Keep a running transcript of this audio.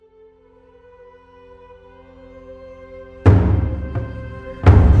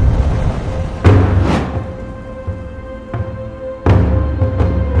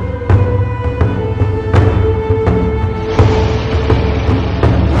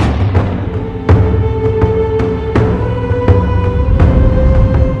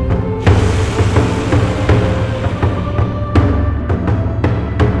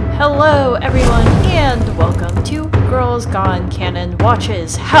Girls Gone Canon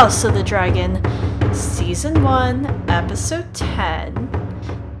watches House of the Dragon, Season 1, Episode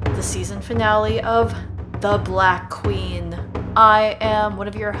 10, the season finale of The Black Queen. I am one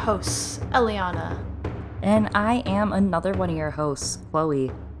of your hosts, Eliana. And I am another one of your hosts, Chloe.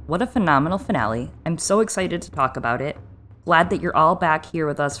 What a phenomenal finale. I'm so excited to talk about it. Glad that you're all back here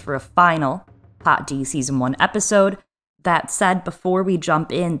with us for a final Hot D Season 1 episode. That said, before we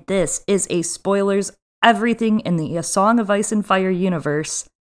jump in, this is a spoilers everything in the A Song of Ice and Fire universe,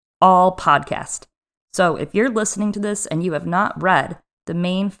 all podcast. So if you're listening to this and you have not read the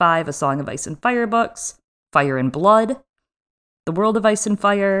main 5 A Song of Ice and Fire books, Fire and Blood, The World of Ice and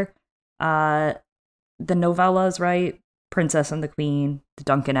Fire, the novellas, right? Princess and the Queen, the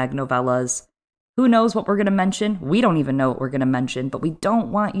Dunk and Egg novellas. Who knows what we're going to mention? We don't even know what we're going to mention, but we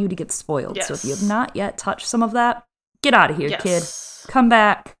don't want you to get spoiled. Yes. So if you have not yet touched some of that, get out of here, Yes. kid. Come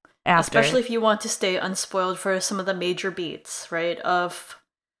back after. Especially if you want to stay unspoiled for some of the major beats, right, of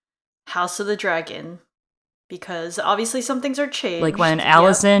House of the Dragon. Because obviously some things are changed. Like when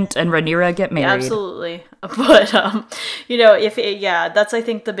Alicent and Rhaenyra get married. Yeah, absolutely. But, that's, I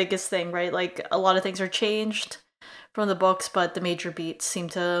think, the biggest thing, right? Like, a lot of things are changed from the books, but the major beats seem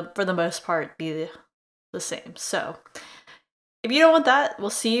to, for the most part, be the same. So, if you don't want that, we'll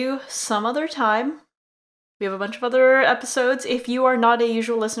see you some other time. We have a bunch of other episodes. If you are not a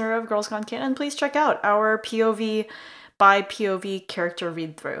usual listener of Girls Gone Canon, please check out our POV by POV character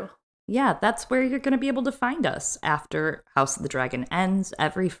read-through. Yeah, that's where you're going to be able to find us after House of the Dragon ends.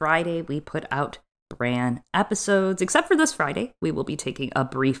 Every Friday, we put out Bran episodes, except for this Friday. We will be taking a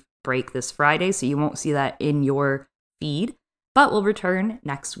brief break this Friday, so you won't see that in your feed. But we'll return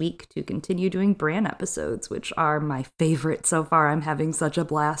next week to continue doing Bran episodes, which are my favorite so far. I'm having such a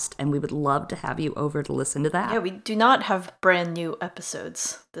blast, and we would love to have you over to listen to that. Yeah, we do not have brand new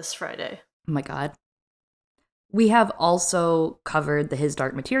episodes this Friday. Oh my god. We have also covered the His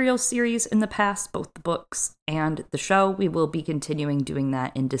Dark Materials series in the past, both the books and the show. We will be continuing doing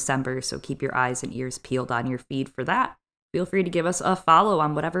that in December, so keep your eyes and ears peeled on your feed for that. Feel free to give us a follow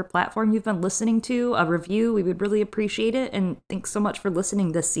on whatever platform you've been listening to, a review. We would really appreciate it, and thanks so much for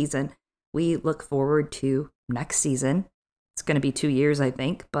listening this season. We look forward to next season. It's going to be 2 years, I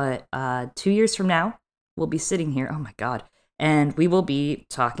think, but 2 years from now, we'll be sitting here. Oh my god. And we will be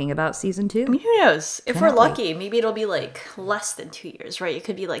talking about season 2. I mean, who knows? If Cannot we're lucky, maybe it'll be like less than 2 years, right? It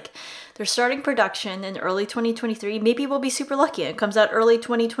could be like they're starting production in early 2023. Maybe we'll be super lucky and it comes out early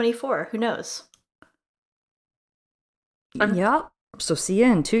 2024. Who knows? Yep. So see you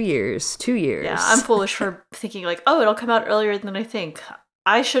in 2 years. 2 years. Yeah, I'm foolish for thinking like, oh, it'll come out earlier than I think.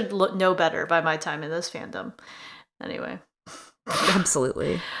 I should know better by my time in this fandom. Anyway.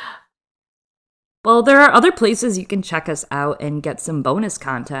 Absolutely. Well, there are other places you can check us out and get some bonus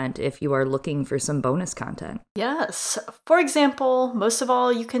content if you are looking for some bonus content. Yes. For example, most of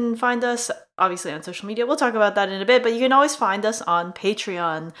all, you can find us, obviously, on social media. We'll talk about that in a bit, but you can always find us on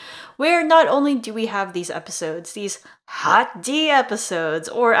Patreon, where not only do we have these episodes, these Hot D episodes,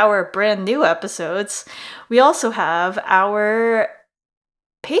 or our brand new episodes, we also have our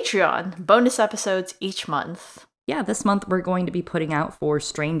Patreon bonus episodes each month. Yeah, this month we're going to be putting out for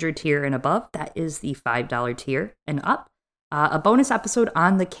Stranger Tier and above. That is the $5 tier and up. A bonus episode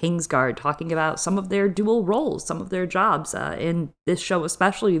on the Kingsguard, talking about some of their dual roles, some of their jobs. In this show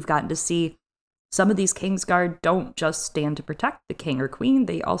especially, we've gotten to see some of these Kingsguard don't just stand to protect the king or queen.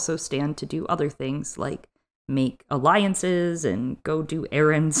 They also stand to do other things like make alliances and go do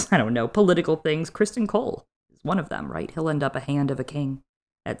errands. I don't know, political things. Criston Cole is one of them, right? He'll end up a hand of a king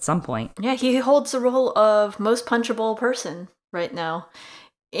at some point. Yeah, he holds the role of most punchable person right now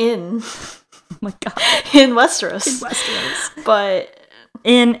in Oh my god. in Westeros. In Westeros. But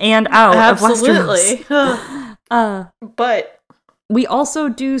in and out absolutely. of Westeros. But we also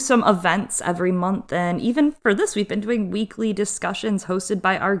do some events every month, and even for this, we've been doing weekly discussions hosted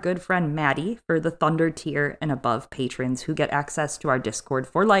by our good friend Maddie for the Thunder tier and above patrons who get access to our Discord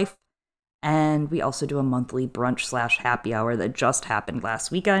for life. And we also do a monthly brunch/happy hour that just happened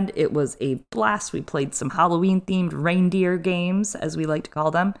last weekend. It was a blast. We played some Halloween-themed reindeer games, as we like to call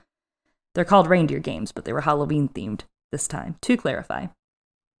them. They're called reindeer games, but they were Halloween-themed this time, to clarify.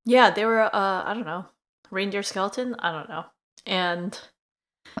 yeah, they were, I don't know, reindeer skeleton? I don't know. And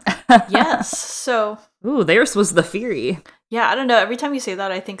yes, so... Ooh, theirs was the Fury. Yeah, I don't know. Every time you say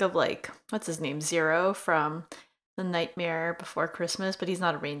that, I think of, like, what's his name? Zero from The Nightmare Before Christmas, but he's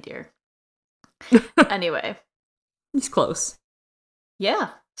not a reindeer. Anyway. He's close. Yeah.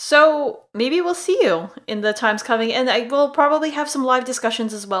 So maybe we'll see you in the times coming. And I will probably have some live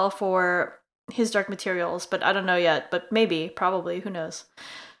discussions as well for His Dark Materials, but I don't know yet. But maybe, probably, who knows?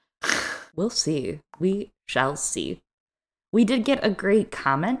 We'll see. We shall see. We did get a great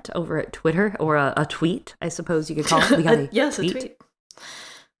comment over at Twitter, or a tweet, I suppose you could call it. We got a tweet.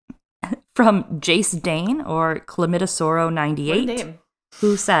 From Jace Dane, or Chlamydosoro98,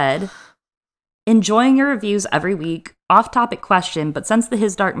 who said, enjoying your reviews every week. Off-topic question, but since the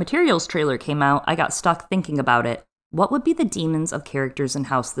His Dark Materials trailer came out, I got stuck thinking about it. What would be the demons of characters in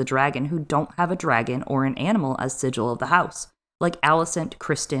House of the Dragon who don't have a dragon or an animal as sigil of the house? Like Alicent,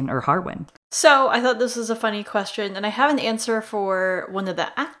 Criston, or Harwin? So, I thought this was a funny question, and I have an answer for one of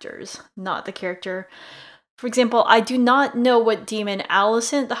the actors, not the character. For example, I do not know what demon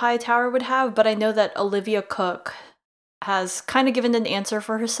Alicent the High Tower would have, but I know that Olivia Cooke has kind of given an answer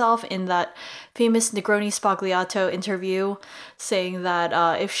for herself in that famous Negroni Spagliato interview, saying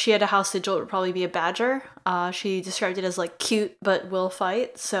that if she had a house sigil, it would probably be a badger. She described it as like cute but will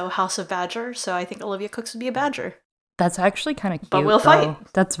fight, so House of Badger. So I think Olivia Cooke's would be a badger. That's actually kind of cute. But will fight.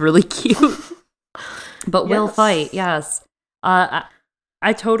 That's really cute. But will fight, yes.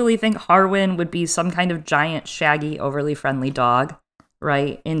 I totally think Harwin would be some kind of giant, shaggy, overly friendly dog.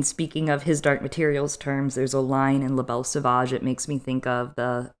 Right, and speaking of His Dark Materials terms, there's a line in La Belle Sauvage it makes me think of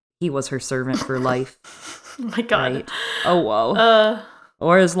he was her servant for life. Oh my god. Right? Oh, whoa.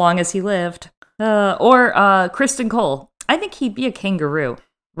 Or as long as he lived. Or Criston Cole. I think he'd be a kangaroo,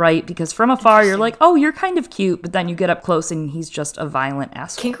 right? Because from afar, you're like, oh, you're kind of cute, but then you get up close and he's just a violent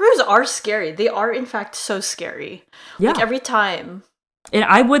asshole. Kangaroos are scary. They are, in fact, so scary. Yeah. Like, every time. And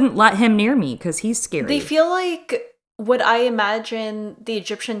I wouldn't let him near me because he's scary. They feel like what I imagine the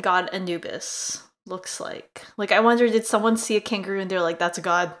Egyptian god Anubis looks like. Like, I wonder, did someone see a kangaroo and they're like, that's a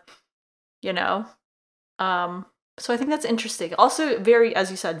god? You know? So I think that's interesting. Also very, as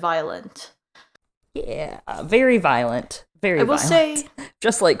you said, violent. Yeah, very violent. Very violent. I will say,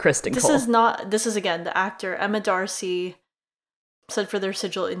 just like Criston Cole. This is again, the actor, Emma Darcy, said for their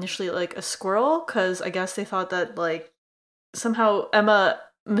sigil initially, like, a squirrel, because I guess they thought that, like, somehow Emma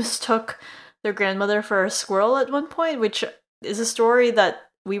mistook their grandmother for a squirrel at one point, which is a story that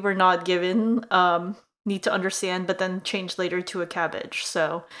we were not given need to understand, but then changed later to a cabbage.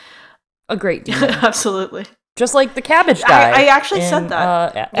 So a great deal. Absolutely. Just like the cabbage guy. I actually said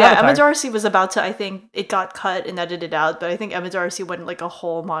that. Yeah, Avatar. Emma Darcy was about to, I think it got cut and edited out, but I think Emma Darcy went like a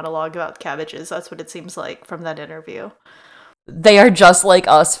whole monologue about cabbages. That's what it seems like from that interview. They are just like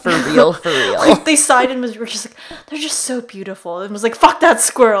us, for real, for real. Like, they sighed and were just like, they're just so beautiful. And was like, fuck that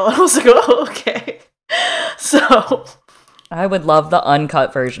squirrel. And I was like, oh, okay. So I would love the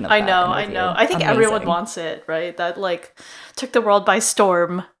uncut version of that. I know. I think everyone wants it, right? That, like, took the world by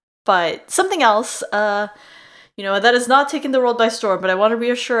storm. But something else, that has not taken the world by storm, but I want to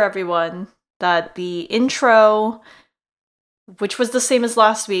reassure everyone that the intro, which was the same as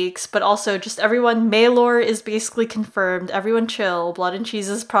last week's, but also just everyone, Maelor is basically confirmed. Everyone chill. Blood and Cheese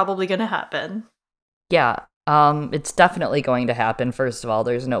is probably going to happen. Yeah, it's definitely going to happen. First of all,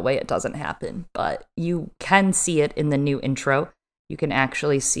 there's no way it doesn't happen, but you can see it in the new intro. You can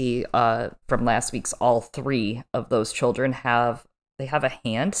actually see from last week's, all three of those children have a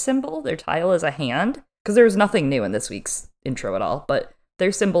hand symbol. Their tile is a hand, because there was nothing new in this week's intro at all, but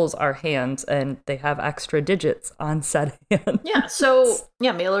their symbols are hands, and they have extra digits on said hand. Yeah, so,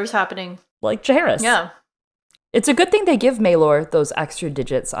 yeah, Maelor's happening. Like Jaehaerys. Yeah. It's a good thing they give Maelor those extra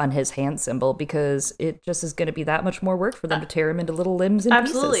digits on his hand symbol, because it just is going to be that much more work for them to tear him into little limbs and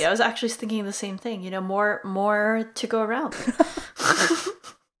absolutely. pieces. I was actually thinking the same thing. More to go around.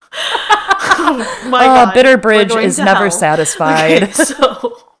 My God, Bitter Bridge is never satisfied. Okay,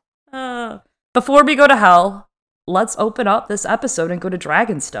 so before we go to hell, let's open up this episode and go to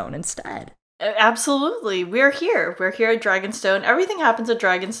Dragonstone instead. Absolutely. We're here. We're here at Dragonstone. Everything happens at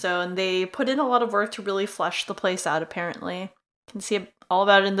Dragonstone. They put in a lot of work to really flesh the place out, apparently. You can see all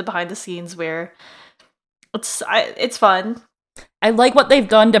about it in the behind the scenes, where it's fun. I like what they've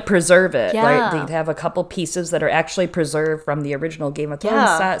done to preserve it. Yeah. Right? They have a couple pieces that are actually preserved from the original Game of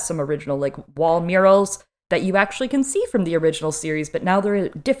Thrones set, some original like wall murals that you actually can see from the original series, but now they're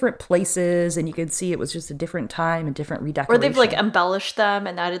at different places, and you can see it was just a different time and different redecoration. Or they've like embellished them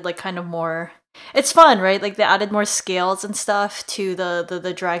and added like kind of more. It's fun, right? Like they added more scales and stuff to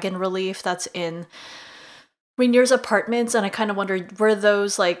the dragon relief that's in Rhaenyra's apartments, and I kind of wondered, were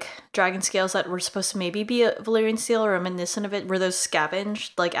those like dragon scales that were supposed to maybe be a Valyrian steel or reminiscent of it, were those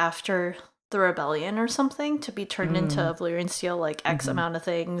scavenged like after the rebellion or something to be turned into Valyrian steel, like X amount of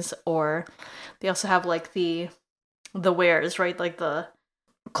things? Or they also have like the wares, right? Like the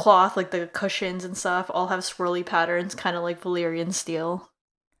cloth, like the cushions and stuff, all have swirly patterns, kind of like Valyrian steel.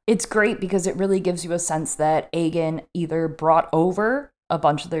 It's great because it really gives you a sense that Aegon either brought over a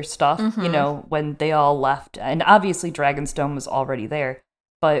bunch of their stuff, when they all left. And obviously Dragonstone was already there,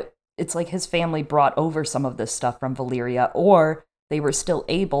 but it's like his family brought over some of this stuff from Valyria, or they were still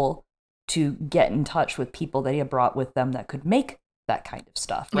able to get in touch with people that he had brought with them that could make that kind of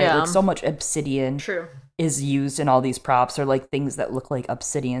stuff, right? Yeah. Like, so much obsidian True. is used in all these props, or like things that look like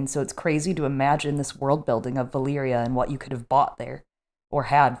obsidian. So it's crazy to imagine this world building of Valyria and what you could have bought there or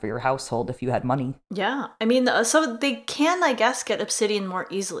had for your household if you had money. Yeah. I mean, so they can, I guess, get obsidian more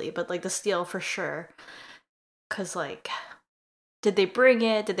easily, but like the steel for sure. Because, like, did they bring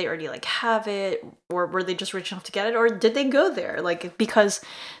it? Did they already, like, have it? Or were they just rich enough to get it? Or did they go there? Like, because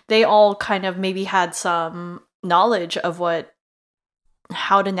they all kind of maybe had some knowledge of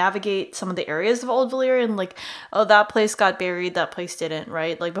how to navigate some of the areas of Old Valyria, and like, oh, that place got buried, that place didn't,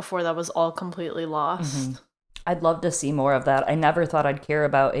 right? Like, before that was all completely lost. Mm-hmm. I'd love to see more of that. I never thought I'd care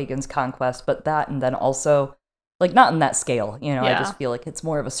about Aegon's conquest, but that, and then also, like, not in that scale, you know. Yeah. I just feel like it's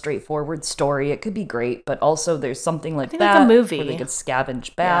more of a straightforward story. It could be great, but also there's something like that, like a movie where they could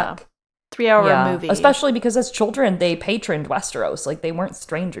scavenge back. Yeah. 3-hour movie. Especially because as children, they patroned Westeros. Like, they weren't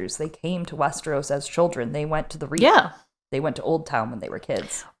strangers. They came to Westeros as children. They went to the Reap. Yeah. They went to Old Town when they were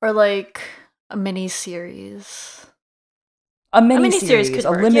kids. Or like a mini-series. A mini-series could a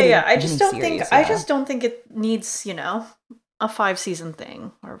work. limited Yeah. I just don't think. yeah. I just don't think it needs, you know, a 5-season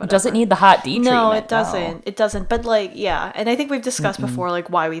thing or whatever. Does it need the hot D treatment? No, it doesn't. No. It doesn't. But like, yeah, and I think we've discussed before, like,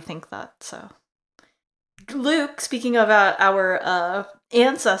 why we think that. So, Luke, speaking of our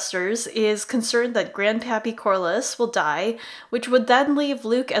ancestors, is concerned that Grandpappy Corlys will die, which would then leave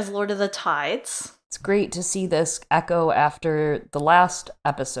Luke as Lord of the Tides. It's great to see this echo after the last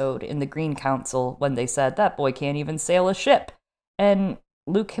episode in the Green Council when they said, that boy can't even sail a ship. And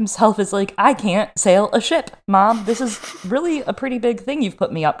Luke himself is like, I can't sail a ship, Mom. This is really a pretty big thing you've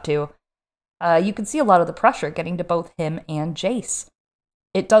put me up to. You can see a lot of the pressure getting to both him and Jace.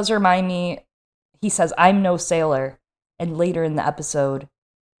 It does remind me, he says, I'm no sailor. And later in the episode,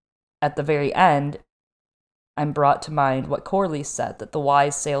 at the very end, I'm brought to mind what Corlys said, that the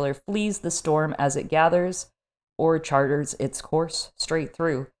wise sailor flees the storm as it gathers or charters its course straight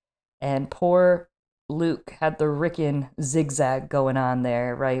through. And poor Luke had the Rickon zigzag going on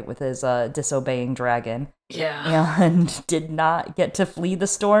there, right, with his disobeying dragon. Yeah. And did not get to flee the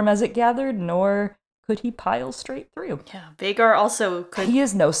storm as it gathered, nor could he pile straight through. Yeah, Vhagar also could... He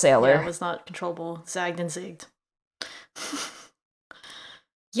is no sailor. Yeah, was not controllable. Zagged and zigged.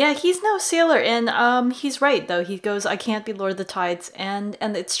 Yeah, he's no sailor, and he's right, though. He goes, I can't be Lord of the Tides, and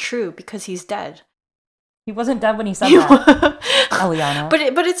it's true, because he's dead. He wasn't dead when he said that, Eliana.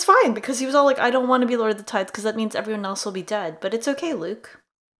 But it's fine, because he was all like, I don't want to be Lord of the Tides, because that means everyone else will be dead. But it's okay, Luke.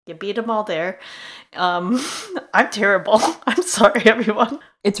 You beat them all there. I'm terrible. I'm sorry, everyone.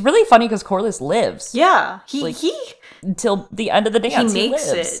 It's really funny, because Corlys lives. Yeah, he until the end of the dance,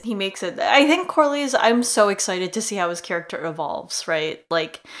 he makes it. I think Corlys, I'm so excited to see how his character evolves, right?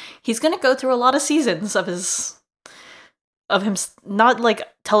 Like, he's gonna go through a lot of seasons of him, not like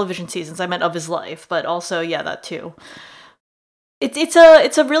television seasons, I meant of his life, but also, yeah, that too. It's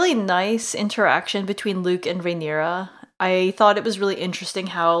a really nice interaction between Luke and Rhaenyra. I thought it was really interesting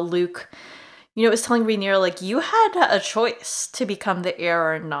how Luke, you know, was telling Rhaenyra, like, you had a choice to become the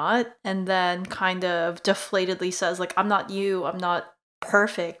heir or not, and then kind of deflatedly says, like, I'm not you, I'm not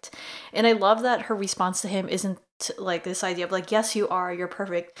perfect. And I love that her response to him isn't like this idea of like, yes, you are, you're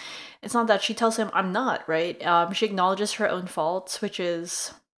perfect. It's not that. She tells him, I'm not, right? She acknowledges her own faults, which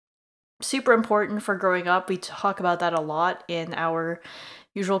is super important for growing up. We talk about that a lot in our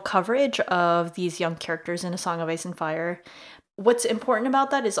usual coverage of these young characters in A Song of Ice and Fire. What's important about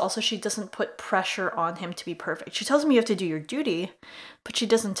that is also she doesn't put pressure on him to be perfect. She tells him you have to do your duty, but she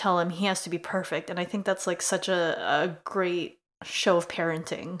doesn't tell him he has to be perfect. And I think that's like such a great show of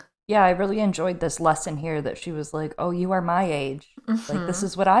parenting. Yeah, I really enjoyed this lesson here that she was like, oh, you are my age. Mm-hmm. Like, this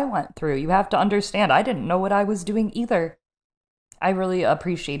is what I went through. You have to understand. I didn't know what I was doing either. I really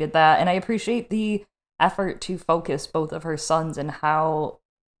appreciated that. And I appreciate the effort to focus both of her sons and how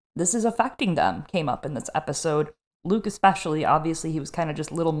this is affecting them came up in this episode. Luke especially, obviously, he was kind of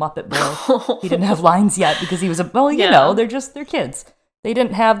just little Muppet boy. He didn't have lines yet because he was you know, they're kids. They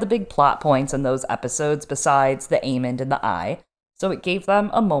didn't have the big plot points in those episodes besides the Aemond and the Eye. So it gave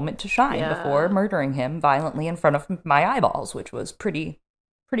them a moment to shine before murdering him violently in front of my eyeballs, which was pretty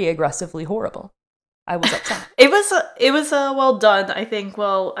aggressively horrible. I was upset. It was well done, I think.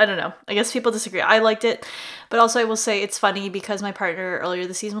 Well, I don't know. I guess people disagree. I liked it, but also I will say it's funny because my partner earlier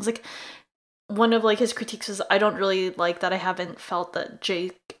this season was like, one of like his critiques was, I don't really like that I haven't felt that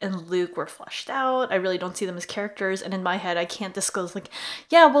Jake and Luke were fleshed out. I really don't see them as characters. And in my head, I can't disclose like,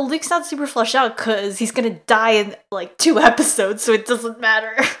 yeah, well, Luke's not super fleshed out because he's gonna die in like 2 episodes, so it doesn't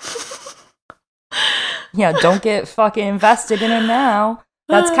matter. Yeah, don't get fucking invested in him now.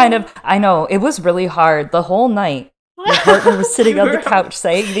 That's kind of, I know, it was really hard the whole night. My partner was sitting on the couch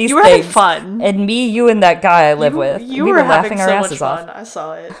saying these you were things. having fun. And me, you, and that guy I live with. You we were laughing having our so asses much fun. off. I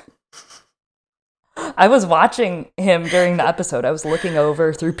saw it. I was watching him during the episode. I was looking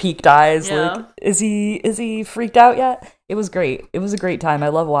over through peaked eyes, like, is he freaked out yet? It was great. It was a great time. I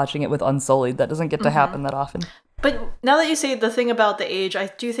love watching it with Unsullied. That doesn't get to happen that often. But now that you say the thing about the age, I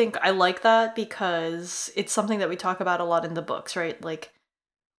do think I like that because it's something that we talk about a lot in the books, right? Like,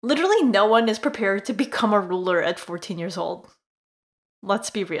 literally no one is prepared to become a ruler at 14 years old. Let's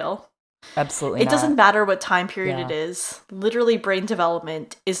be real. Absolutely It doesn't matter what time period Yeah. it is. Literally, brain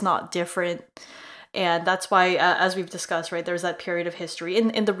development is not different. And that's why, as we've discussed, right, there's that period of history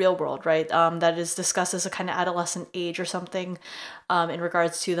in the real world, right, that is discussed as a kind of adolescent age or something in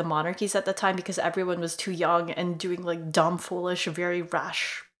regards to the monarchies at the time because everyone was too young and doing like dumb, foolish, very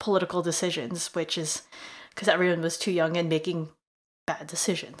rash political decisions, which is because everyone was too young and making bad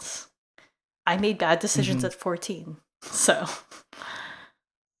decisions. I made bad decisions at 14, so...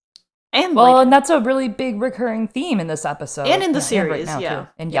 And well, later. and that's a really big recurring theme in this episode. And in the and series, right now, yeah. too.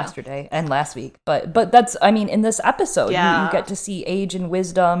 And Yeah. yesterday and last week. But that's, I mean, in this episode, Yeah. you get to see age and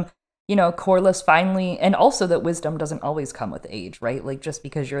wisdom. You know, Corlys finally, and also that wisdom doesn't always come with age, right? Like, just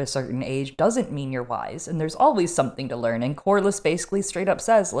because you're a certain age doesn't mean you're wise. And there's always something to learn. And Corlys basically straight up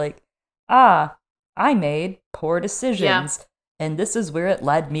says, like, I made poor decisions. And this is where it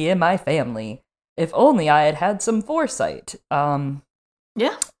led me and my family. If only I had had some foresight.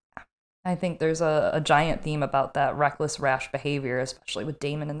 Yeah. I think there's a giant theme about that reckless, rash behavior, especially with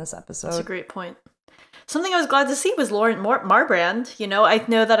Daemon in this episode. That's a great point. Something I was glad to see was Laurent Marbrand. You know, I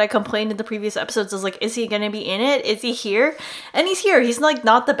know that I complained in the previous episodes. I was like, is he going to be in it? Is he here? And he's here. He's like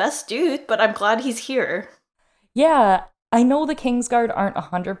not the best dude, but I'm glad he's here. Yeah, I know the Kingsguard aren't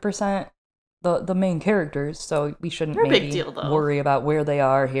 100% the main characters, so we shouldn't They're a maybe big deal, though. worry about where they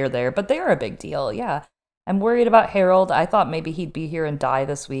are here, there, but they are a big deal, yeah. I'm worried about Harold. I thought maybe he'd be here and die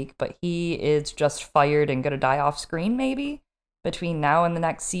this week, but he is just fired and gonna die off screen, maybe, between now and the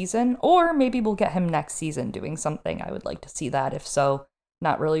next season. Or maybe we'll get him next season doing something. I would like to see that. If so,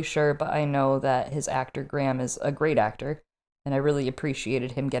 not really sure, but I know that his actor, Graham, is a great actor, and I really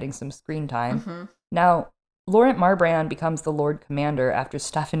appreciated him getting some screen time. Now, Laurent Marbrand becomes the Lord Commander after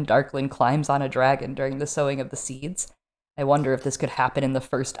Stefan Darkland climbs on a dragon during the sowing of the seeds. I wonder if this could happen in the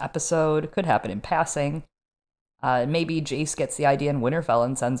first episode, could happen in passing. Maybe Jace gets the idea in Winterfell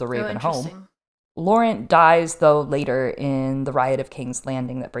and sends a raven home. Laurent dies, though, later in the Riot of King's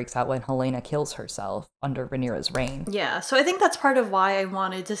Landing that breaks out when Helena kills herself under Rhaenyra's reign. Yeah, so I think that's part of why I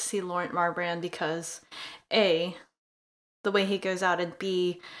wanted to see Laurent Marbrand because, A, the way he goes out, and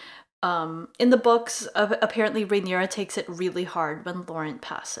B, in the books, apparently Rhaenyra takes it really hard when Laurent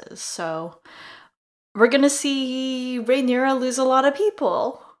passes. So we're going to see Rhaenyra lose a lot of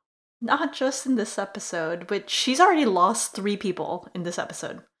people. Not just in this episode, which she's already lost 3 people in this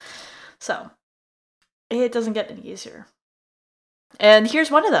episode. So, it doesn't get any easier. And here's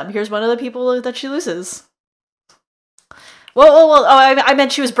one of them. Here's one of the people that she loses. Well, I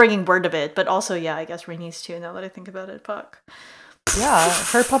meant she was bringing word of it, but also, yeah, I guess Rhaenys too, now that I think about it, fuck. Yeah,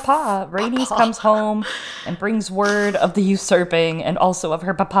 her papa, Rhaenys, comes home and brings word of the usurping and also of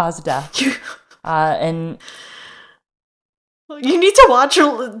her papa's death. And... You need to watch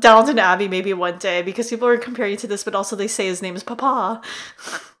Downton Abbey maybe one day, because people are comparing it to this, but also they say his name is Papa.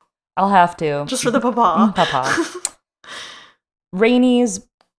 I'll have to. Just for the Papa. Papa. Rhaenys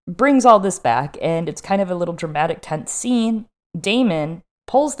brings all this back, and it's kind of a little dramatic, tense scene. Daemon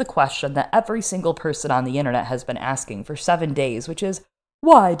pulls the question that every single person on the internet has been asking for 7 days, which is,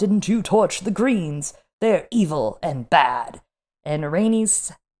 why didn't you torch the Greens? They're evil and bad. And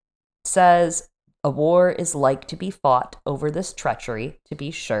Rhaenys says, a war is like to be fought over this treachery, to be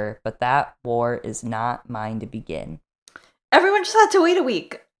sure, but that war is not mine to begin. Everyone just had to wait a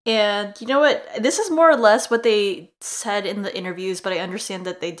week. And you know what? This is more or less what they said in the interviews, but I understand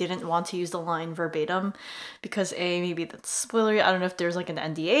that they didn't want to use the line verbatim because maybe that's spoilery. I don't know if there's like an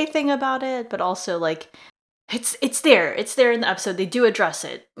NDA thing about it, but also like it's there. It's there in the episode. They do address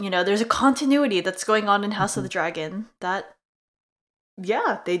it. You know, there's a continuity that's going on in House of the Dragon that,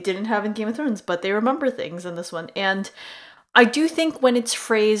 yeah, they didn't have in Game of Thrones, but they remember things in this one. And I do think when it's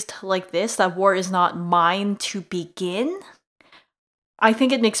phrased like this, that war is not mine to begin, I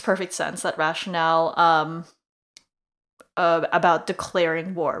think it makes perfect sense, that rationale about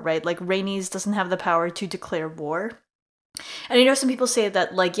declaring war, right? Like, Rhaenys doesn't have the power to declare war. And I know some people say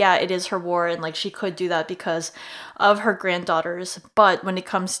that, like, yeah, it is her war, and, like, she could do that because of her granddaughters, but when it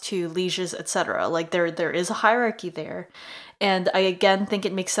comes to lieges, etc., like, there is a hierarchy there. And I, again, think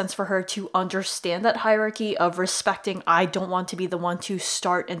it makes sense for her to understand that hierarchy of respecting, I don't want to be the one to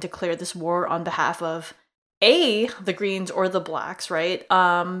start and declare this war on behalf of, the Greens or the Blacks, right?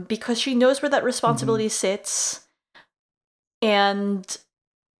 Because she knows where that responsibility sits, and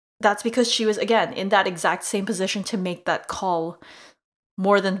that's because she was, again, in that exact same position to make that call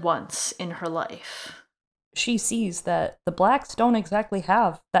more than once in her life. She sees that the Blacks don't exactly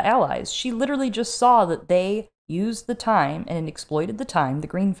have the allies. She literally just saw that they used the time and exploited the time, the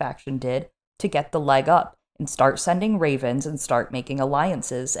Green faction did, to get the leg up and start sending ravens and start making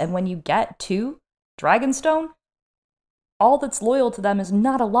alliances. And when you get to Dragonstone, all that's loyal to them is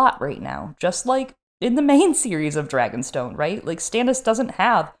not a lot right now. Just like in the main series of Dragonstone, right? Like, Stannis doesn't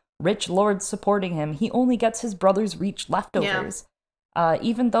have rich lords supporting him. He only gets his brother's reach leftovers. Yeah.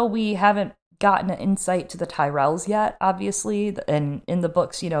 Even though we haven't gotten an insight to the Tyrells yet, obviously, and in the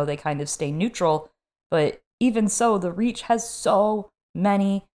books, you know, they kind of stay neutral, but even so, the Reach has so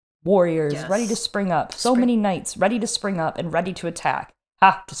many warriors ready to spring up, so many knights ready to spring up and ready to attack.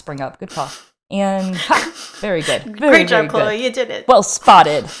 To spring up, good call. And very good. Great job, Chloe, you did it. Well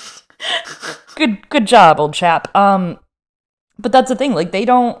spotted. Good job, old chap. But that's the thing, like, they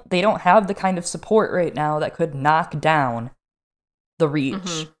don't have the kind of support right now that could knock down the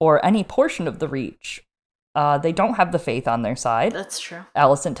Reach or any portion of the Reach. They don't have the Faith on their side. That's true.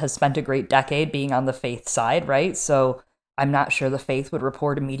 Alicent has spent a great decade being on the Faith side, right? So I'm not sure the Faith would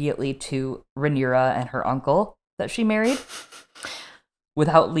report immediately to Rhaenyra and her uncle that she married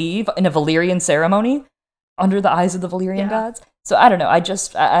without leave in a Valyrian ceremony under the eyes of the Valyrian gods. So I don't know.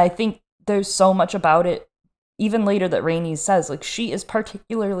 I think there's so much about it, even later, that Rhaenys says, like, she is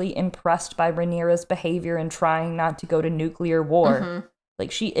particularly impressed by Rhaenyra's behavior in trying not to go to nuclear war.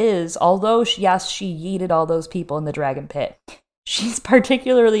 Like, she is, although, she yeeted all those people in the dragon pit, she's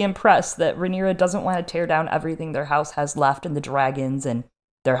particularly impressed that Rhaenyra doesn't want to tear down everything their house has left and the dragons and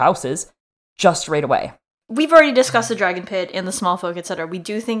their houses just right away. We've already discussed the dragon pit and the small folk, etc. We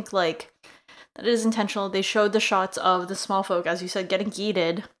do think, like, that it is intentional. They showed the shots of the small folk, as you said, getting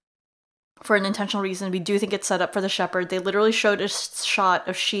yeeted for an intentional reason. We do think it's set up for the shepherd. They literally showed a shot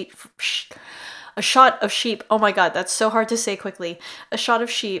of sheep. A shot of sheep. Oh my god, that's so hard to say quickly. A shot of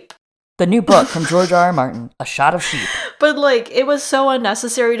sheep. The new book from George R. R. Martin, A Shot of Sheep. But, like, it was so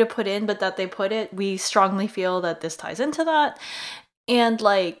unnecessary to put in, but that they put it. We strongly feel that this ties into that. And,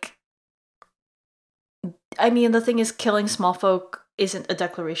 like, I mean, the thing is, killing small folk isn't a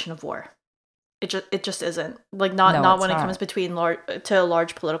declaration of war. It just isn't. Like, not when it comes between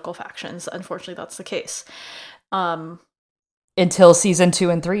large political factions. Unfortunately, that's the case. Until season 2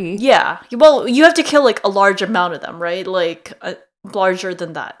 and 3. Yeah. Well, you have to kill, like, a large amount of them, right? Like, larger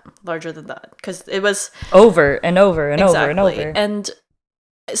than that. Because it was... Over and over and over and over. And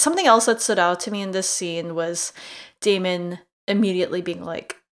something else that stood out to me in this scene was Daemon immediately being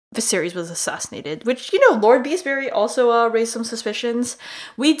like, Viserys was assassinated, which, you know, Lord Beesbury also raised some suspicions.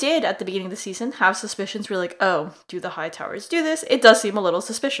 We did, at the beginning of the season, have suspicions. We're like, oh, do the High Towers do this? It does seem a little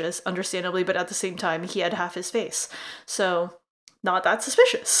suspicious, understandably, but at the same time, he had half his face. So, not that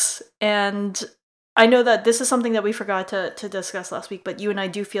suspicious. And I know that this is something that we forgot to discuss last week, but you and I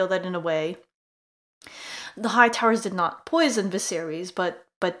do feel that, in a way, the High Towers did not poison Viserys, but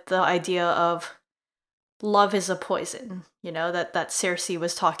the idea of love is a poison, you know, that Cersei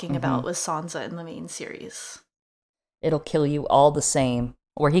was talking about with Sansa in the main series. It'll kill you all the same.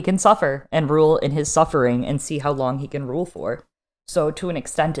 Or he can suffer and rule in his suffering and see how long he can rule for. So to an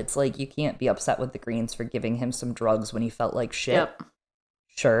extent, it's like, you can't be upset with the Greens for giving him some drugs when he felt like shit. Yep.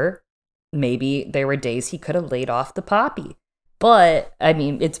 Sure, maybe there were days he could have laid off the poppy. But, I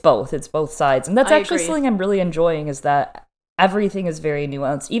mean, it's both sides. And that's actually something I'm really enjoying, is that everything is very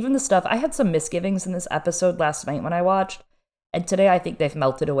nuanced. Even the stuff, I had some misgivings in this episode last night when I watched, and today I think they've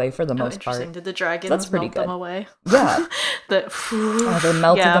melted away for the most part. Did the dragons melt them away? Yeah. They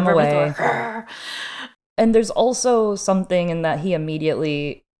melted them away. And there's also something in that he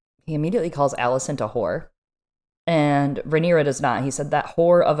immediately calls Alicent a whore. And Rhaenyra does not. He said that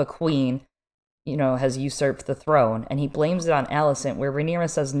whore of a queen, you know, has usurped the throne, and he blames it on Alicent, where Rhaenyra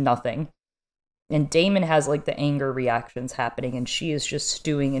says nothing. And Daemon has, like, the anger reactions happening, and she is just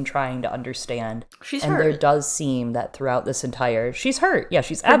stewing and trying to understand. She's hurt. And there does seem that throughout this entire... She's hurt. Yeah,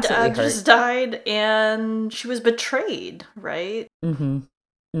 she's absolutely hurt. Her dad just died, and she was betrayed, right?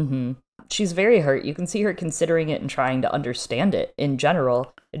 She's very hurt. You can see her considering it and trying to understand it in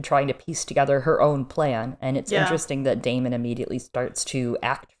general, and trying to piece together her own plan. And it's interesting that Daemon immediately starts to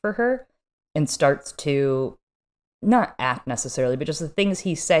act for her, and starts to not act necessarily, but just the things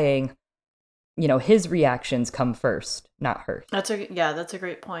he's saying, his reactions come first, not hers. That's a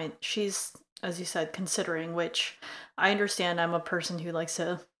great point. She's, as you said, considering, which I understand. I'm a person who likes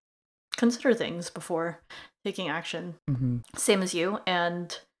to consider things before taking action. Mm-hmm. Same as you.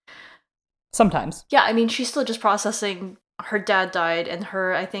 And sometimes. Yeah, I mean, she's still just processing her dad died, and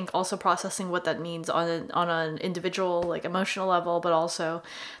her, I think, also processing what that means on an individual, like, emotional level, but also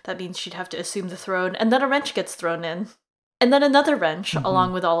that means she'd have to assume the throne, and then a wrench gets thrown in. And then another wrench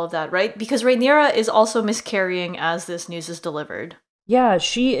along with all of that, right? Because Rhaenyra is also miscarrying as this news is delivered. Yeah,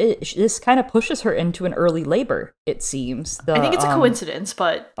 this kind of pushes her into an early labor, it seems. I think it's a coincidence,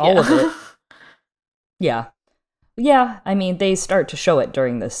 but all of it. Yeah. Yeah, I mean, they start to show it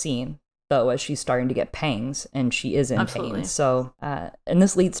during this scene, though, as she's starting to get pangs, and she is in pain. So, and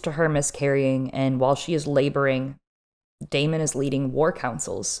this leads to her miscarrying, and while she is laboring, Daemon is leading war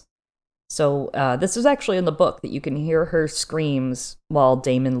councils. So this is actually in the book, that you can hear her screams while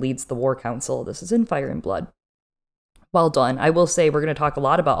Daemon leads the war council. This is in Fire and Blood. Well done. I will say we're going to talk a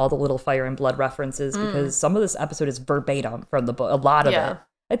lot about all the little Fire and Blood references, because some of this episode is verbatim from the book. A lot of it.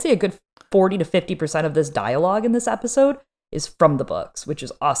 I'd say a good 40 to 50% of this dialogue in this episode is from the books, which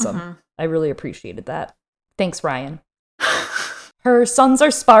is awesome. Mm-hmm. I really appreciated that. Thanks, Ryan. Her sons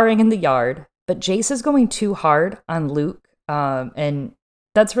are sparring in the yard, but Jace is going too hard on Luke, and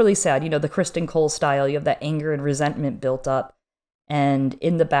that's really sad. The Kristen Cole style, you have that anger and resentment built up. And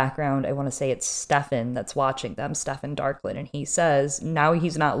in the background, I want to say it's Stefan that's watching them, Stefan Darklyn. And he says, now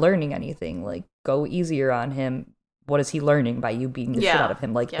he's not learning anything. Like, go easier on him. What is he learning by you beating the shit out of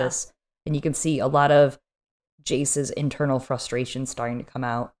him like this? And you can see a lot of Jace's internal frustration starting to come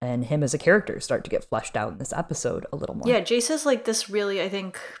out, and him as a character start to get fleshed out in this episode a little more. Yeah, Jace is like this really, I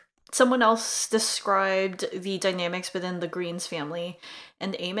think, someone else described the dynamics within the Greens family,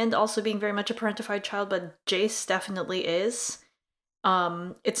 and Aemond also being very much a parentified child, but Jace definitely is.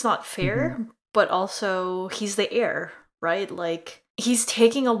 It's not fair, but also he's the heir, right? Like, he's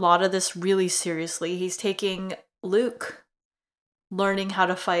taking a lot of this really seriously. He's taking Luke learning how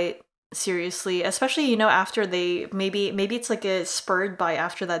to fight seriously, especially, after they maybe it's like a spurred by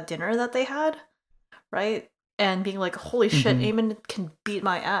after that dinner that they had, right? And being like, holy shit, Aemond can beat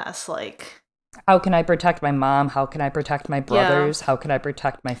my ass. Like, how can I protect my mom? How can I protect my brothers? How can I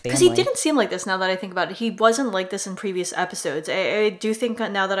protect my family? Because he didn't seem like this now that I think about it. He wasn't like this in previous episodes. I do think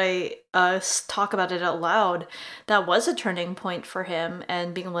now that I talk about it out loud, that was a turning point for him,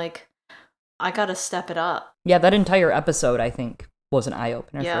 and being like, I gotta step it up. Yeah, that entire episode, I think, was an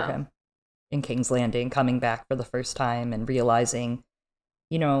eye-opener for him. In King's Landing, coming back for the first time and realizing,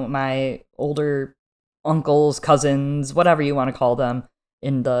 my older uncles, cousins, whatever you want to call them,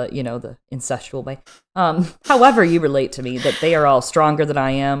 in the, the incestual way. However you relate to me, that they are all stronger than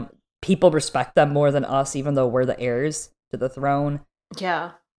I am. People respect them more than us, even though we're the heirs to the throne.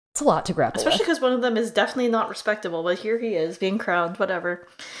 Yeah. It's a lot to grapple with. Especially because one of them is definitely not respectable, but here he is, being crowned, whatever.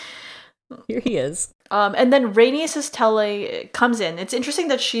 Here he is. And then Rhaenys comes in. It's interesting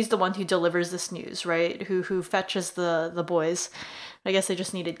that she's the one who delivers this news, right? Who fetches the boys. I guess they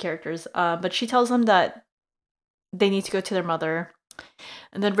just needed characters. But she tells them that they need to go to their mother.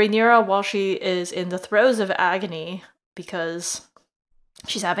 And then Rhaenyra, while she is in the throes of agony because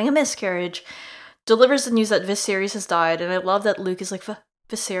she's having a miscarriage, delivers the news that Viserys has died. And I love that Luke is like,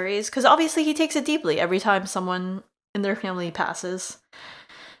 Viserys? Because obviously he takes it deeply every time someone in their family passes.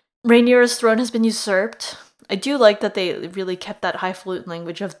 Rhaenyra's throne has been usurped. I do like that they really kept that highfalutin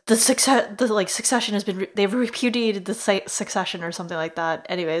language of succession has been. They've repudiated the succession or something like that.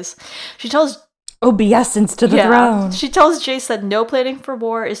 Anyways, she tells obeisance to the throne. She tells Jace that no planning for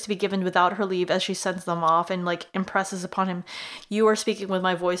war is to be given without her leave, as she sends them off and impresses upon him, "You are speaking with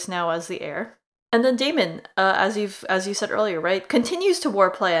my voice now as the heir." And then Daemon, as you said earlier, right, continues to war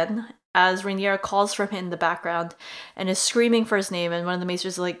plan as Rhaenyra calls from him in the background and is screaming for his name, and one of the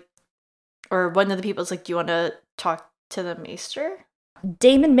maesters is like. Or one of the people is like, do you want to talk to the maester?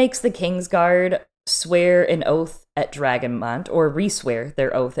 Daemon makes the Kingsguard swear an oath at Dragonmont, or re-swear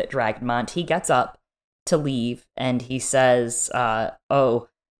their oath at Dragonmont. He gets up to leave, and he says, hold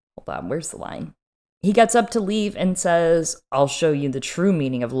on, where's the line? He gets up to leave and says, I'll show you the true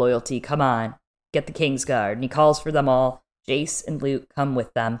meaning of loyalty. Come on, get the Kingsguard. And he calls for them all. Jace and Luke come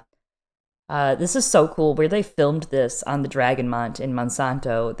with them. This is so cool. Where they filmed this on the Dragonmont in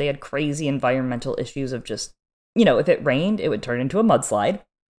Monsanto, they had crazy environmental issues of just, if it rained, it would turn into a mudslide.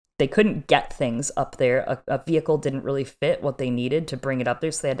 They couldn't get things up there. A vehicle didn't really fit what they needed to bring it up there,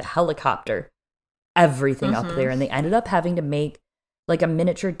 so they had to helicopter everything up there, and they ended up having to make like a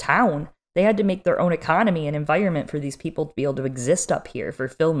miniature town. They had to make their own economy and environment for these people to be able to exist up here for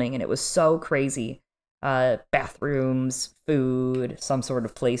filming, and it was so crazy. bathrooms, food, some sort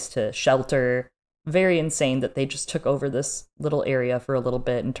of place to shelter. Very insane that they just took over this little area for a little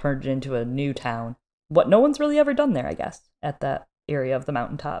bit and turned it into a new town. What no one's really ever done there, I guess, at that area of the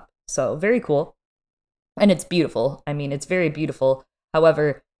mountaintop. So very cool. And it's beautiful. I mean, it's very beautiful.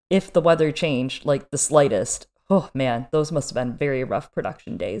 However, if the weather changed, like the slightest, oh man, those must have been very rough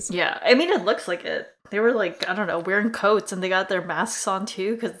production days. Yeah, I mean, it looks like it. They were like, I don't know, wearing coats and they got their masks on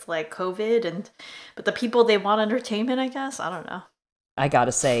too because it's like COVID. But the people, they want entertainment, I guess. I don't know. I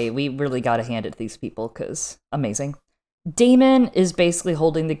gotta say, we really gotta hand it to these people because amazing. Daemon is basically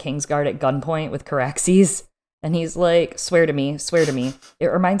holding the Kingsguard at gunpoint with Caraxes. And he's like, swear to me, swear to me. It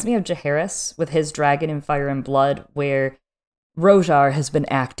reminds me of Jaehaerys with his Dragon in Fire and Blood, where Rojar has been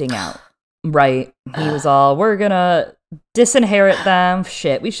acting out. Right. He was all, we're gonna disinherit them.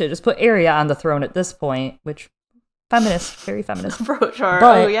 Shit, we should just put Arya on the throne at this point, which, feminist, very feminist. Rojar,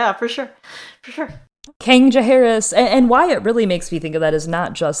 but, oh yeah, for sure. For sure. King Jaehaerys, and why it really makes me think of that is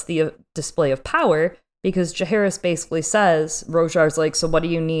not just the display of power, because Jaehaerys basically says, Rojar's like, so what do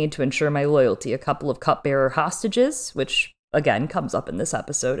you need to ensure my loyalty? A couple of cupbearer hostages, which, again, comes up in this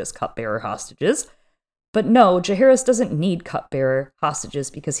episode as cupbearer hostages. But no, Jaehaerys doesn't need cupbearer hostages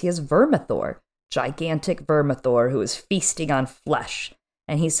because he has Vermithor, gigantic Vermithor who is feasting on flesh.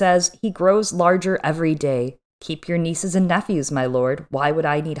 And he says, he grows larger every day. Keep your nieces and nephews, my lord. Why would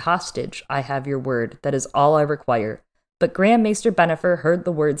I need hostage? I have your word. That is all I require. But Grand Maester Bennifer heard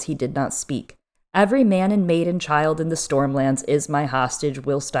the words he did not speak. Every man and maid and child in the Stormlands is my hostage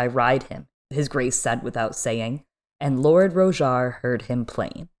whilst I ride him, his grace said without saying, and Lord Rojar heard him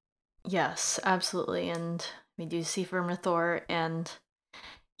plain. Yes, absolutely, and we do see Vermithor, and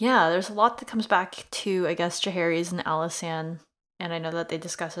yeah, there's a lot that comes back to, I guess, Jaehaerys and Alysanne, and I know that they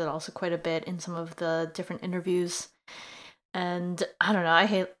discuss it also quite a bit in some of the different interviews, and I don't know, I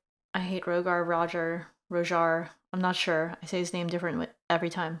hate Rojar, I'm not sure, I say his name different every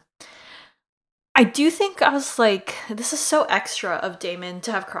time. I do think I was like, this is so extra of Daemon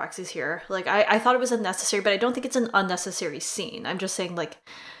to have Caraxes here. Like, I thought it was unnecessary, but I don't think it's an unnecessary scene. I'm just saying, like,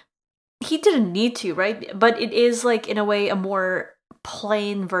 he didn't need to, right? But it is, like, in a way, a more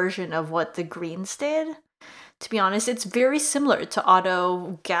plain version of what the Greens did. To be honest, it's very similar to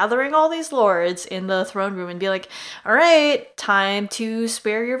Otto gathering all these lords in the throne room and be like, all right, time to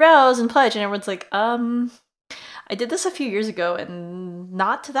swear your vows and pledge. And everyone's like, I did this a few years ago and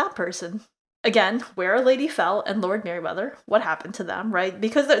not to that person. Again, where a lady fell and Lord Merryweather, what happened to them, right?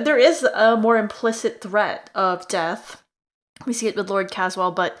 Because there is a more implicit threat of death. We see it with Lord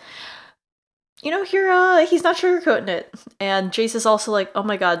Caswell, but, you know, here, he's not sugarcoating it. And Jace is also like, oh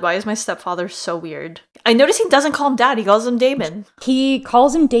my god, why is my stepfather so weird? I notice he doesn't call him dad, he calls him Daemon. He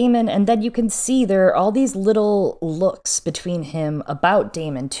calls him Daemon, and then you can see there are all these little looks between him about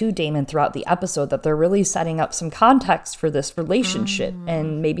Daemon to Daemon throughout the episode that they're really setting up some context for this relationship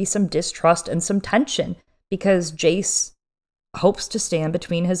and maybe some distrust and some tension, because Jace hopes to stand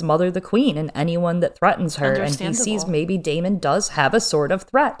between his mother, the queen, and anyone that threatens her, and he sees maybe Daemon does have a sort of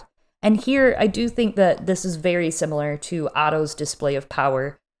threat. And here, I do think that this is very similar to Otto's display of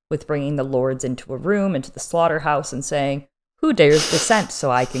power with bringing the lords into a room, into the slaughterhouse, and saying, who dares dissent so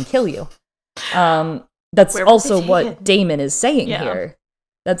I can kill you? That's also what Daemon is saying here.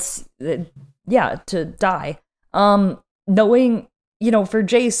 That's, to die. Knowing, you know, for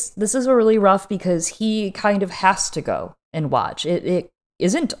Jace, this is really rough because he kind of has to go and watch. It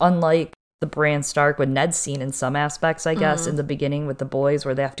isn't unlike the Bran Stark with Ned scene in some aspects, I guess, in the beginning with the boys,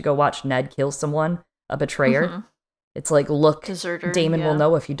 where they have to go watch Ned kill someone, a betrayer. It's like, look, deserter, Daemon will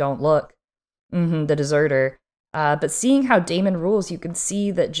know if you don't look. The deserter. But seeing how Daemon rules, you can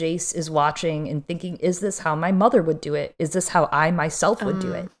see that Jace is watching and thinking, is this how my mother would do it? Is this how I myself would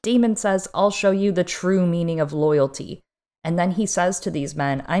do it? Daemon says, I'll show you the true meaning of loyalty. And then he says to these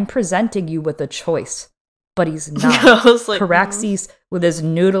men, I'm presenting you with a choice. But he's not. Like, Caraxes, with his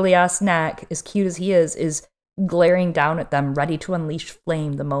noodly-ass neck, as cute as he is glaring down at them, ready to unleash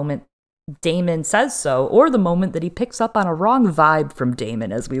flame the moment Daemon says so, or the moment that he picks up on a wrong vibe from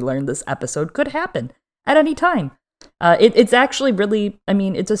Daemon, as we learned this episode could happen at any time. It's actually really, I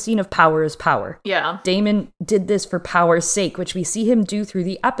mean, it's a scene of power is power. Yeah. Daemon did this for power's sake, which we see him do through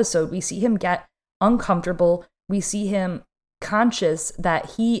the episode. We see him get uncomfortable. We see him conscious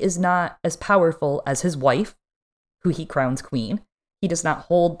that he is not as powerful as his wife, who he crowns queen. He does not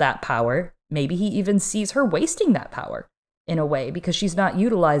hold that power. Maybe he even sees her wasting that power in a way because she's not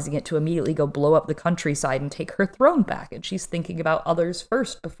utilizing it to immediately go blow up the countryside and take her throne back. And she's thinking about others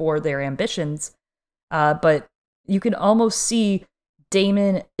first before their ambitions. But you can almost see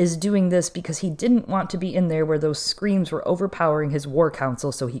Daemon is doing this because he didn't want to be in there where those screams were overpowering his war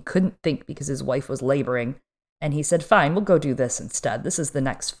council, so he couldn't think because his wife was laboring. And he said, fine, we'll go do this instead. This is the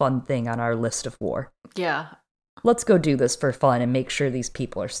next fun thing on our list of war. Yeah. Let's go do this for fun and make sure these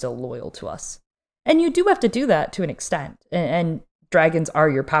people are still loyal to us. And you do have to do that to an extent. And dragons are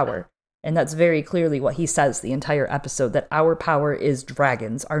your power. And that's very clearly what he says the entire episode, that our power is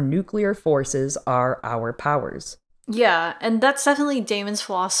dragons. Our nuclear forces are our powers. Yeah, and that's definitely Daemon's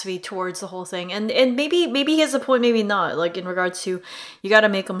philosophy towards the whole thing. And maybe he has a point, maybe not. Like, in regards to, you gotta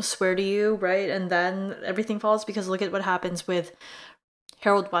make them swear to you, right? And then everything falls, because look at what happens with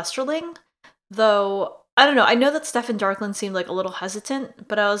Harold Westerling. Though, I don't know, I know that Stefan Darkland seemed like a little hesitant,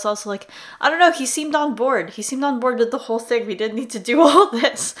 but I was also like, I don't know, he seemed on board. He seemed on board with the whole thing. We didn't need to do all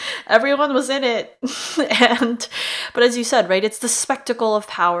this. Everyone was in it. But as you said, right, it's the spectacle of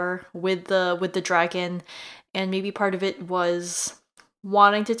power with the dragon. And maybe part of it was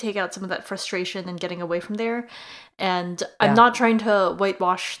wanting to take out some of that frustration and getting away from there. And I'm not trying to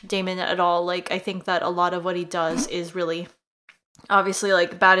whitewash Daemon at all. Like, I think that a lot of what he does is really, obviously,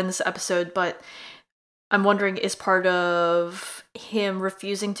 like, bad in this episode. But I'm wondering, is part of him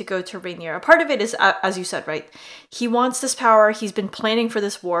refusing to go to Rhaenyra? Part of it is, as you said, right? He wants this power. He's been planning for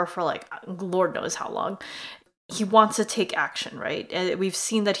this war for, like, Lord knows how long. He wants to take action, right? And we've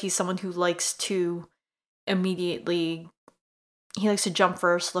seen that he's someone who likes to he likes to jump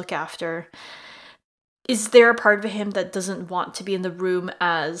first, look after. Is there a part of him that doesn't want to be in the room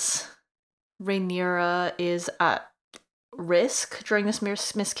as Rhaenyra is at risk during this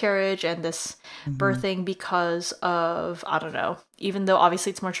miscarriage and this birthing because of, I don't know, even though obviously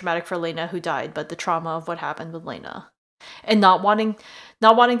it's more traumatic for Laena who died, but the trauma of what happened with Laena and not wanting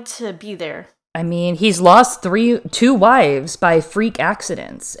to be there. I mean, he's lost 2 wives by freak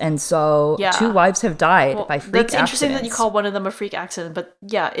accidents, and so 2 wives have died by freak accidents. That's interesting that you call one of them a freak accident, but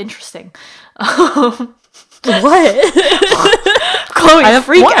yeah, interesting. What? Chloe,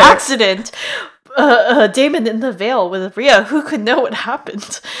 freak accident. Daemon in the Vale with Rhea. Who could know what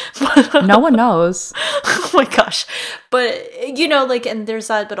happened? No one knows. Oh my gosh. But, you know, like, and there's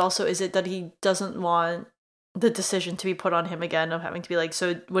that, but also is it that he doesn't want the decision to be put on him again of having to be like,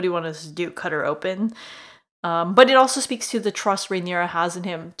 so what do you want us to do? Cut her open? But it also speaks to the trust Rhaenyra has in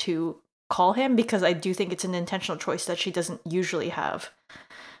him to call him, because I do think it's an intentional choice that she doesn't usually have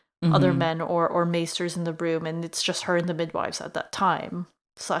other men or maesters in the room, and it's just her and the midwives at that time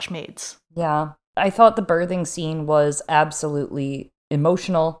 / maids. Yeah. I thought the birthing scene was absolutely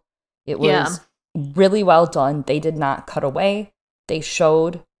emotional. It was really well done. They did not cut away. They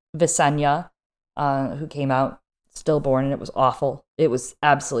showed Visenya, who came out stillborn, and it was awful. It was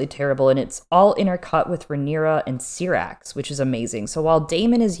absolutely terrible, and it's all intercut with Rhaenyra and Syrax, which is amazing. So while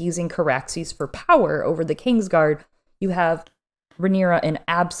Daemon is using Caraxes for power over the Kingsguard, you have Rhaenyra in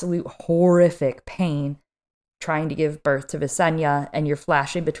absolute horrific pain trying to give birth to Visenya, and you're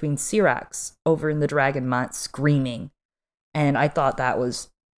flashing between Syrax over in the Dragonmont screaming. And I thought that was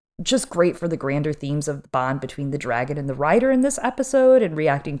just great for the grander themes of the bond between the dragon and the rider in this episode, and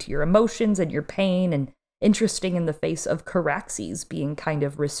reacting to your emotions and your pain, and interesting in the face of Caraxes being kind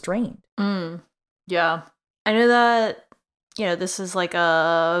of restrained. Yeah. I know that, you know, this is like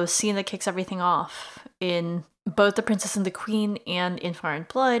a scene that kicks everything off in both The Princess and the Queen and in Fire and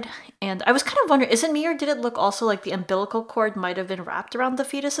Blood. And I was kind of wondering, is it me, or did it look also like the umbilical cord might have been wrapped around the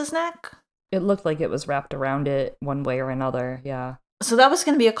fetus's neck? It looked like it was wrapped around it one way or another, yeah. So that was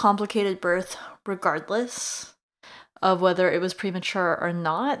going to be a complicated birth regardless of whether it was premature or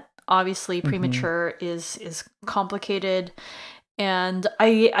not. Obviously, premature is complicated. And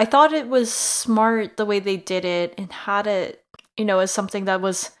I thought it was smart the way they did it and had it, you know, as something that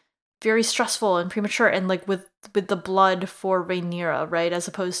was very stressful and premature, and like with the blood for Rhaenyra, right? As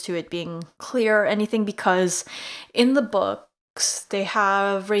opposed to it being clear or anything, because in the books, they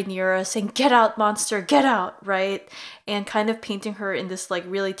have Rhaenyra saying, "Get out, monster, get out," right? And kind of painting her in this like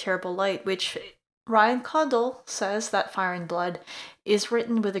really terrible light, which Ryan Condal says that Fire and Blood is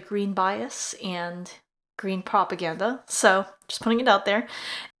written with a green bias and green propaganda. So just putting it out there.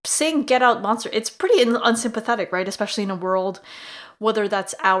 Saying "get out, monster," it's pretty unsympathetic, right? Especially in a world, whether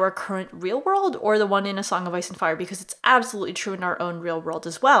that's our current real world or the one in A Song of Ice and Fire, because it's absolutely true in our own real world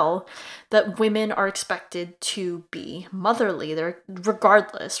as well, that women are expected to be motherly. They're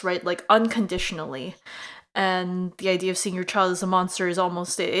regardless, right? Like unconditionally. And the idea of seeing your child as a monster is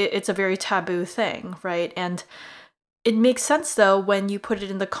almost, it's a very taboo thing, right? And it makes sense, though, when you put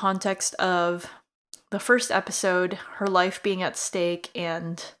it in the context of the first episode, her life being at stake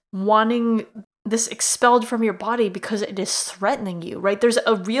and wanting this expelled from your body because it is threatening you, right? There's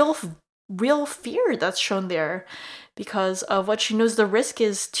a real fear that's shown there because of what she knows the risk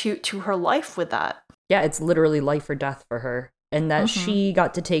is to her life with that. Yeah, it's literally life or death for her. And that she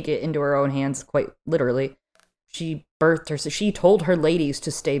got to take it into her own hands, quite literally. She birthed her, so she told her ladies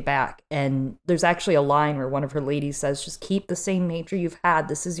to stay back. And there's actually a line where one of her ladies says, just keep the same nature you've had.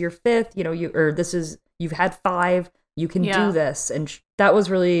 This is your fifth, you've had 5, you can do this. And that was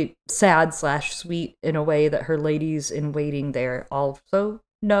really sad / sweet in a way that her ladies in waiting there also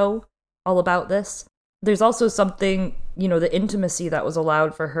know all about this. There's also something, the intimacy that was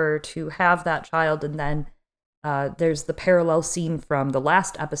allowed for her to have that child. And then there's the parallel scene from the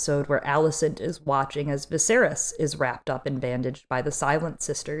last episode where Alicent is watching as Viserys is wrapped up and bandaged by the Silent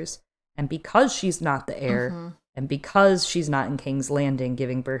Sisters. And because she's not the heir, and because she's not in King's Landing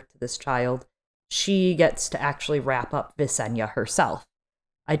giving birth to this child, she gets to actually wrap up Visenya herself.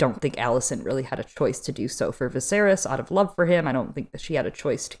 I don't think Alicent really had a choice to do so for Viserys out of love for him. I don't think that she had a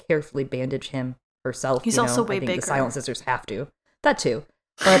choice to carefully bandage him herself. He's also way bigger. The Silent Sisters have to. That too.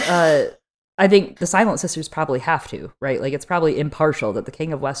 But I think the Silent Sisters probably have to, right? Like, it's probably impartial that the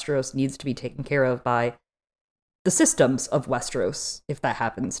King of Westeros needs to be taken care of by the systems of Westeros if that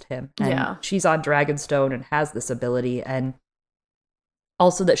happens to him. And she's on Dragonstone and has this ability, and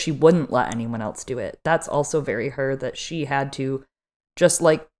also that she wouldn't let anyone else do it. That's also very her, that she had to, just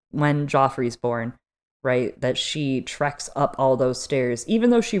like when Joffrey's born, right? That she treks up all those stairs. Even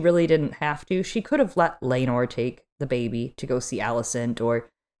though she really didn't have to, she could have let Laenor take the baby to go see Alicent, or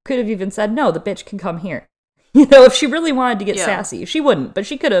could have even said, no, the bitch can come here. If she really wanted to get sassy, she wouldn't, but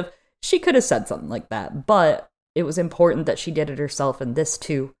she could have said something like that. But it was important that she did it herself, and this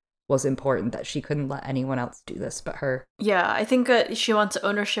too was important, that she couldn't let anyone else do this but her. Yeah, I think she wants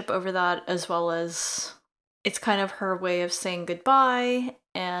ownership over that, as well as it's kind of her way of saying goodbye.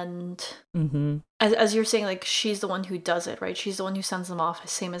 And as you're saying, like, she's the one who does it, right? She's the one who sends them off,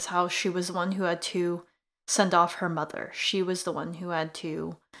 same as how she was the one who had to send off her mother. She was the one who had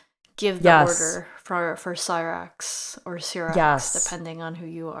to give the order for Syrax or Syrax, depending on who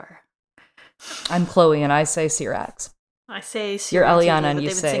you are. I'm Chloe, and I say Syrax. I say Syrax. You're Eliana, and but you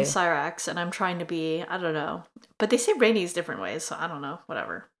they've been saying Syrax, and I'm trying to be, I don't know. But they say Rhaenys different ways, so I don't know.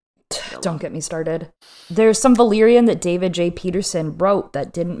 Whatever. Don't get me started. There's some Valyrian that David J. Peterson wrote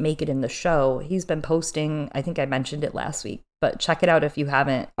that didn't make it in the show. He's been posting, I think I mentioned it last week, but check it out if you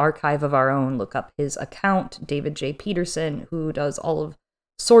haven't. Archive of Our Own, look up his account, David J. Peterson, who does all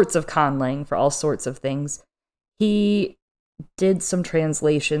sorts of conlang for all sorts of things. He did some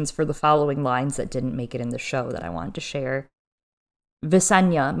translations for the following lines that didn't make it in the show that I wanted to share.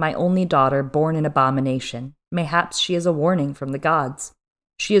 Visenya, my only daughter, born in abomination. Mayhaps she is a warning from the gods.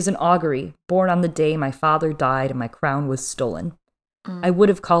 She is an augury, born on the day my father died and my crown was stolen. I would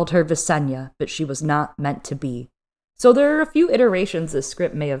have called her Visenya, but she was not meant to be. So there are a few iterations this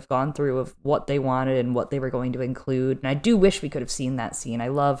script may have gone through of what they wanted and what they were going to include. And I do wish we could have seen that scene. I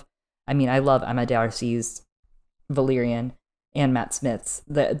love Emma Darcy's Valyrian and Matt Smith's.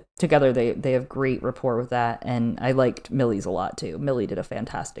 Together they have great rapport with that. And I liked Millie's a lot too. Millie did a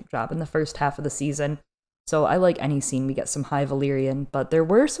fantastic job in the first half of the season. So I like any scene we get some high Valyrian, but there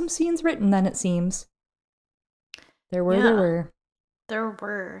were some scenes written then, it seems. There were.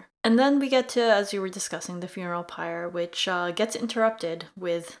 And then we get to, as you were discussing, the funeral pyre, which gets interrupted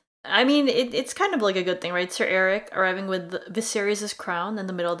with, it's kind of like a good thing, right? Sir Eric arriving with Viserys' crown in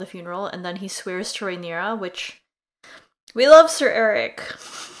the middle of the funeral, and then he swears to Rhaenyra, which, we love Sir Eric.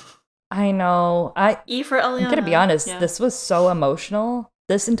 I know. E for Eliana. I'm gonna be honest, this was so emotional.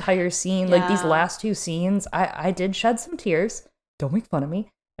 This entire scene, like these last 2 scenes, I did shed some tears. Don't make fun of me.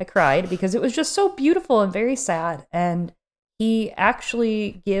 I cried because it was just so beautiful and very sad. And he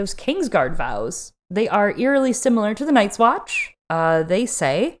actually gives Kingsguard vows. They are eerily similar to the Night's Watch. They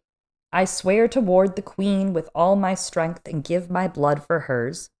say, I swear to ward the queen with all my strength and give my blood for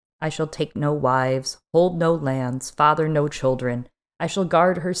hers. I shall take no wives, hold no lands, father no children. I shall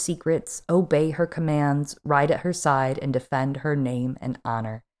guard her secrets, obey her commands, ride at her side, and defend her name and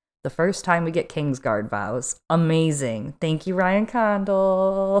honor. The first time we get Kingsguard vows. Amazing. Thank you, Ryan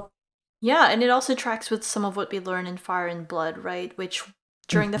Condal. Yeah, and it also tracks with some of what we learn in Fire and Blood, right? Which,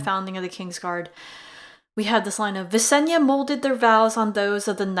 during the founding of the Kingsguard, we had this line of, Visenya molded their vows on those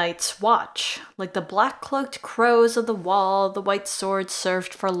of the Night's Watch. Like the black-cloaked crows of the wall, the white swords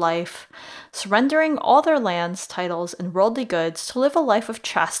served for life, surrendering all their lands, titles, and worldly goods to live a life of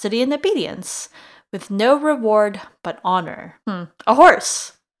chastity and obedience, with no reward but honor. A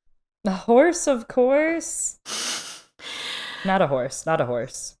horse. A horse, of course. Not a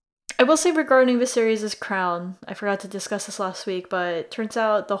horse. I will say regarding Viserys' crown, I forgot to discuss this last week, but it turns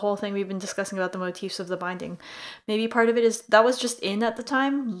out the whole thing we've been discussing about the motifs of the binding, maybe part of it is that was just in at the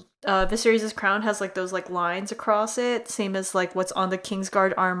time. Viserys' crown has like those like lines across it, same as like what's on the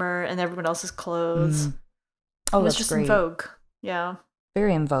Kingsguard armor and everyone else's clothes. Oh, it was that's just great. in vogue. Yeah.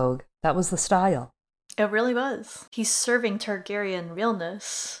 Very in vogue. That was the style. It really was. He's serving Targaryen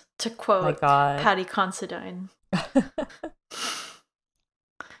realness, to My quote God. Patty Considine.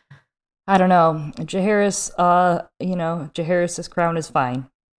 I don't know. Jaehaerys' crown is fine.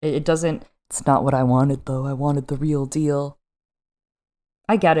 It doesn't... It's not what I wanted, though. I wanted the real deal.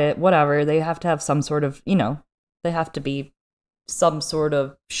 I get it. Whatever. They have to have some sort of, they have to be some sort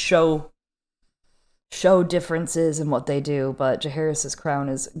of show differences in what they do, but Jaehaerys' crown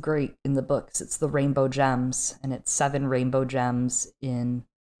is great in the books. It's the rainbow gems, and it's 7 rainbow gems in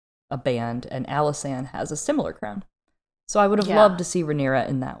a band, and Alysanne has a similar crown. So I would have loved to see Rhaenyra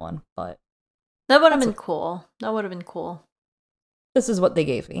in that one, but... That would have been cool. That would have been cool. This is what they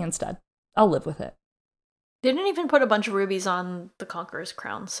gave me instead. I'll live with it. They didn't even put a bunch of rubies on the Conqueror's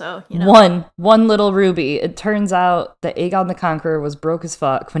crown, so, One little ruby. It turns out that Aegon the Conqueror was broke as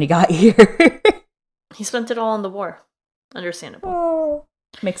fuck when he got here. He spent it all on the war. Understandable. Oh,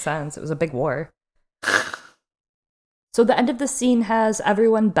 makes sense. It was a big war. So the end of the scene has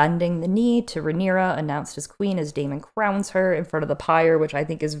everyone bending the knee to Rhaenyra, announced as queen as Daemon crowns her in front of the pyre, which I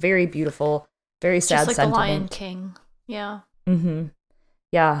think is very beautiful, very sad just like sentiment. the Lion King. Yeah. Mm-hmm.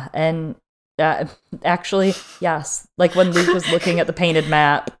 Yeah, and actually, yes. Like when Luke was looking at the painted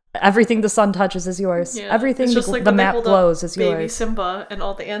map, everything the sun touches is yours. Yeah. Everything the map glows is yours. Baby Simba and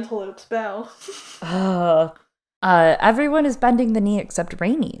all the antelopes bow. Everyone is bending the knee except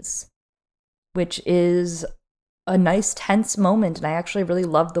Rhaenys, which is a nice tense moment, and I actually really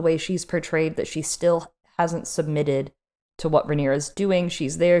love the way she's portrayed, that she still hasn't submitted to what Rhaenyra's doing.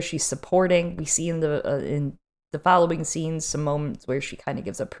 She's there, she's supporting. We see in the following scenes some moments where she kind of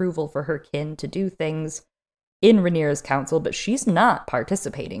gives approval for her kin to do things in Rhaenyra's council, but she's not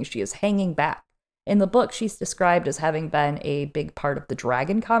participating. She is hanging back. In the book, she's described as having been a big part of the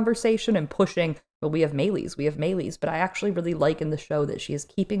dragon conversation and pushing, well, we have Meleys, but I actually really like in the show that she is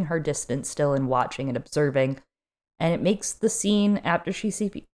keeping her distance still and watching and observing. And it makes the scene after she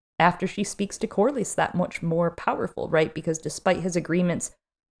speaks to Corlys that much more powerful, right? Because despite his agreements,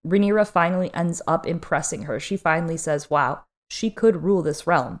 Rhaenyra finally ends up impressing her. She finally says, wow, she could rule this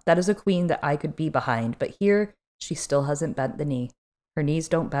realm. That is a queen that I could be behind. But here, she still hasn't bent the knee. Her knees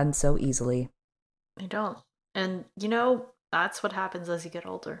don't bend so easily. They don't. And, that's what happens as you get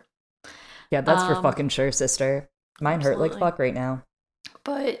older. Yeah, that's for fucking sure, sister. Mine absolutely. hurt like fuck right now.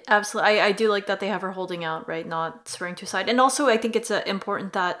 But absolutely, I do like that they have her holding out, right? Not swearing to side. And also, I think it's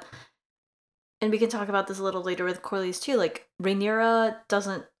important that, and we can talk about this a little later with Corlys too, like, Rhaenyra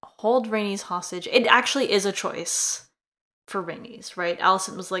doesn't hold Rhaenys hostage. It actually is a choice for Rhaenys, right?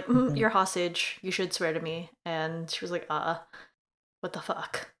 Alicent was like, you're hostage, you should swear to me. And she was like, what the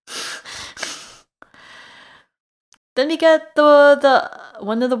fuck? Then we get the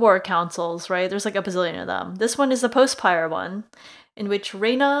one of the war councils, right? There's like a bazillion of them. This one is the post-pyre one, in which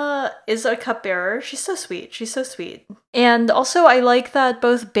Rhaena is a cupbearer. She's so sweet. And also, I like that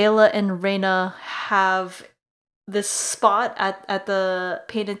both Baela and Rhaena have this spot at the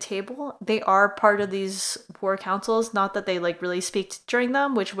painted table. They are part of these war councils. Not that they like really speak during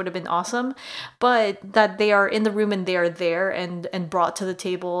them, which would have been awesome, but that they are in the room and they are there and brought to the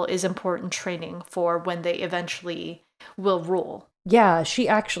table is important training for when they eventually will rule. Yeah, she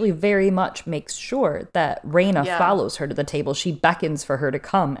actually very much makes sure that Rhaena follows her to the table. She beckons for her to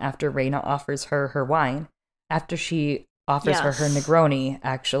come after Rhaena offers her wine. After she offers her Negroni,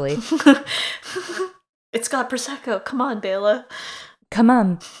 actually. It's got Prosecco. Come on, Baela. Come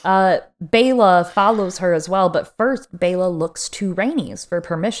on. Baela follows her as well, but first Baela looks to Rhaenys for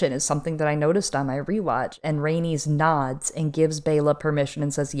permission, is something that I noticed on my rewatch, and Rhaenys nods and gives Baela permission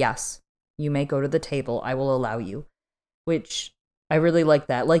and says, yes, you may go to the table. I will allow you. Which, I really like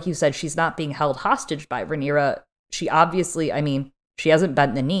that. Like you said, she's not being held hostage by Rhaenyra. She obviously, she hasn't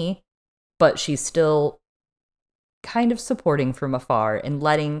bent the knee, but she's still kind of supporting from afar and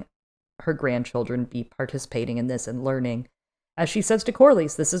letting her grandchildren be participating in this and learning. As she says to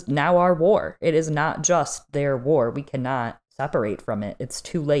Corlys, this is now our war. It is not just their war. We cannot separate from it. It's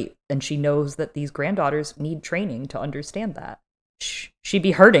too late. And she knows that these granddaughters need training to understand that. She'd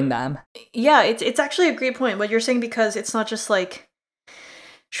be hurting them. Yeah, it's actually a great point, what you're saying, because it's not just like,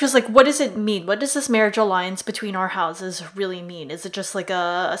 she was like, what does it mean? What does this marriage alliance between our houses really mean? Is it just like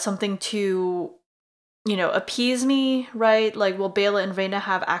something to, appease me, right? Like, will Baela and Rhaena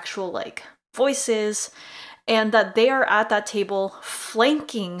have actual, like, voices? and that they are at that table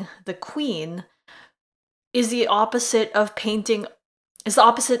flanking the queen is the opposite of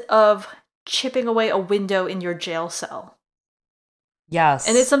chipping away a window in your jail cell. Yes.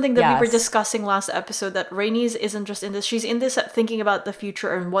 And it's something that we were discussing last episode, that Rhaenys isn't just in this. She's in this thinking about the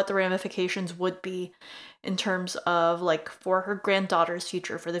future and what the ramifications would be in terms of, like, for her granddaughter's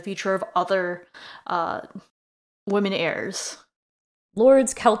future, for the future of other women heirs.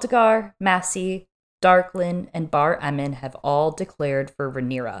 Lords Celtigar, Massey, Darklyn, and Bar Emmon have all declared for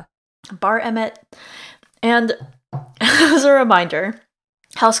Rhaenyra. Bar Emmett. And as a reminder,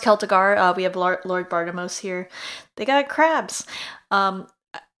 House Celtigar, we have Lord Bartimos here. They got crabs.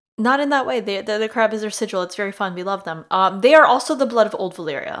 Not in that way. The crab is their sigil. It's very fun. We love them. They are also the blood of Old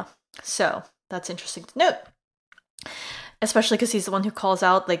Valyria. So that's interesting to note. Especially because he's the one who calls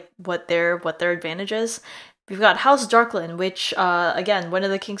out, like, what their advantage is. We've got House Darklyn, which, again, one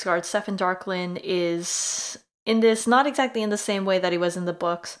of the Kingsguard, Steffon Darklyn, is in this, not exactly in the same way that he was in the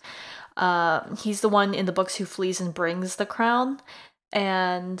books. He's the one in the books who flees and brings the crown.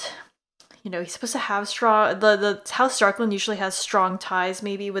 And, you know, he's supposed to have strong... The House Darklyn usually has strong ties,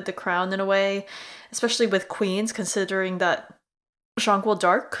 maybe, with the crown in a way. Especially with queens, considering that Jonquil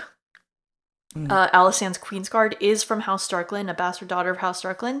Dark, Alysanne's Queensguard, is from House Darklyn, a bastard daughter of House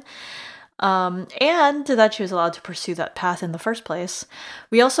Darklyn. And that she was allowed to pursue that path in the first place.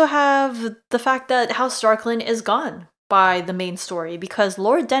 We also have the fact that House Darklyn is gone by the main story, because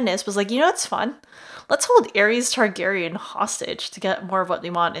Lord Dennis was like, you know what's fun? Let's hold Aerys Targaryen hostage to get more of what we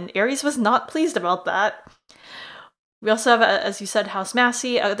want, and Aerys was not pleased about that. We also have, as you said, House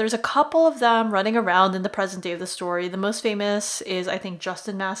Massey. There's a couple of them running around in the present day of the story. The most famous is, I think,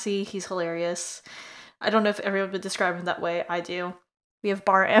 Justin Massey. He's hilarious. I don't know if everyone would describe him that way. I do. We have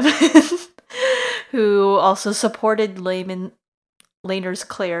Bar Emmon, who also supported Laenerys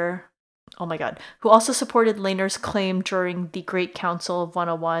Clare. Oh my god. Who also supported Laenerys' claim during the Great Council of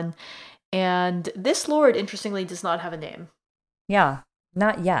 101. And this lord, interestingly, does not have a name. Yeah,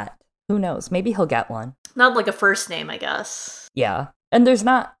 not yet. Who knows? Maybe he'll get one. Not like a first name, I guess. Yeah. And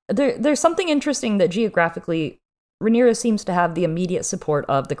there's something interesting that geographically, Rhaenyra seems to have the immediate support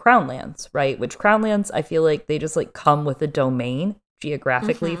of the Crown Lands, right? Which Crown Lands, I feel like they just, like, come with a domain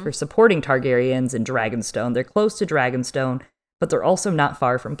geographically for supporting Targaryens in Dragonstone. They're close to Dragonstone, but they're also not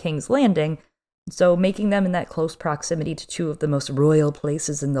far from King's Landing. So making them in that close proximity to two of the most royal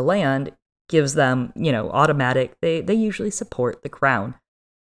places in the land gives them, you know, automatic, they usually support the crown.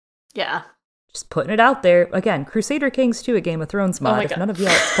 Yeah. Just putting it out there. Again, Crusader Kings 2, a Game of Thrones mod. If none of you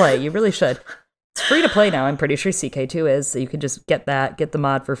else play, you really should. It's free to play now. I'm pretty sure CK2 is, so you can just get the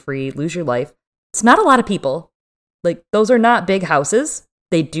mod for free, lose your life. It's not a lot of people. Like, those are not big houses.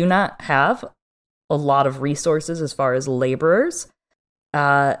 They do not have a lot of resources as far as laborers.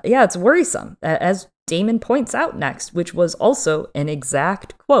 Yeah, it's worrisome, as Daemon points out next, which was also an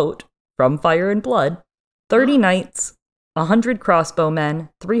exact quote from Fire and Blood. 30 knights, 100 crossbowmen,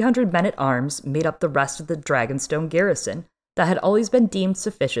 300 men-at-arms made up the rest of the Dragonstone garrison that had always been deemed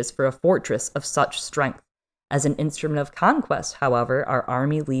sufficient for a fortress of such strength. As an instrument of conquest, however, our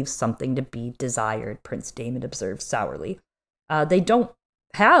army leaves something to be desired, Prince Daemon observes sourly. They don't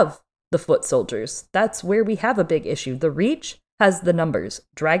have the foot soldiers. That's where we have a big issue. The Reach has the numbers.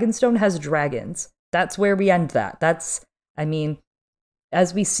 Dragonstone has dragons. That's where we end that.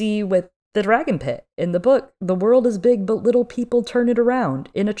 As we see with the Dragon Pit in the book, the world is big, but little people turn it around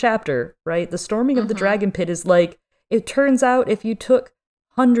in a chapter, right? The storming of the Dragon Pit is like, it turns out if you took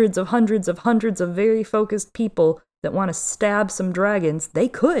hundreds of very focused people that want to stab some dragons, they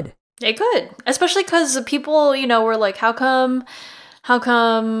could. They could. Especially because people, you know, were like, how come,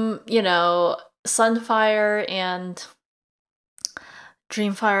 you know, Sunfire and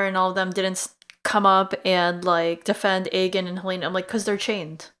Dreamfire and all of them didn't come up and, like, defend Aegon and Helena? I'm like, because they're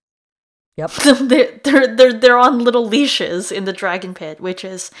chained. Yep. they're on little leashes in the Dragon Pit, which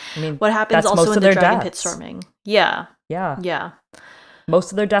is what happens also in the Dragon Pit storming. Yeah.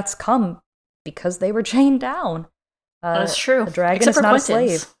 Most of their deaths come because they were chained down. That's true. A dragon is not a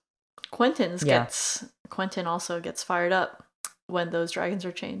slave. Quentin also gets fired up when those dragons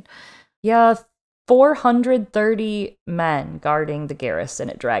are chained. Yeah, 430 men guarding the garrison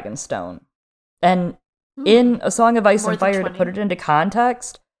at Dragonstone. And in A Song of Ice and Fire, to put it into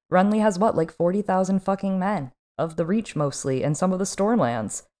context, Renly has 40,000 fucking men of the Reach mostly, and some of the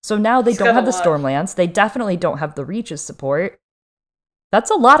Stormlands. So now they don't have the Stormlands. They definitely don't have the Reach's support.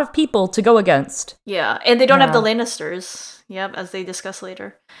 That's a lot of people to go against. Yeah, and they don't have the Lannisters. Yep, as they discuss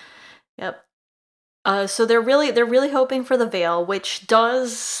later. Yep. So they're really hoping for the Vale, which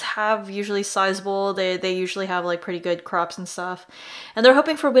does have usually sizable. They usually have like pretty good crops and stuff, and they're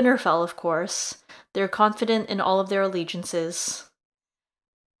hoping for Winterfell, of course. They're confident in all of their allegiances.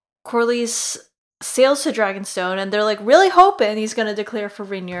 Corlys sails to Dragonstone, and they're like really hoping he's going to declare for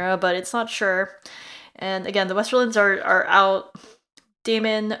Rhaenyra, but it's not sure. And again, the Westerlands are out.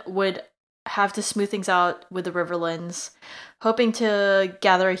 Daemon would have to smooth things out with the Riverlands, hoping to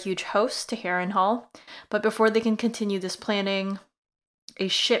gather a huge host to Harrenhal. But before they can continue this planning, a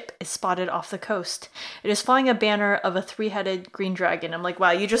ship is spotted off the coast. It is flying a banner of a 3-headed green dragon. I'm like,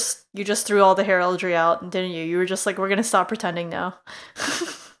 wow, you just threw all the heraldry out, didn't you? You were just like, we're gonna stop pretending now.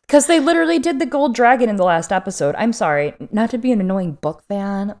 Because they literally did the gold dragon in the last episode. I'm sorry, not to be an annoying book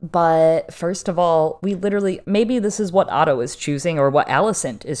fan, but first of all, we literally, maybe this is what Otto is choosing, or what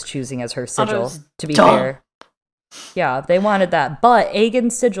Alicent is choosing as her sigil, Otto's to be dumb. fair. Yeah, they wanted that. But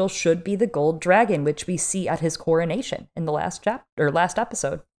Aegon's sigil should be the gold dragon, which we see at his coronation in the last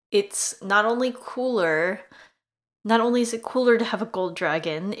episode. It's not only is it cooler to have a gold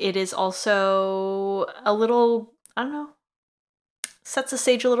dragon, it is also a little, I don't know, sets the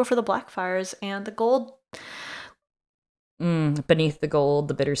stage a little for the Blackfires and the gold. Beneath the gold,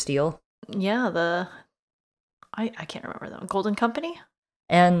 the bitter steel. Yeah, I can't remember that one. Golden Company?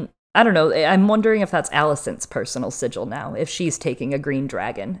 And I don't know, I'm wondering if that's Alicent's personal sigil now, if she's taking a green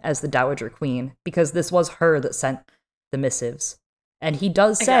dragon as the Dowager Queen, because this was her that sent the missives. And he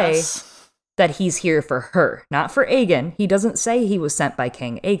does say that he's here for her, not for Aegon. He doesn't say he was sent by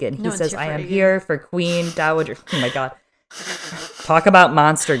King Aegon. He says, I am here for Queen Dowager. Oh my god. Talk about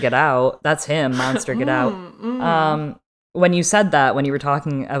monster get out. That's him, monster get out. When you said that, when you were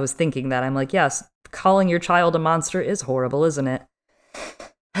talking, I was thinking that. I'm like, yes, calling your child a monster is horrible, isn't it?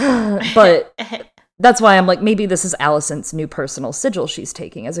 But that's why I'm like, maybe this is Alicent's new personal sigil she's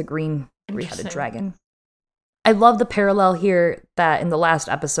taking as a green 3-headed dragon. I love the parallel here that in the last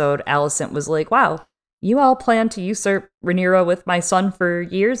episode, Alicent was like, wow, you all planned to usurp Rhaenyra with my son for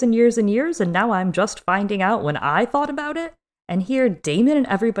years and years and years, and now I'm just finding out when I thought about it. And here, Daemon and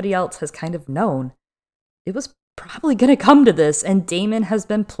everybody else has kind of known it was probably going to come to this, and Daemon has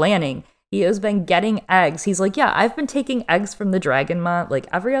been planning. He has been getting eggs. He's like, yeah, I've been taking eggs from the Dragonmont like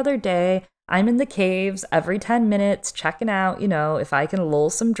every other day. I'm in the caves every 10 minutes, checking out, if I can lull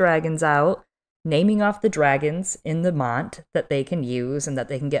some dragons out, naming off the dragons in the Mont that they can use and that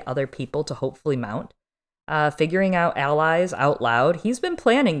they can get other people to hopefully mount. Figuring out allies out loud. He's been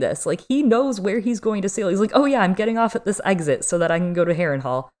planning this. Like, he knows where he's going to sail. He's like, oh yeah, I'm getting off at this exit so that I can go to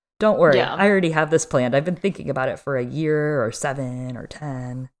Harrenhal. Don't worry, yeah. I already have this planned. I've been thinking about it for a year or 7 or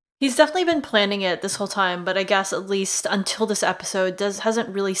 10. He's definitely been planning it this whole time, but I guess at least until this episode hasn't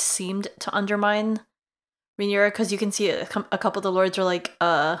really seemed to undermine Rhaenyra, because you can see a couple of the lords are like,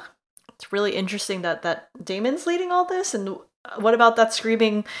 it's really interesting that Daemon's leading all this, and what about that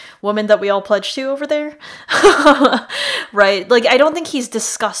screaming woman that we all pledged to over there? Right? Like, I don't think he's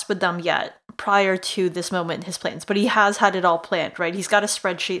discussed with them yet prior to this moment in his plans, but he has had it all planned, right? He's got a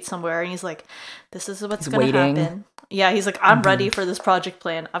spreadsheet somewhere, and he's like, this is what's going to happen. Yeah, he's like, I'm ready for this project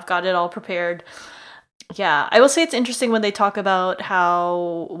plan. I've got it all prepared. Yeah, I will say it's interesting when they talk about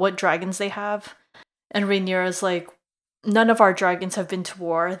what dragons they have, and Rhaenyra's like, none of our dragons have been to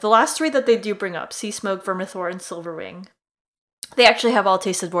war. The last 3 that they do bring up, Seasmoke, Vermithor, and Silverwing, they actually have all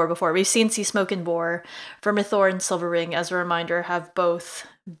tasted war before. We've seen Seasmoke in war. Vermithor and Silverwing, as a reminder, have both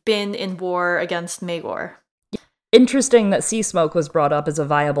been in war against Maegor. Interesting that Seasmoke was brought up as a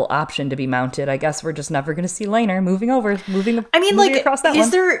viable option to be mounted. I guess we're just never going to see Laenor moving across that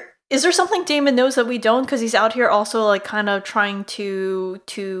one. Is there something Daemon knows that we don't? Because he's out here also like kind of trying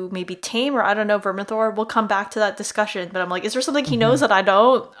to maybe tame, or I don't know, Vermithor. We'll come back to that discussion. But I'm like, is there something he knows that I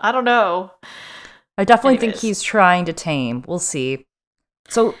don't? I don't know. I definitely think he's trying to tame. We'll see.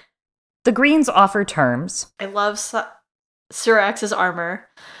 So the Greens offer terms. I love Syrax's armor.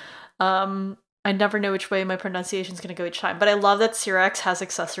 I never know which way my pronunciation is going to go each time, but I love that Syrax has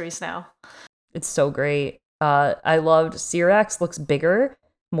accessories now. It's so great. I loved Syrax looks bigger,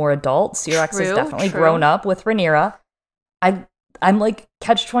 more adult. Syrax has definitely grown up with Rhaenyra. I'm like,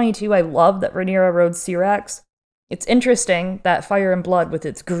 catch-22, I love that Rhaenyra rode Syrax. It's interesting that Fire and Blood, with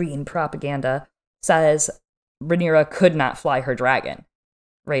its green propaganda, says Rhaenyra could not fly her dragon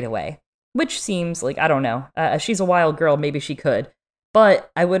right away. Which seems like, I don't know, she's a wild girl, maybe she could.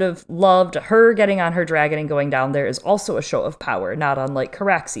 But I would have loved her getting on her dragon and going down there is also a show of power, not unlike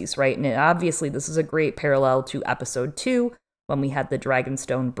Caraxes, right? And obviously this is a great parallel to episode 2, when we had the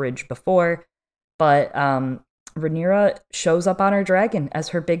Dragonstone Bridge before. But Rhaenyra shows up on her dragon as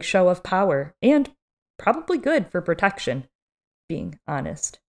her big show of power, and probably good for protection, being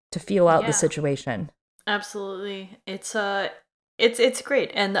honest, to feel out the situation. Absolutely. It's It's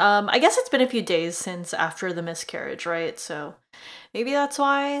great. And I guess it's been a few days since after the miscarriage, right? So maybe that's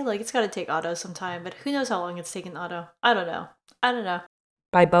why. Like, it's got to take Otto some time, but who knows how long it's taken Otto? I don't know.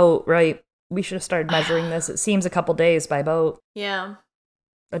 By boat, right? We should have started measuring this. It seems a couple days by boat. Yeah.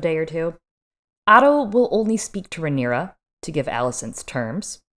 A day or two. Otto will only speak to Rhaenyra to give Alicent's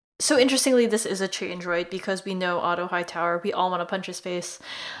terms. So interestingly, this is a change, right? Because we know Otto Hightower, we all want to punch his face.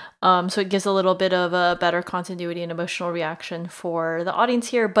 So it gives a little bit of a better continuity and emotional reaction for the audience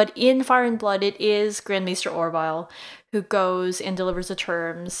here. But in Fire and Blood, it is Grand Maester Orville who goes and delivers the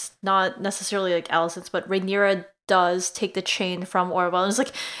terms. Not necessarily like Alicent's, but Rhaenyra does take the chain from Orville and is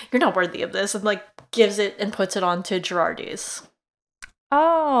like, you're not worthy of this, and like gives it and puts it onto Girardi's.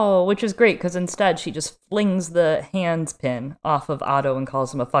 Oh, which is great, because instead she just flings the hands pin off of Otto and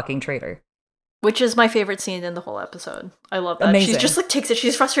calls him a fucking traitor. Which is my favorite scene in the whole episode. I love that. Amazing. She just like takes it,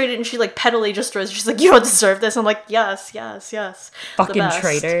 she's frustrated, and she like pettily just throws it. She's like, you don't deserve this. I'm like, yes. Fucking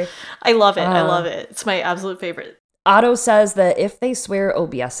traitor. I love it. It's my absolute favorite. Otto says that if they swear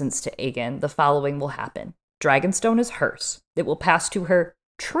obeisance to Aegon, the following will happen. Dragonstone is hers. It will pass to her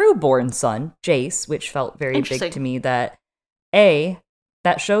true-born son, Jace, which felt very big to me that,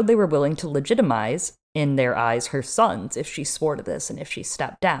 that showed they were willing to legitimize, in their eyes, her sons if she swore to this and if she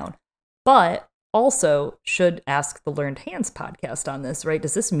stepped down. But also should ask the Learned Hands podcast on this, right?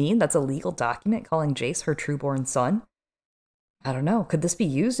 Does this mean that's a legal document calling Jace her true-born son? I don't know. Could this be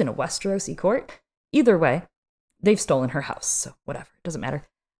used in a Westerosi court? Either way, they've stolen her house, so whatever. It doesn't matter.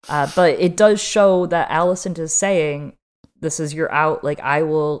 But it does show that Alicent is saying, this is your out, like,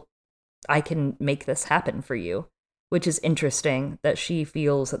 I can make this happen for you. Which is interesting that she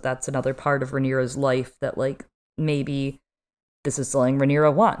feels that that's another part of Rhaenyra's life that, like, maybe this is something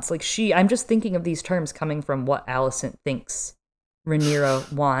Rhaenyra wants. Like, I'm just thinking of these terms coming from what Alicent thinks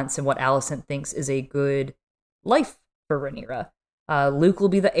Rhaenyra wants and what Alicent thinks is a good life for Rhaenyra. Luke will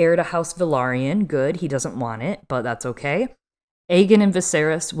be the heir to House Velaryon. Good, he doesn't want it, but that's okay. Aegon and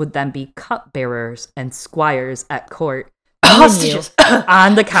Viserys would then be cupbearers and squires at court. Hostages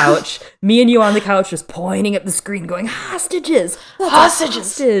on the couch. Me and you on the couch just pointing at the screen going, hostages!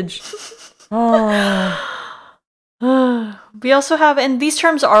 Hostage! Oh. We also have, and these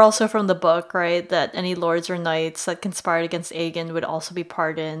terms are also from the book, right? That any lords or knights that conspired against Aegon would also be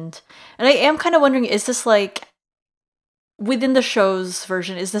pardoned. And I am kind of wondering, is this like, within the show's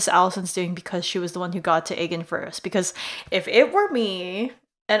version, is this Alicent's doing because she was the one who got to Aegon first? Because if it were me,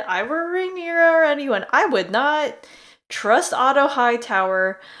 and I were Rhaenyra or anyone, I would not trust Otto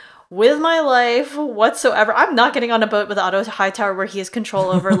Hightower with my life whatsoever. I'm not getting on a boat with Otto Hightower where he has control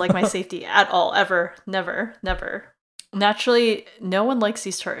over like my safety at all, ever, never. Naturally, no one likes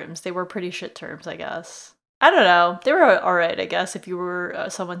these terms. They were pretty shit terms, I guess. I don't know. They were alright, I guess, if you were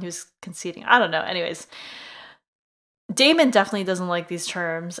someone who's conceding. I don't know. Anyways, Daemon definitely doesn't like these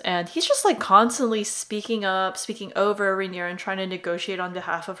terms, and he's just like constantly speaking over Rhaenyra and trying to negotiate on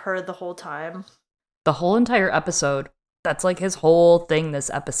behalf of her the whole time. The whole entire episode. That's like his whole thing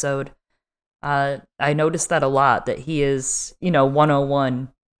this episode. I noticed that a lot, that he is, 101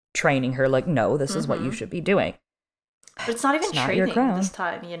 training her, like, no, this is what you should be doing. But it's not even training this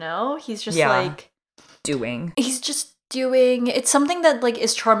time, He's just doing. He's just doing. It's something that like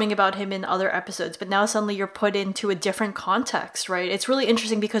is charming about him in other episodes, but now suddenly you're put into a different context, right? It's really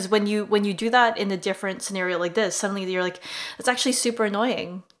interesting because when you do that in a different scenario like this, suddenly you're like, it's actually super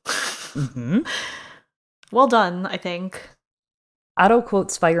annoying. Mm-hmm. Well done, I think. Otto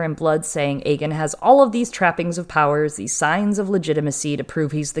quotes Fire and Blood saying Aegon has all of these trappings of powers, these signs of legitimacy to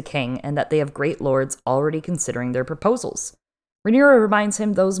prove he's the king, and that they have great lords already considering their proposals. Rhaenyra reminds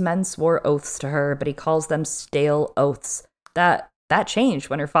him those men swore oaths to her, but he calls them stale oaths. That changed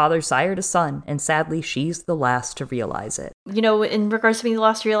when her father sired a son, and sadly she's the last to realize it. In regards to being the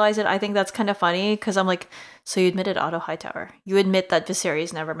last to realize it, I think that's kind of funny, because I'm like, so you admitted Otto Hightower. You admit that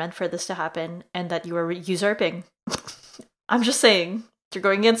Viserys never meant for this to happen, and that you were usurping. I'm just saying, you're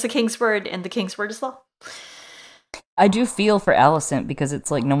going against the king's word, and the king's word is law. I do feel for Alicent, because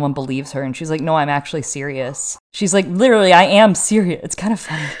it's like no one believes her, and she's like, no, I'm actually serious. She's like, literally, I am serious. It's kind of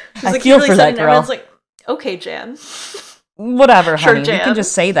funny. I feel for that girl. Everyone's like, okay, Jan. Whatever, honey. Sure, Jan. You can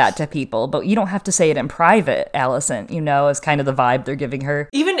just say that to people, but you don't have to say it in private, Alicent, is kind of the vibe they're giving her.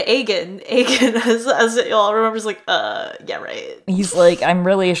 Even Aegon, as y'all remember, is like, yeah, right. He's like, I'm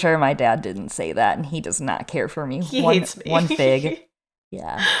really sure my dad didn't say that, and he does not care for me. He hates me. One fig.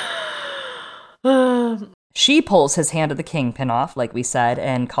 Yeah. She pulls his Hand of the Kingpin off, like we said,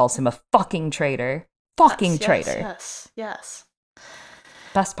 and calls him a fucking traitor. Fucking traitor. Yes.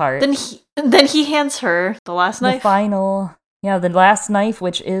 Best part. Then he hands her the last knife. The last knife,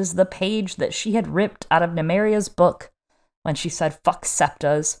 which is the page that she had ripped out of Nymeria's book. when she said, "Fuck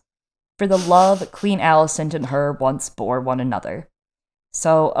septas," for the love Queen Alicent and her once bore one another.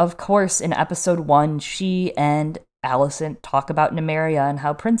 So, of course, in episode 1, she and Alicent talk about Nymeria and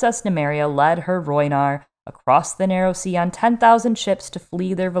how Princess Nymeria led her Rhoynar across the narrow sea on 10,000 ships to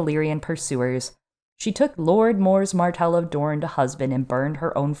flee their Valyrian pursuers. She took Lord Mors Martell of Dorne to husband and burned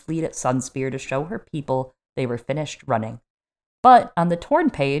her own fleet at Sunspear to show her people they were finished running. But on the Torn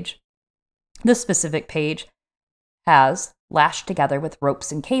page, this specific page has, lashed together with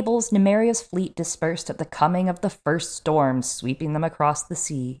ropes and cables, Nymeria's fleet dispersed at the coming of the first storms, sweeping them across the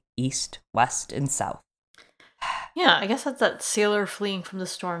sea, east, west, and south. Yeah, I guess that's that sailor fleeing from the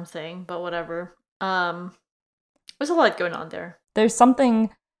storm thing, but whatever. There's a lot going on there. There's something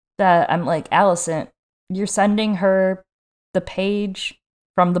that I'm like, Alicent, you're sending her the page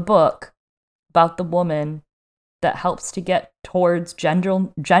from the book about the woman that helps to get towards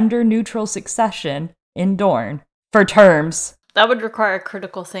gender-neutral succession in Dorne for terms. That would require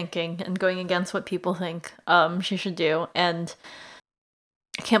critical thinking and going against what people think she should do. And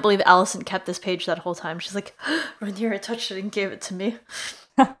I can't believe Alicent kept this page that whole time. She's like, Rhaenyra touched it and gave it to me.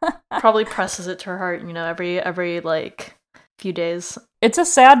 Probably presses it to her heart, every like few days. It's a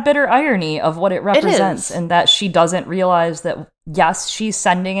sad, bitter irony of what it represents, and that she doesn't realize that, yes, she's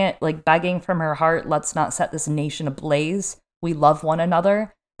sending it, like begging from her heart, let's not set this nation ablaze. We love one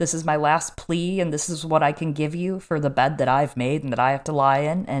another. This is my last plea, and this is what I can give you for the bed that I've made and that I have to lie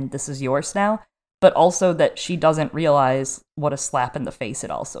in, and this is yours now. But also that she doesn't realize what a slap in the face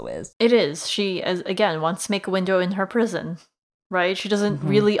it also is. It is. She, again, wants to make a window in her prison, right? She doesn't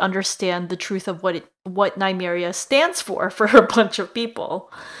really understand the truth of what Nymeria stands for a bunch of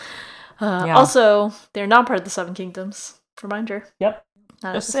people. Also, they're not part of the Seven Kingdoms. Reminder. Yep.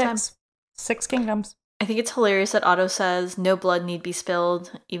 Not just at this time. 6 kingdoms. I think it's hilarious that Otto says no blood need be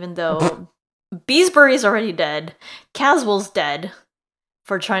spilled, even though Beesbury's already dead. Caswell's dead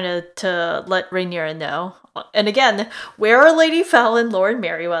for trying to let Rhaenyra know. And again, where are Lady Fell and Lord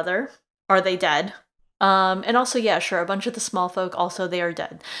Merryweather? Are they dead? And also, yeah, sure, a bunch of the small folk, also they are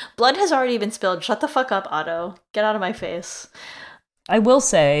dead. Blood has already been spilled. Shut the fuck up, Otto. Get out of my face. I will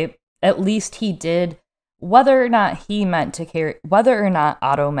say, at least he did, whether or not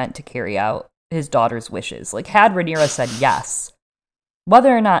Otto meant to carry out his daughter's wishes. Like, had Rhaenyra said yes,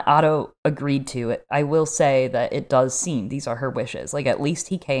 whether or not Otto agreed to it, I will say that it does seem these are her wishes. Like, at least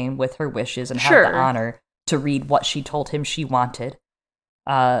he came with her wishes and had the honor to read what she told him she wanted.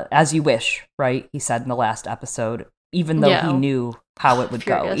 As you wish, right? He said in the last episode, even though he knew how it would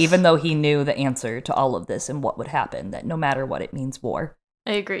go, even though he knew the answer to all of this and what would happen, that no matter what, it means war.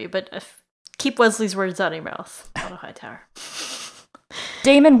 I agree, but keep Wesley's words out of your mouth, Otto Hightower.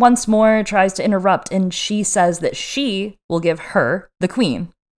 Daemon once more tries to interrupt, and she says that she will give her, the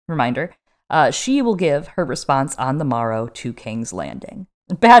queen, reminder, she will give her response on the morrow to King's Landing.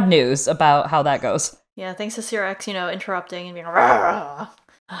 Bad news about how that goes. Yeah, thanks to Syrax, interrupting and being rah.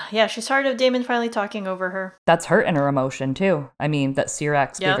 Yeah, she's tired of Daemon finally talking over her. That's her inner emotion, too. I mean, that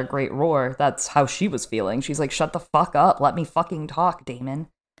Syrax gave a great roar. That's how she was feeling. She's like, shut the fuck up. Let me fucking talk, Daemon.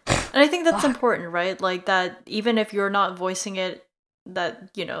 And I think that's important, right? Like, that even if you're not voicing it, that,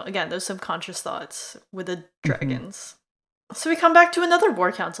 again, those subconscious thoughts with the dragons. So we come back to another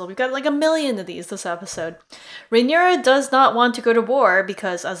war council. We've got like 1 million of these this episode. Rhaenyra does not want to go to war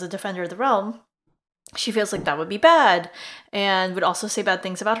because, as a defender of the realm, she feels like that would be bad, and would also say bad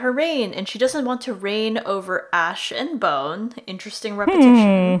things about her reign, and she doesn't want to reign over ash and bone. Interesting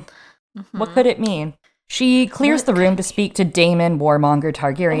repetition. What could it mean? She clears the room to speak to Daemon Warmonger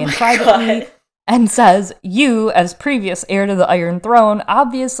Targaryen privately and says, "You, as previous heir to the Iron Throne,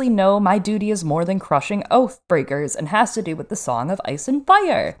 obviously know my duty is more than crushing oath breakers and has to do with the Song of Ice and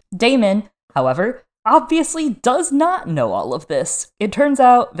Fire." Daemon, however, obviously does not know all of this. It turns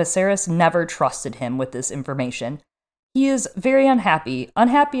out Viserys never trusted him with this information. He is very unhappy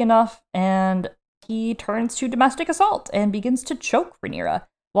enough, and he turns to domestic assault and begins to choke Rhaenyra.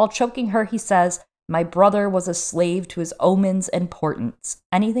 While choking her, he says, "My brother was a slave to his omens and portents,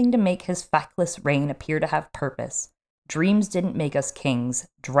 anything to make his feckless reign appear to have purpose. Dreams didn't make us kings,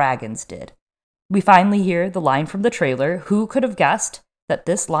 dragons did." We finally hear the line from the trailer. Who could have guessed that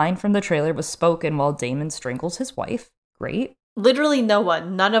this line from the trailer was spoken while Daemon strangles his wife? Great. Literally no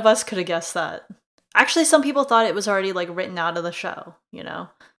one. None of us could have guessed that. Actually, some people thought it was already like written out of the show,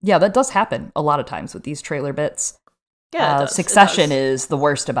 Yeah, that does happen a lot of times with these trailer bits. Yeah, Succession is the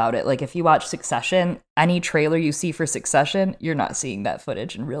worst about it. Like, if you watch Succession, any trailer you see for Succession, you're not seeing that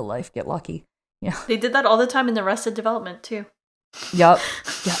footage in real life. Get lucky. Yeah. They did that all the time in Arrested Development, too. Yup.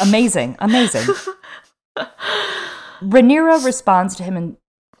 Yeah, amazing. Rhaenyra responds to him, and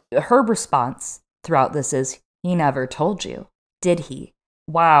her response throughout this is, He never told you, did he?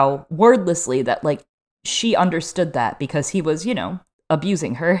 Wow, wordlessly that, like, she understood that because he was,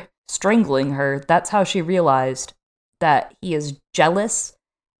 abusing her, strangling her. That's how she realized that he is jealous,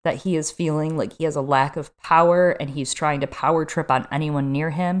 that he is feeling like he has a lack of power, and he's trying to power trip on anyone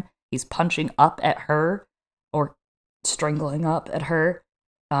near him. He's punching up at her, or strangling up at her.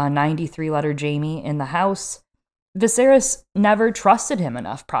 93-letter Jamie in the house. Viserys never trusted him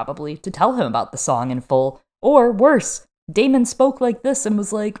enough, probably, to tell him about the song in full. Or, worse, Daemon spoke like this and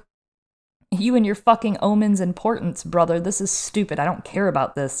was like, you and your fucking omens and portents, brother, this is stupid, I don't care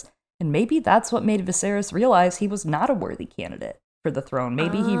about this. And maybe that's what made Viserys realize he was not a worthy candidate for the throne.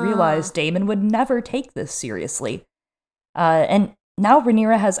 Maybe he realized Daemon would never take this seriously. And now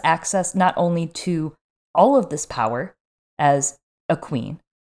Rhaenyra has access not only to all of this power as a queen.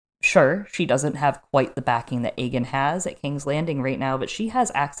 Sure, she doesn't have quite the backing that Aegon has at King's Landing right now, but she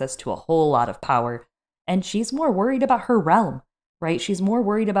has access to a whole lot of power. And she's more worried about her realm, right? She's more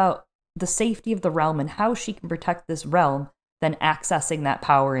worried about the safety of the realm and how she can protect this realm than accessing that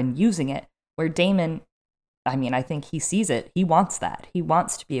power and using it. Where Daemon, I think he sees it. He wants that. He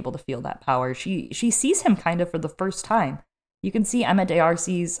wants to be able to feel that power. She sees him kind of for the first time. You can see Emma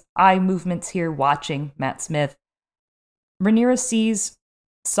D'Arcy's eye movements here watching Matt Smith. Rhaenyra sees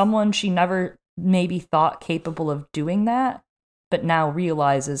someone she never maybe thought capable of doing that, but now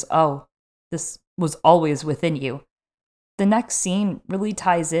realizes, oh, this was always within you. The next scene really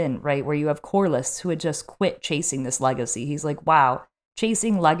ties in, right, where you have Corlys, who had just quit chasing this legacy. He's like, wow,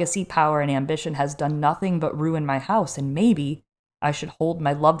 chasing legacy, power, and ambition has done nothing but ruin my house, and maybe I should hold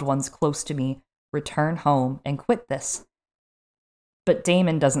my loved ones close to me, return home, and quit this. But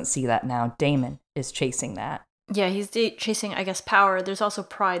Daemon doesn't see that now. Daemon is chasing that. Yeah, he's chasing, I guess, power. There's also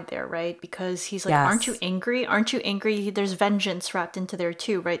pride there, right? Because he's like, yes. Aren't you angry? Aren't you angry? There's vengeance wrapped into there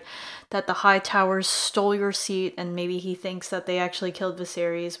too, right? That the High Towers stole your seat, and maybe he thinks that they actually killed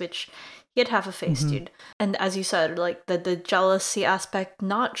Viserys, which he had half a face, dude. And as you said, like the jealousy aspect,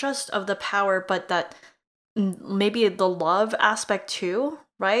 not just of the power, but that maybe the love aspect too,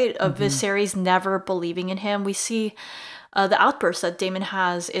 right? Of Viserys never believing in him. We see the outburst that Daemon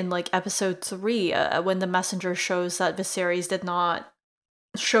has in like episode 3 when the messenger shows that Viserys did not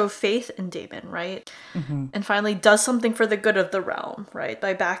show faith in Daemon, right? And finally does something for the good of the realm, right?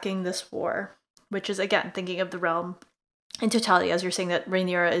 By backing this war, which is, again, thinking of the realm in totality, as you're saying that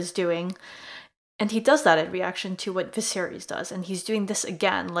Rhaenyra is doing. And he does that in reaction to what Viserys does. And he's doing this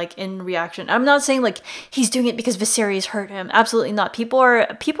again, like in reaction. I'm not saying like he's doing it because Viserys hurt him. Absolutely not.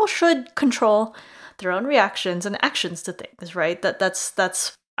 People should control their own reactions and actions to things, right?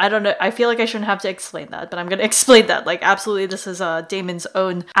 That's I don't know. I feel like I shouldn't have to explain that, but I'm going to explain that. Like, absolutely, this is Daemon's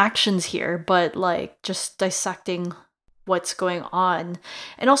own actions here, but like just dissecting what's going on.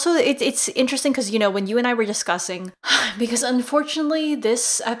 And also it's interesting because, when you and I were discussing, because unfortunately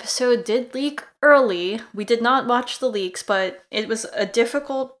this episode did leak early. We did not watch the leaks, but it was a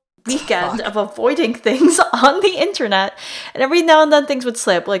difficult weekend of avoiding things on the internet, and every now and then things would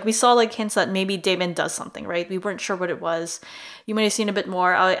slip. Like, we saw like hints that maybe Daemon does something, right? We weren't sure what it was. You might have seen a bit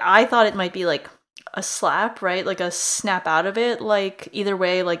more. I thought it might be like a slap, right? Like a snap out of it. Like, either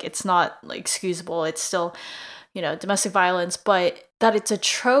way, like, it's not like excusable. It's still, domestic violence, but that it's a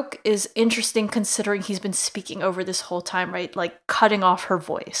trope is interesting considering he's been speaking over this whole time, right? Like, cutting off her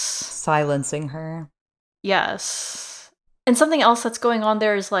voice, silencing her. Yes. And something else that's going on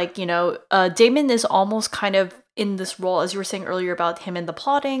there is like, Daemon is almost kind of in this role, as you were saying earlier about him in the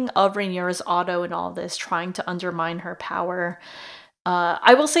plotting of Rhaenyra's auto and all this, trying to undermine her power.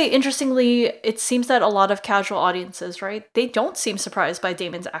 I will say, interestingly, it seems that a lot of casual audiences, right, they don't seem surprised by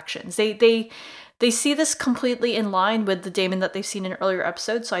Daemon's actions. They see this completely in line with the Daemon that they've seen in earlier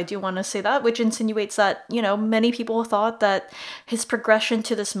episodes, so I do want to say that, which insinuates that, many people thought that his progression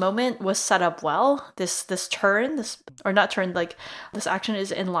to this moment was set up well. This action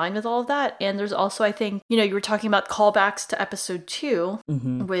is in line with all of that. And there's also, I think, you were talking about callbacks to episode 2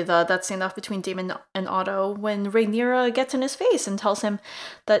 with that standoff between Daemon and Otto, when Rhaenyra gets in his face and tells him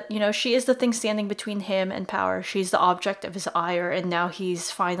that, she is the thing standing between him and power. She's the object of his ire, and now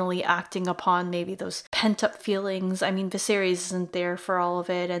he's finally acting upon maybe those pent-up feelings. I mean, Viserys isn't there for all of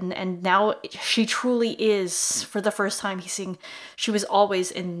it, and now she truly is, for the first time, he's seeing she was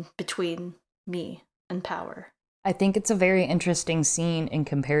always in between me and power. I think it's a very interesting scene in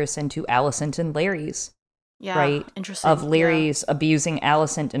comparison to Alicent and Larys. Yeah, right? Interesting. Of Larys abusing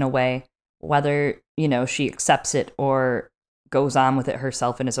Alicent in a way, whether, she accepts it or goes on with it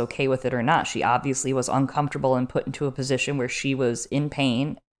herself and is okay with it or not. She obviously was uncomfortable and put into a position where she was in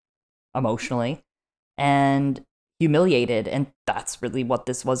pain emotionally, and humiliated, and that's really what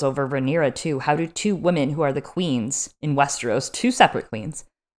this was over Rhaenyra too. How do two women who are the queens in Westeros, two separate queens,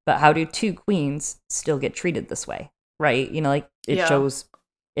 but how do two queens still get treated this way, right? You know, like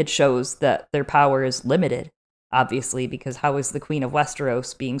it shows that their power is limited, obviously, because how is the Queen of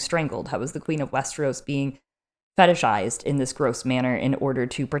Westeros being strangled? How is the Queen of Westeros being fetishized in this gross manner in order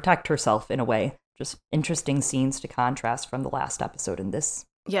to protect herself in a way? Just interesting scenes to contrast from the last episode in this.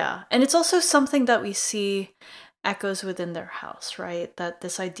 Yeah, and it's also something that we see echoes within their house, right? That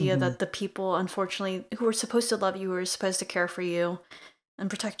this idea that the people, unfortunately, who are supposed to love you, who are supposed to care for you and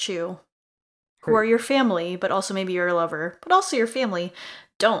protect you, who are your family, but also maybe your lover, but also your family,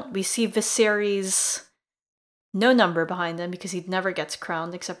 don't. We see Viserys, no number behind him because he never gets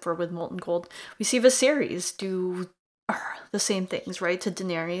crowned except for with molten gold. We see Viserys do the same things, right, to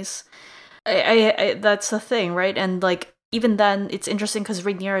Daenerys. I that's the thing, right? And like even then, it's interesting because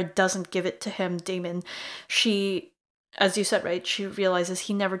Rhaenyra doesn't give it to him, Daemon. She, as you said, right, she realizes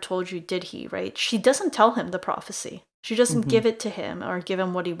he never told you, did he, right? She doesn't tell him the prophecy. She doesn't give it to him or give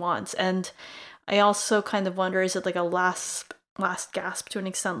him what he wants. And I also kind of wonder, is it like a last gasp to an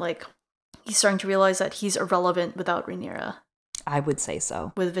extent, like he's starting to realize that he's irrelevant without Rhaenyra? I would say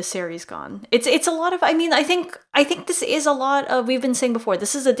so. With Viserys gone. It's a lot of, I mean, I think this is a lot of, we've been saying before,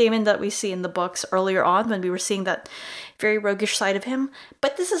 this is a Daemon that we see in the books earlier on when we were seeing that very roguish side of him.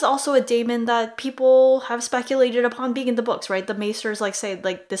 But this is also a Daemon that people have speculated upon being in the books, right? The Maesters like say,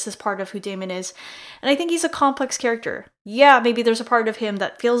 like, this is part of who Daemon is. And I think he's a complex character. Yeah, maybe there's a part of him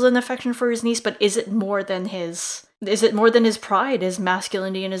that feels an affection for his niece, but is it more than his pride, his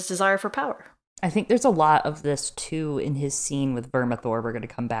masculinity, and his desire for power? I think there's a lot of this, too, in his scene with Vermithor we're going to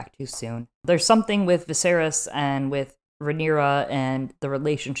come back to soon. There's something with Viserys and with Rhaenyra and the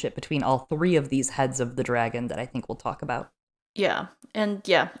relationship between all three of these heads of the dragon that I think we'll talk about. Yeah, and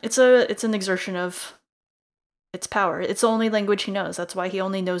yeah, it's an exertion of its power. It's the only language he knows. That's why he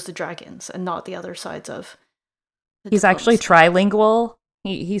only knows the dragons and not the other sides of the He's diplomacy. actually trilingual.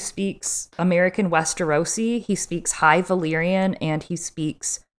 He speaks American Westerosi, he speaks High Valyrian, and he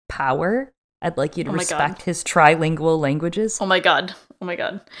speaks power. I'd like you to respect his trilingual languages. Oh my god.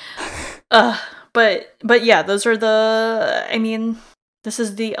 But yeah, those are this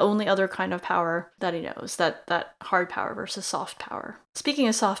is the only other kind of power that he knows. That hard power versus soft power. Speaking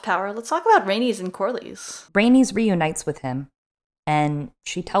of soft power, let's talk about Rhaenys and Corlys. Rhaenys reunites with him, and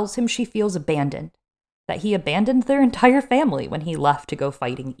she tells him she feels abandoned. That he abandoned their entire family when he left to go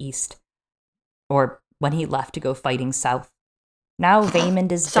fighting east. Or when he left to go fighting south. Now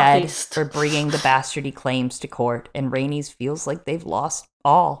Vaemond is dead for bringing the bastardy claims to court, and Rhaenys feels like they've lost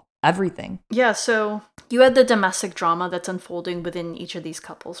everything. Yeah, so you had the domestic drama that's unfolding within each of these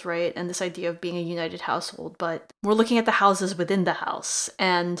couples, right? And this idea of being a united household, but we're looking at the houses within the house.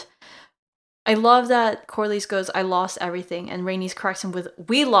 And I love that Corlys goes, I lost everything, and Rhaenys corrects him with,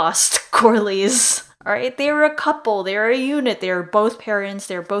 we lost Corlys. All right, they were a couple, they are a unit, they are both parents,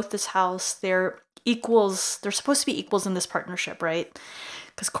 they're both this house, they're equals. They're supposed to be equals in this partnership, right?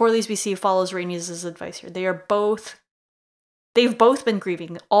 Because Corlys, we see, follows Rhaenys' advice here. They've both been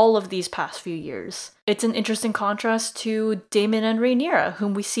grieving all of these past few years. It's an interesting contrast to Daemon and Rhaenyra,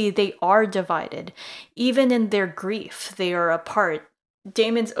 whom we see they are divided. Even in their grief, they are apart.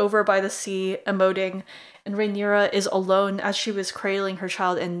 Daemon's over by the sea, emoting, and Rhaenyra is alone as she was cradling her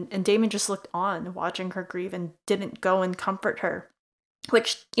child, and Daemon just looked on, watching her grieve, and didn't go and comfort her.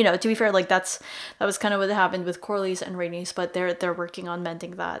 Which, you know, to be fair, like that was kind of what happened with Corlys and Rhaenys, but they're working on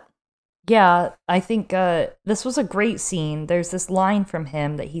mending that. Yeah, I think this was a great scene. There's this line from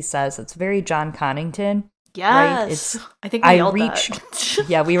him that he says, it's very John Connington. Yes, right? I think we yelled that.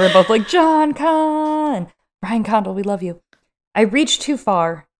 Yeah, we were both like, John Con! Ryan Condal, we love you. I reached too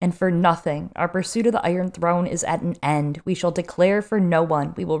far, and for nothing. Our pursuit of the Iron Throne is at an end. We shall declare for no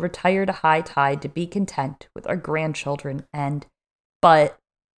one. We will retire to high tide to be content with our grandchildren and... But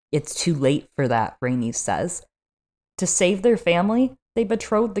it's too late for that, Rhaenys says. To save their family, they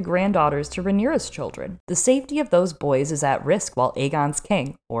betrothed the granddaughters to Rhaenyra's children. The safety of those boys is at risk while Aegon's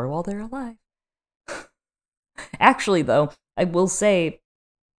king, or while they're alive. Actually, though, I will say,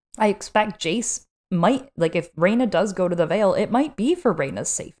 I expect Jace might, like, if Rhaena does go to the Vale, it might be for Rhaena's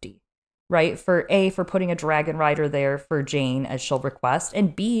safety, right? For putting a dragon rider there for Jane, as she'll request,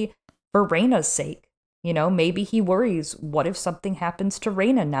 and B, for Rhaena's sake. You know, maybe he worries, what if something happens to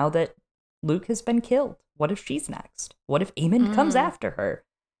Rhaena now that Luke has been killed? What if she's next? What if Aemond comes after her?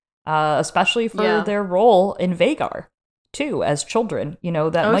 Especially for their role in Vhagar, too, as children. You know,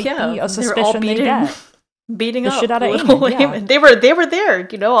 that might be a suspicion they get. Beating the up shit out of Aemond. Yeah. They were there,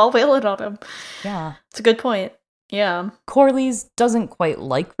 you know, all wailing on him. Yeah. It's a good point. Yeah. Corlys doesn't quite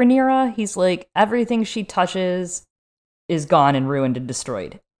like Rhaenyra. He's like, everything she touches is gone and ruined and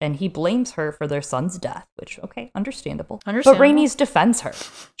destroyed. And he blames her for their son's death, which, okay, understandable. But Rhaenys defends her.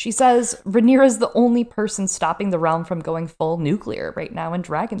 She says Rhaenyra's the only person stopping the realm from going full nuclear right now in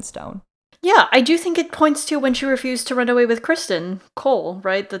Dragonstone. Yeah, I do think it points to when she refused to run away with Criston Cole,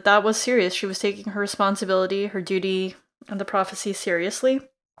 right? That was serious. She was taking her responsibility, her duty, and the prophecy seriously.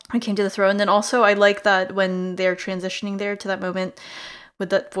 I came to the throne. Then also, I like that when they're transitioning there to that moment with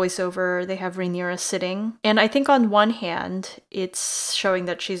that voiceover, they have Rhaenyra sitting. And I think on one hand, it's showing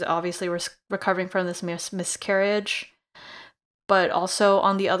that she's obviously recovering from this miscarriage. But also,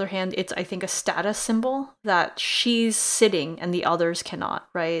 on the other hand, it's, I think, a status symbol that she's sitting and the others cannot,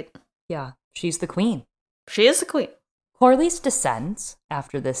 right? Yeah, she's the queen. She is the queen. Corlys descends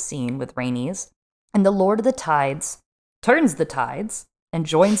after this scene with Rhaenys, and the Lord of the Tides turns the tides and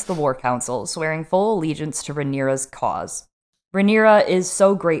joins the War Council, swearing full allegiance to Rhaenyra's cause. Rhaenyra is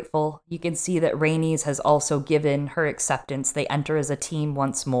so grateful. You can see that Rhaenys has also given her acceptance. They enter as a team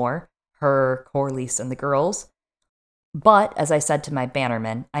once more, her, Corlys, and the girls. But, as I said to my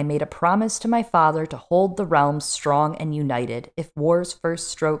bannermen, I made a promise to my father to hold the realms strong and united. If war's first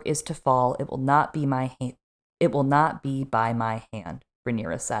stroke is to fall, it will not be It will not be by my hand,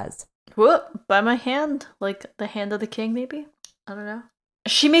 Rhaenyra says. What? By my hand? Like the hand of the king, maybe? I don't know.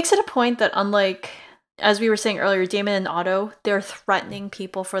 She makes it a point that unlike, as we were saying earlier, Daemon and Otto, they're threatening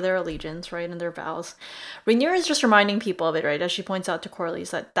people for their allegiance, right, and their vows. Rhaenyra is just reminding people of it, right, as she points out to Corlys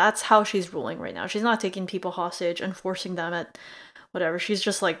that that's how she's ruling right now. She's not taking people hostage and forcing them at whatever. She's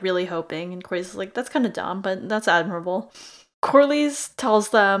just, like, really hoping, and Corlys is like, that's kind of dumb, but that's admirable. Corlys tells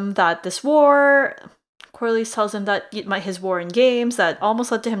them that this war... Corlys tells him that his war in games that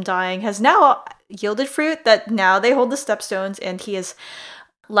almost led to him dying has now yielded fruit, that now they hold the Stepstones, and he has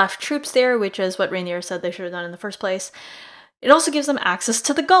left troops there, which is what Rhaenyra said they should have done in the first place. It also gives them access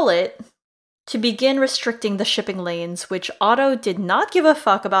to the Gullet to begin restricting the shipping lanes, which Otto did not give a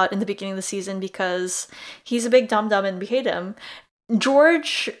fuck about in the beginning of the season because he's a big dum-dum and we hate him.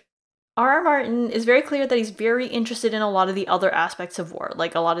 George R.R. Martin is very clear that he's very interested in a lot of the other aspects of war,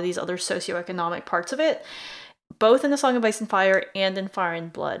 like a lot of these other socioeconomic parts of it, both in the Song of Ice and Fire and in Fire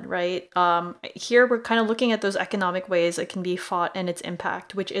and Blood, right? Here we're kind of looking at those economic ways it can be fought and its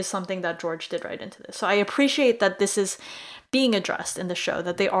impact, which is something that George did right into this. So I appreciate that this is being addressed in the show,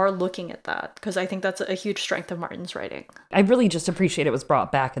 that they are looking at that, because I think that's a huge strength of Martin's writing. I really just appreciate it was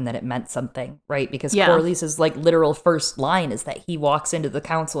brought back and that it meant something, right? Because Corlys' like literal first line is that he walks into the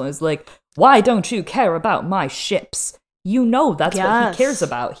council and is like, why don't you care about my ships? You know that's what he cares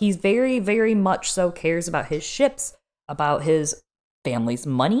about. He's very, very much so cares about his ships, about his family's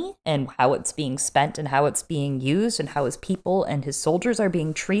money and how it's being spent and how it's being used and how his people and his soldiers are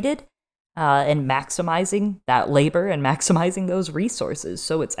being treated. And maximizing that labor and maximizing those resources.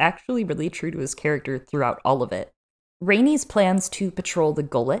 So it's actually really true to his character throughout all of it. Rhaenys plans to patrol the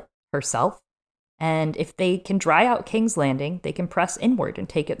Gullet herself, and if they can dry out King's Landing, they can press inward and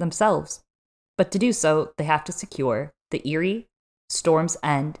take it themselves. But to do so, they have to secure the Eyrie, Storm's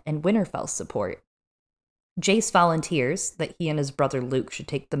End, and Winterfell's support. Jace volunteers that he and his brother Luke should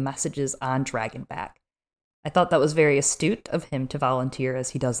take the messages on Dragonback. I thought that was very astute of him to volunteer,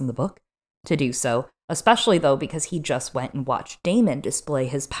 as he does in the book, to do so, especially though because he just went and watched Daemon display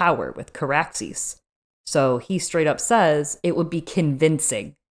his power with Caraxes. So he straight up says it would be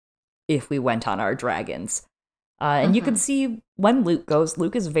convincing if we went on our dragons. And you can see when Luke goes,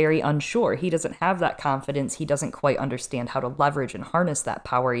 Luke is very unsure. He doesn't have that confidence. He doesn't quite understand how to leverage and harness that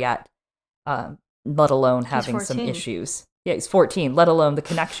power yet, let alone having some issues. Yeah, he's 14, let alone the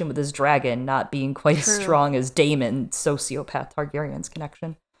connection with his dragon not being quite as strong as Daemon, sociopath Targaryen's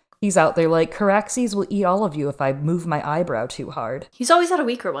connection. He's out there like, Caraxes will eat all of you if I move my eyebrow too hard. He's always had a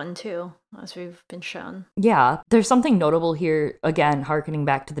weaker one, too, as we've been shown. Yeah, there's something notable here, again, harkening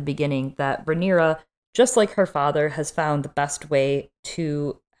back to the beginning, that Rhaenyra, just like her father, has found the best way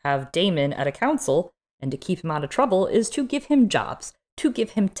to have Daemon at a council and to keep him out of trouble is to give him jobs, to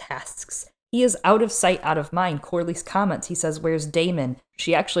give him tasks. He is out of sight, out of mind. Corlys comments, he says, where's Daemon?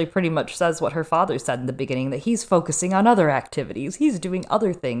 She actually pretty much says what her father said in the beginning, that he's focusing on other activities. He's doing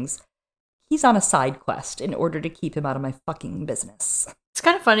other things. He's on a side quest in order to keep him out of my fucking business. It's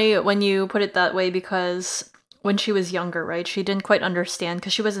kind of funny when you put it that way, because when she was younger, right, she didn't quite understand,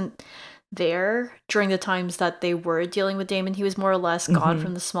 because she wasn't there during the times that they were dealing with Daemon. He was more or less gone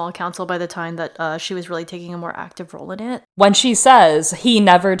from the small council by the time that she was really taking a more active role in it. When she says, he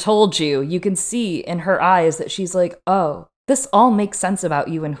never told you, you can see in her eyes that she's like, oh, this all makes sense about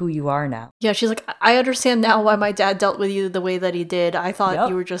you and who you are now. Yeah, she's like, I understand now why my dad dealt with you the way that he did. I thought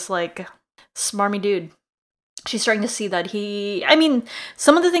you were just like, smarmy dude. She's starting to see that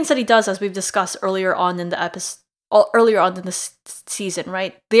some of the things that he does, as we've discussed earlier on in the earlier on in this season,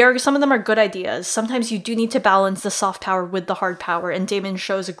 right? Some of them are good ideas. Sometimes you do need to balance the soft power with the hard power, and Daemon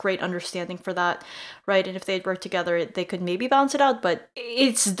shows a great understanding for that, right? And if they'd worked together, they could maybe balance it out, but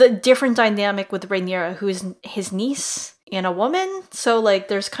it's the different dynamic with Rhaenyra, who is his niece and a woman. So like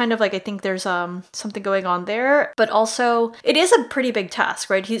there's kind of like, I think there's something going on there, but also it is a pretty big task,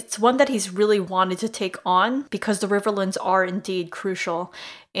 right? It's one that he's really wanted to take on because the Riverlands are indeed crucial,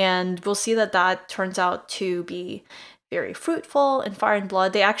 and we'll see that turns out to be very fruitful in Fire and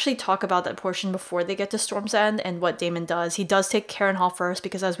Blood. They actually talk about that portion before they get to Storm's End and what Daemon does. He does take Harrenhal first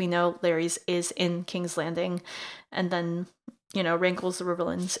because, as we know, Larys is in King's Landing, and then rankles the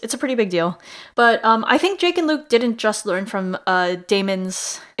Riverlands. It's a pretty big deal. But I think Jake and Luke didn't just learn from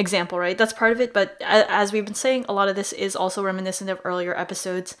Daemon's example, right? That's part of it, but as we've been saying, a lot of this is also reminiscent of earlier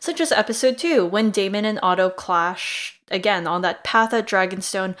episodes, such as episode 2, when Daemon and Otto clash again on that path at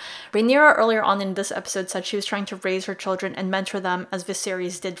Dragonstone. Rhaenyra earlier on in this episode said she was trying to raise her children and mentor them as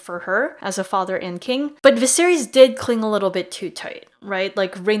Viserys did for her as a father and king. But Viserys did cling a little bit too tight, right?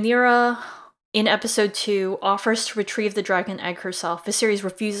 Like Rhaenyra in episode 2 offers to retrieve the dragon egg herself. Viserys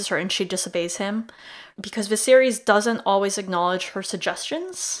refuses her and she disobeys him because Viserys doesn't always acknowledge her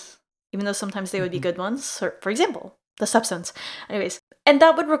suggestions, even though sometimes they would be good ones. For example, the stepstones. Anyways, and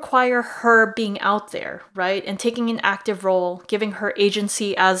that would require her being out there, right? And taking an active role, giving her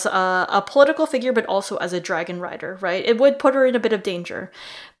agency as a political figure, but also as a dragon rider, right? It would put her in a bit of danger,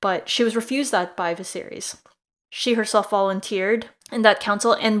 but she was refused that by Viserys. She herself volunteered in that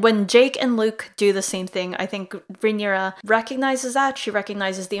council, and when Jake and Luke do the same thing, I think Rhaenyra recognizes that. She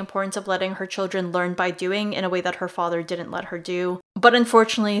recognizes the importance of letting her children learn by doing in a way that her father didn't let her do. But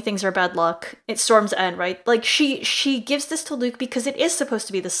unfortunately, things are bad luck. It's Storm's End, right? Like, she gives this to Luke because it is supposed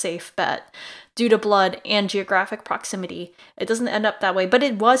to be the safe bet due to blood and geographic proximity. It doesn't end up that way, but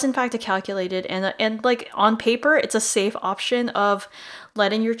it was in fact a calculated and like on paper, it's a safe option of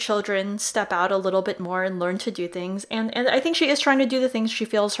letting your children step out a little bit more and learn to do things. And I think she is trying to do the things she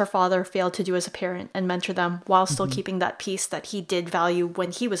feels her father failed to do as a parent and mentor them while still keeping that peace that he did value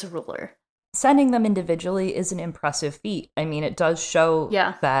when he was a ruler. Sending them individually is an impressive feat. I mean, it does show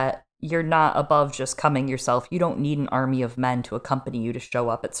that you're not above just coming yourself. You don't need an army of men to accompany you to show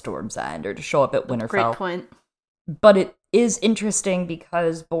up at Storm's End or to show up at Winterfell. Great point. But it is interesting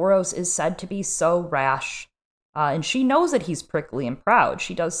because Borros is said to be so rash. And she knows that he's prickly and proud.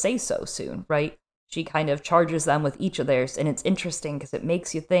 She does say so soon, right? She kind of charges them with each of theirs. And it's interesting because it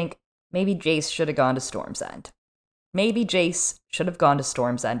makes you think maybe Jace should have gone to Storm's End. Maybe Jace should have gone to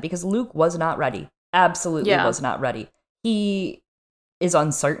Storm's End because Luke was not ready. Absolutely was not ready. He is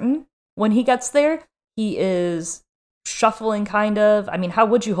uncertain when he gets there. He is shuffling kind of. I mean, how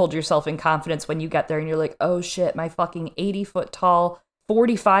would you hold yourself in confidence when you get there and you're like, oh shit, my fucking 80-foot tall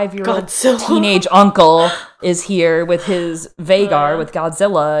 45-year-old teenage uncle is here with his Vhagar, with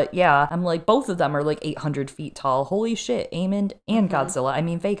Godzilla. Yeah, I'm like, both of them are like 800 feet tall. Holy shit, Aemond and Godzilla. I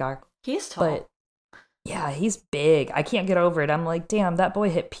mean, Vhagar. He's tall. But yeah, he's big. I can't get over it. I'm like, damn, that boy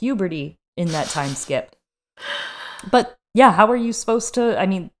hit puberty in that time skip. But yeah, how are you supposed to? I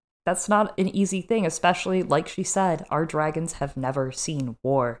mean, that's not an easy thing, especially, like she said, our dragons have never seen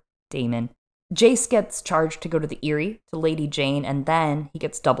war, Daemon. Jace gets charged to go to the Eyrie, to Lady Jane, and then he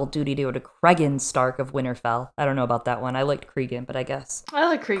gets double duty to go to Cregan Stark of Winterfell. I don't know about that one. I liked Cregan, but I guess. I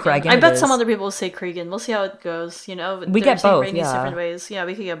like Cregan. I bet some other people will say Cregan. We'll see how it goes, you know? We get both, different ways. Yeah,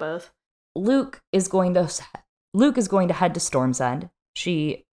 we could get both. Luke is going to head to Storm's End.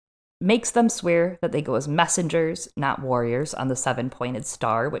 She makes them swear that they go as messengers, not warriors, on the 7-pointed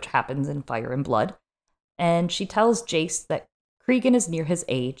star, which happens in Fire and Blood. And she tells Jace that Cregan is near his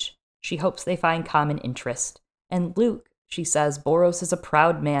age. She hopes they find common interest. And Luke, she says, Borros is a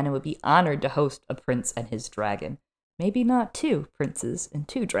proud man and would be honored to host a prince and his dragon. Maybe not 2 princes and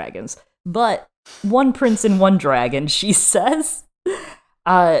 2 dragons, but 1 prince and 1 dragon, she says.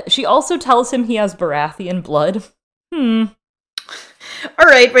 She also tells him he has Baratheon blood. All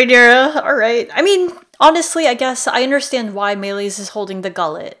right, Rhaenyra, all right. I mean, honestly, I guess I understand why Meleys is holding the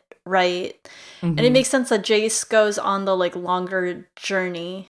gullet, right? And it makes sense that Jace goes on the, like, longer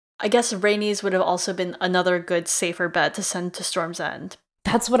journey. I guess Rhaenys would have also been another good, safer bet to send to Storm's End.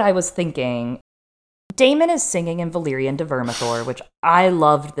 That's what I was thinking. Daemon is singing in Valyrian to Vermithor, which I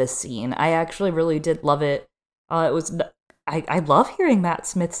loved this scene. I actually really did love it. I love hearing Matt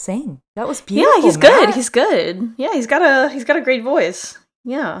Smith sing. That was beautiful. Yeah, he's good. He's good. Yeah, he's got a great voice.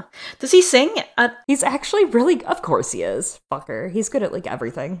 Yeah. Does he sing? He's actually really, of course he is. Fucker. He's good at, like,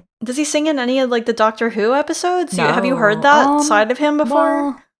 everything. Does he sing in any of, like, the Doctor Who episodes? No. Have you heard that side of him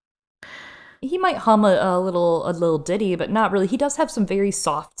before? Well, he might hum a little ditty, but not really. He does have some very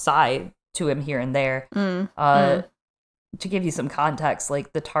soft side to him here and there. Mm. Mm. To give you some context,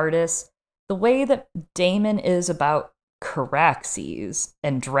 like the TARDIS, the way that Damon is about Caraxes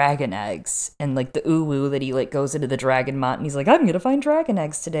and dragon eggs and like the uwu that he like goes into the dragon mont and he's like, I'm gonna find dragon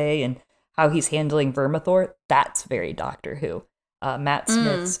eggs today, and how he's handling Vermithor, that's very Doctor Who. Matt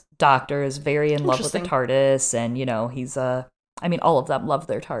Smith's Doctor is very in love with the TARDIS, and he's I mean, all of them love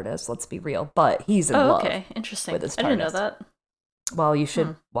their TARDIS, let's be real, but he's in love interesting. with his TARDIS. I didn't know that. Well, you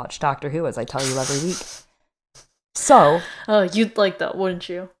should watch Doctor Who, as I tell you every week. So, you'd like that, wouldn't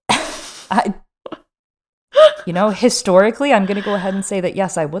you? Historically, I'm going to go ahead and say that,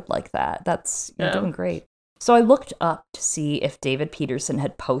 yes, I would like that. You're doing great. So I looked up to see if David Peterson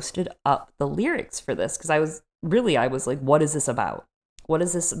had posted up the lyrics for this, because I was like, what is this about? What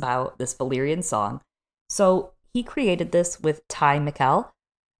is this about, this Valyrian song? So he created this with Ty Mikkel,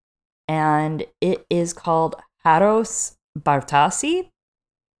 and it is called Haros Bartasi,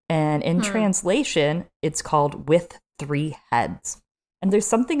 and in translation, it's called With Three Heads. And there's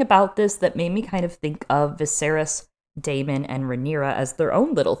something about this that made me kind of think of Viserys, Daemon, and Rhaenyra as their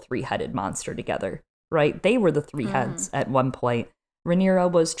own little three-headed monster together, right? They were the three heads at one point.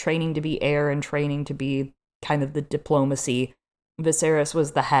 Rhaenyra was training to be heir and training to be kind of the diplomacy. Viserys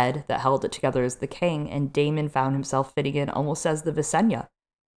was the head that held it together as the king, and Daemon found himself fitting in almost as the Visenya,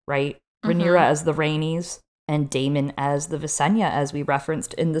 right? Rhaenyra as the Rhaenys, and Daemon as the Visenya, as we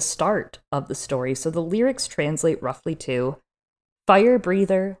referenced in the start of the story. So the lyrics translate roughly to, fire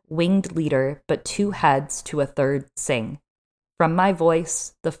breather, winged leader, but two heads to a third sing. From my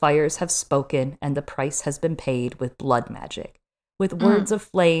voice, the fires have spoken, and the price has been paid with blood magic. With words of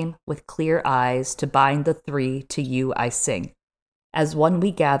flame, with clear eyes, to bind the three, to you I sing. As one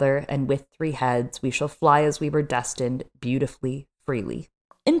we gather, and with three heads, we shall fly as we were destined, beautifully, freely.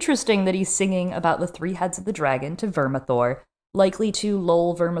 Interesting that he's singing about the three heads of the dragon to Vermithor, likely to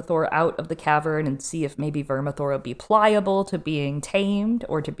lull Vermithor out of the cavern and see if maybe Vermithor will be pliable to being tamed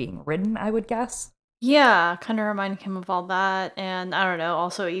or to being ridden, I would guess. Yeah, kind of reminding him of all that. And I don't know,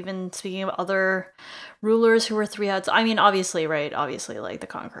 also even speaking of other rulers who were three heads, I mean, obviously, right? Obviously, like the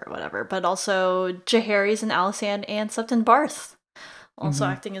Conqueror, whatever. But also Jaehaerys and Alysanne and Septon Barth also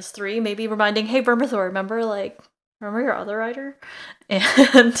acting as three, maybe reminding, hey, Vermithor, remember your other writer?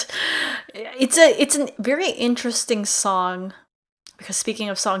 And it's a very interesting song, because speaking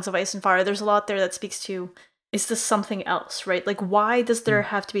of Songs of Ice and Fire, there's a lot there that speaks to, is this something else, right? Like, why does there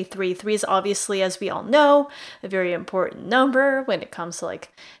have to be three? Three is obviously, as we all know, a very important number when it comes to,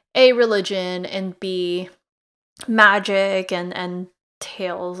 like, A, religion, and B, magic and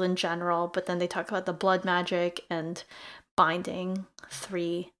tales in general. But then they talk about the blood magic and binding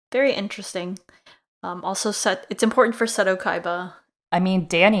three. Very interesting. Also, it's important for Seto Kaiba. I mean,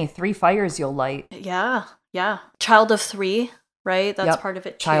 Danny, three fires you'll light. Yeah. Child of three, right? That's part of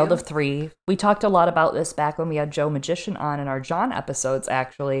it too. Child of three. We talked a lot about this back when we had Joe Magician on in our John episodes,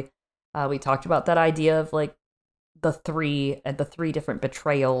 actually. We talked about that idea of, like, the three and the three different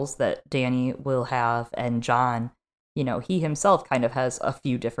betrayals that Danny will have, and John, he himself kind of has a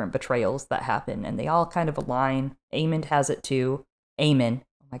few different betrayals that happen, and they all kind of align. Aemond has it too. Aemon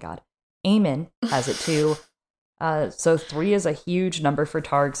has it too. So three is a huge number for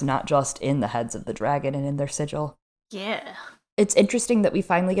Targs, not just in the heads of the dragon and in their sigil. Yeah. It's interesting that we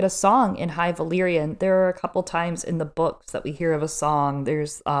finally get a song in High Valyrian. There are a couple times in the books that we hear of a song.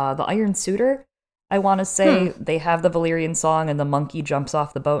 There's the Iron Suitor. I want to say they have the Valyrian song and the monkey jumps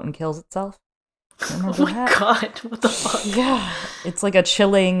off the boat and kills itself. Oh my god, what the fuck? Yeah, it's like a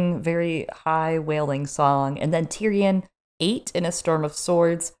chilling, very high wailing song. And then Tyrion 8 in A Storm of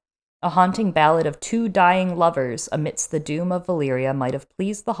Swords, a haunting ballad of two dying lovers amidst the doom of Valyria might have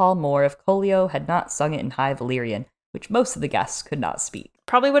pleased the hall more if Collio had not sung it in High Valyrian, which most of the guests could not speak.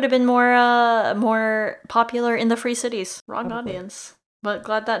 Probably would have been more popular in the Free Cities. Wrong audience. But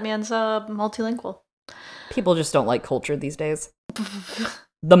glad that man's multilingual. People just don't like culture these days.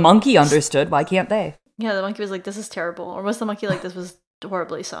 The monkey understood. Why can't they? Yeah, the monkey was like, this is terrible. Or was the monkey like, this was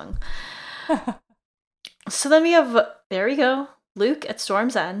horribly sung? So then we have, there we go, Luke at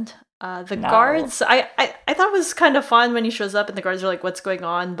Storm's End. Guards, I thought it was kind of fun when he shows up and the guards are like, what's going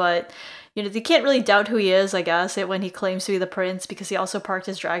on? But, they can't really doubt who he is, I guess, when he claims to be the prince, because he also parked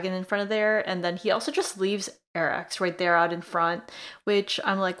his dragon in front of there. And then he also just leaves Arrax right there out in front, which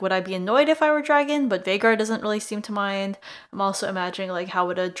I'm like, would I be annoyed if I were dragon? But Vhagar doesn't really seem to mind. I'm also imagining, like, how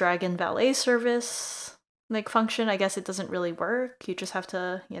would a dragon valet service, like, function? I guess it doesn't really work. You just have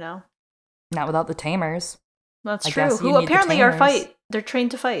to, Not without the tamers. That's true. Who apparently they're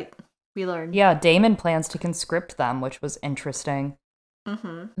trained to fight, we learned. Yeah, Daemon plans to conscript them, which was interesting.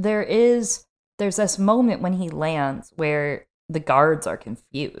 Mm-hmm. There's this moment when he lands where the guards are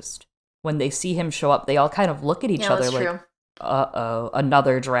confused. when they see him show up, they all kind of look at each other like, true. uh-oh,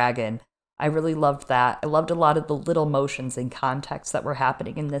 another dragon. I really loved that. I loved a lot of the little motions and context that were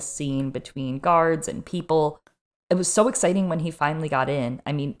happening in this scene between guards and people. It was so exciting when he finally got in.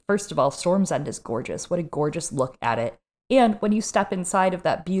 I mean, first of all, Storm's End is gorgeous. What a gorgeous look at it. And when you step inside of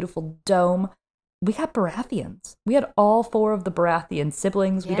that beautiful dome, we got Baratheons. We had all 4 of the Baratheon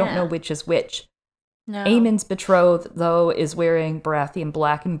siblings. We don't know which is which. No. Aemon's betrothed, though, is wearing Baratheon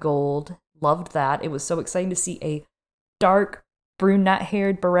black and gold. Loved that. It was so exciting to see a dark,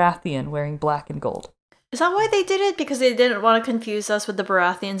 brunette-haired Baratheon wearing black and gold. Is that why they did it? Because they didn't want to confuse us with the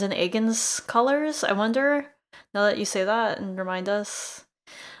Baratheons and Aegon's colors? I wonder, now that you say that and remind us.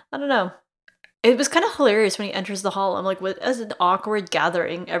 I don't know. It was kind of hilarious when he enters the hall. I'm like, what is an awkward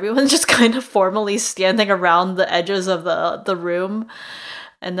gathering? Everyone's just kind of formally standing around the edges of the room.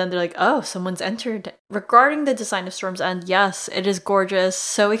 And then they're like, oh, someone's entered. Regarding the design of Storm's End, yes, it is gorgeous.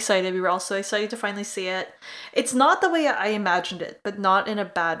 So excited. We were all so excited to finally see it. It's not the way I imagined it, but not in a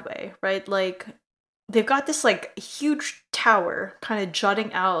bad way, right? Like, they've got this, like, huge tower kind of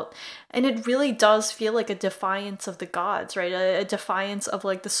jutting out. And it really does feel like a defiance of the gods, right? A defiance of,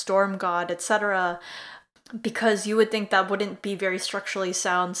 like, the storm god, etc. Because you would think that wouldn't be very structurally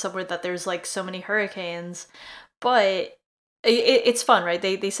sound somewhere that there's, like, so many hurricanes. But it's fun, right?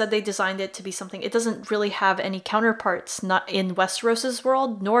 They said they designed it to be something. It doesn't really have any counterparts, not in Westeros's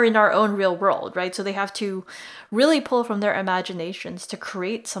world, nor in our own real world, right? So they have to really pull from their imaginations to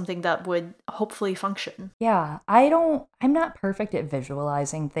create something that would hopefully function. Yeah, I'm not perfect at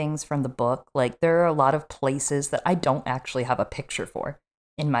visualizing things from the book. Like, there are a lot of places that I don't actually have a picture for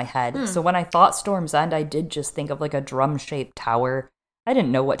in my head. So when I thought Storm's End, I did just think of like a drum-shaped tower. I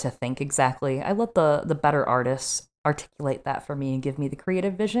didn't know what to think exactly. I let the better artists articulate that for me and give me the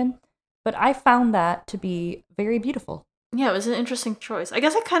creative vision. But I found that to be very beautiful. Yeah, it was an interesting choice. I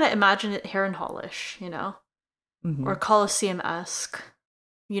guess I kind of imagine it Harrenhal-ish, you know? Mm-hmm. Or Colosseum-esque.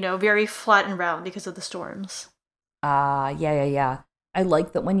 You know, very flat and round because of the storms. Yeah. I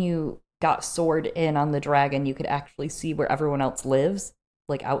like that when you got sword in on the dragon, you could actually see where everyone else lives.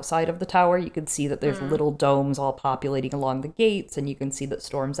 Like, outside of the tower, you can see that there's little domes all populating along the gates, and you can see that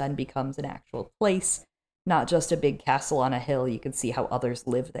Storm's End becomes an actual place. Not just a big castle on a hill. You can see how others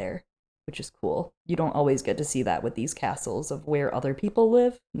live there, which is cool. You don't always get to see that with these castles of where other people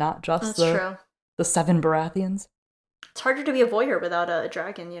live, not just the 7 Baratheons. It's harder to be a voyeur without a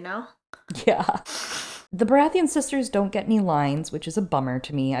dragon, you know? Yeah. The Baratheon sisters don't get any lines, which is a bummer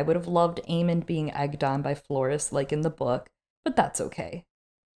to me. I would have loved Aemond being egged on by Floris like in the book, but that's okay.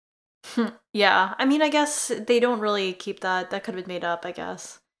 Yeah, I mean, I guess they don't really keep that. That could have been made up, I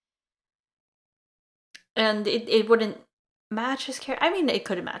guess. And it wouldn't match his character. I mean, it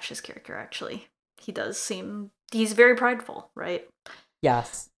could have matched his character, actually. He's very prideful, right?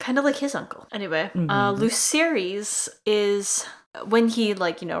 Yes. Kind of like his uncle. Anyway, Lucerys is, when he,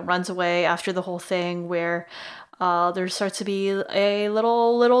 like, you know, runs away after the whole thing where there starts to be a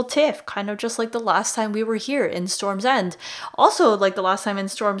little tiff, kind of just like the last time we were here in Storm's End. Also, like the last time in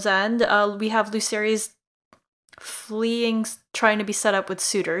Storm's End, we have Lucerys fleeing, trying to be set up with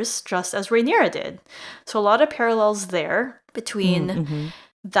suitors, just as Rhaenyra did. So a lot of parallels there between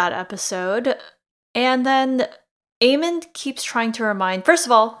that episode. And then Aemond keeps trying to remind, first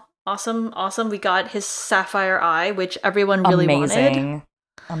of all, awesome, we got his sapphire eye, which everyone really wanted.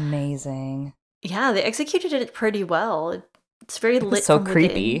 Amazing. Yeah, they executed it pretty well. It's very lit. So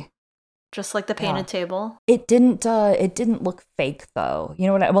creepy. Within, just like the painted table. It didn't look fake though. You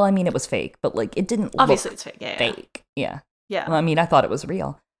know what? Well, I mean, it was fake, but like it didn't. Obviously, look it's fake. Yeah. Yeah. Well, I mean, I thought it was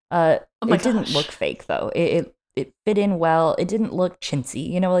real. It didn't look fake though. It fit in well. It didn't look chintzy.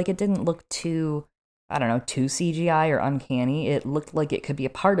 You know, like it didn't look too, I don't know, too CGI or uncanny. It looked like it could be a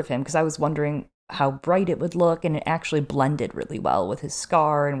part of him because I was wondering how bright it would look, and it actually blended really well with his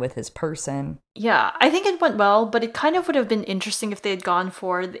scar and with his person. Yeah, I think it went well, but it kind of would have been interesting if they had gone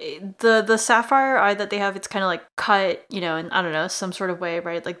for the sapphire eye that they have. It's kind of like cut, you know, in, I don't know, some sort of way,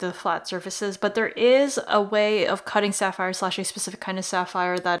 right? Like the flat surfaces. But there is a way of cutting sapphire / a specific kind of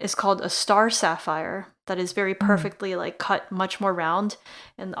sapphire that is called a star sapphire that is very perfectly like cut, much more round.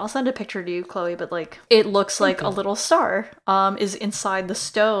 And I'll send a picture to you, Chloe, but like it looks like a little star is inside the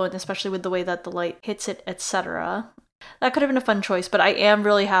stone, especially with the way that the light hits it, etc. That could have been a fun choice, but I am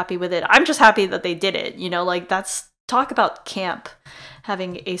really happy with it. I'm just happy that they did it, you know, like that's, talk about camp,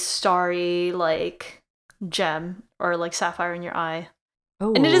 having a starry like gem or like sapphire in your eye.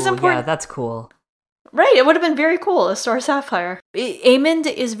 Oh, and it is important. Yeah, that's cool. Right, it would have been very cool, a star sapphire. Aemond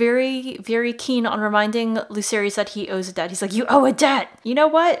is very, very keen on reminding Lucerys that he owes a debt. He's like, you owe a debt. You know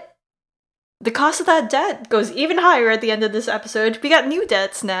what? The cost of that debt goes even higher at the end of this episode. We got new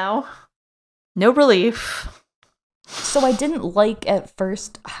debts now. No relief. So I didn't like at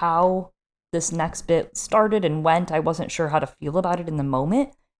first how this next bit started and went. I wasn't sure how to feel about it in the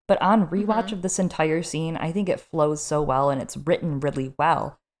moment. But on rewatch of this entire scene, I think it flows so well and it's written really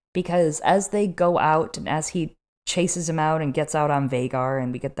well. Because as they go out and as he chases him out and gets out on Vhagar,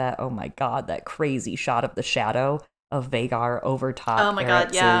 and we get that, oh my god, that crazy shot of the shadow of Vhagar over top. Oh my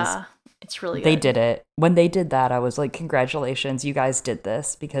god, yeah. It's really good. They did it. When they did that, I was like, congratulations, you guys did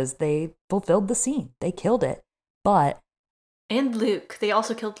this, because they fulfilled the scene. They killed it. But... And Luke. They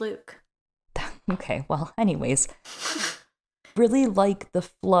also killed Luke. Okay, well, anyways. Really like the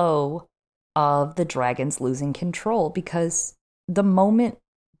flow of the dragons losing control, because the moment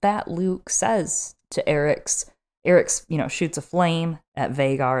that Luke says to Eric's, shoots a flame at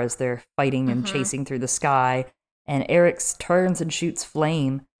Vhagar as they're fighting and chasing through the sky, and Eric's turns and shoots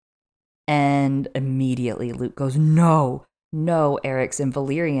flame, and immediately Luke goes, no, Eric's in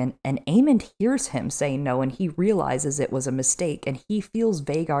Valyrian, and Aemond hears him say no, and he realizes it was a mistake, and he feels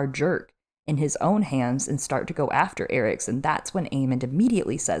Vhagar jerk in his own hands and start to go after Eric's, and that's when Aemond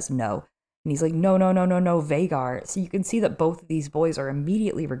immediately says no. And he's like, no, Vhagar. So you can see that both of these boys are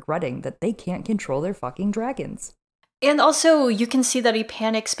immediately regretting that they can't control their fucking dragons. And also, you can see that he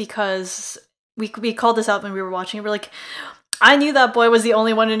panics because we called this out when we were watching. We're like, I knew that boy was the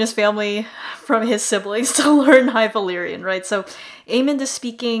only one in his family from his siblings to learn High Valyrian, right? So Aemond is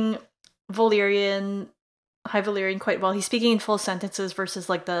speaking High Valyrian quite well. He's speaking in full sentences versus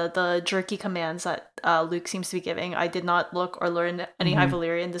like the jerky commands that Luke seems to be giving. I did not look or learn any High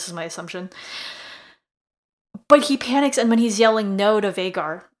Valyrian. This is my assumption. But he panics, and when he's yelling no to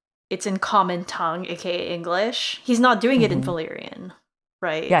Vhagar, it's in common tongue, aka English. He's not doing it in Valyrian,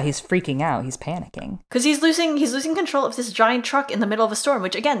 right? Yeah, he's freaking out. He's panicking because he's losing control of this giant truck in the middle of a storm.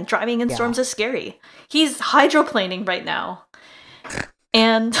 Which again, driving in storms is scary. He's hydroplaning right now,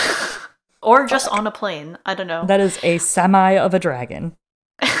 and. Or just on a plane. I don't know. That is a semi of a dragon.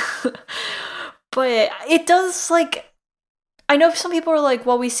 But it does, like... I know some people are like,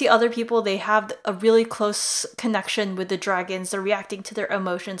 well, we see other people, they have a really close connection with the dragons. They're reacting to their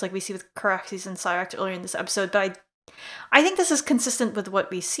emotions, like we see with Caraxes and Syrax earlier in this episode. But I think this is consistent with what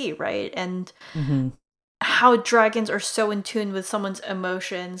we see, right? And how dragons are so in tune with someone's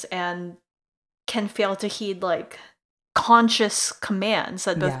emotions and can fail to heed, like... conscious commands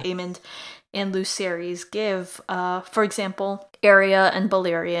that both Aemond and Lucerys give. For example, Arya and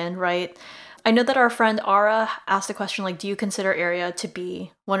Balerion, right? I know that our friend Ara asked the question, like, do you consider Arya to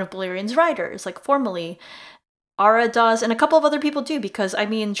be one of Balerion's riders, like, formally? Ara does, and a couple of other people do, because, I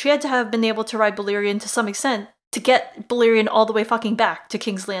mean, she had to have been able to ride Balerion to some extent to get Balerion all the way fucking back to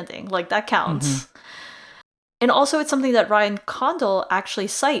King's Landing. Like, that counts. And also, it's something that Ryan Condal actually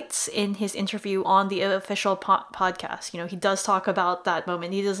cites in his interview on the official podcast. You know, he does talk about that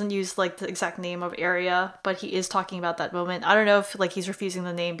moment. He doesn't use, like, the exact name of Arya, but he is talking about that moment. I don't know if, like, he's refusing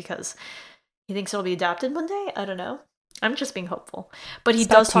the name because he thinks it'll be adapted one day. I don't know. I'm just being hopeful. But he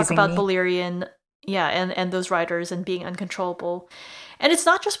does talk about Balerion, and those riders and being uncontrollable. And it's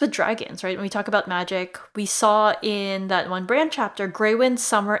not just with dragons, right? When we talk about magic, we saw in that one Bran chapter, Greywind,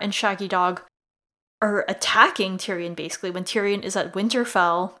 Summer, and Shaggy Dog are attacking Tyrion, basically, when Tyrion is at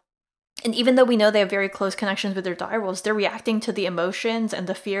Winterfell. And even though we know they have very close connections with their direwolves, they're reacting to the emotions and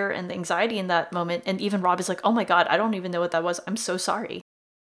the fear and the anxiety in that moment. And even Robb is like, oh my god, I don't even know what that was. I'm so sorry.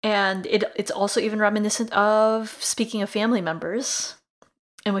 And it's also even reminiscent of, speaking of family members,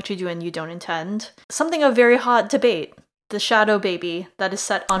 in which you do and you don't intend, something of very hot debate. The shadow baby that is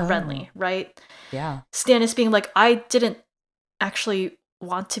set on Renly, right? Yeah. Stannis being like, I didn't actually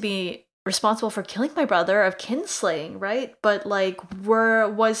want to be responsible for killing my brother of kinslaying, right? But like, where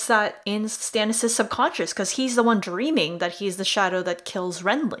was that in Stannis' subconscious? Because he's the one dreaming that he's the shadow that kills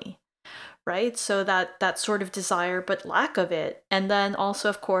Renly, right? So that sort of desire, but lack of it. And then also,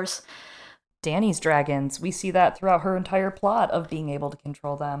 of course, Dany's dragons. We see that throughout her entire plot of being able to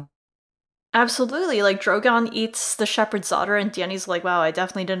control them. Absolutely. Like, Drogon eats the shepherd's daughter, and Dany's like, wow, I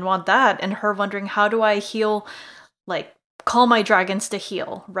definitely didn't want that. And her wondering, how do I heal, like, call my dragons to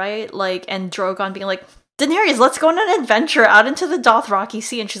heal, right? Like, and Drogon being like, Daenerys, let's go on an adventure out into the Dothraki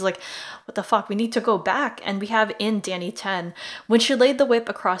Sea. And she's like, what the fuck, we need to go back. And we have in Dany 10, when she laid the whip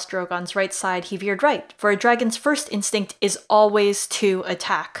across Drogon's right side, he veered right, for a dragon's first instinct is always to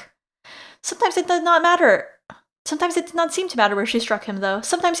attack. Sometimes it did not matter. Sometimes it did not seem to matter where she struck him, though.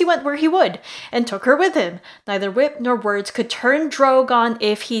 Sometimes he went where he would, and took her with him. Neither whip nor words could turn Drogon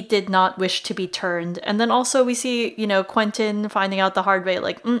if he did not wish to be turned. And then also we see, Quentyn finding out the hard way,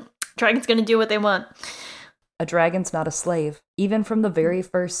 like, dragon's gonna do what they want. A dragon's not a slave. Even from the very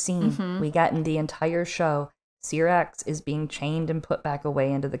first scene we get in the entire show, Syrax is being chained and put back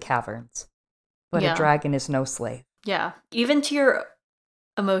away into the caverns. but a Yeah. dragon is no slave. Yeah. Even to your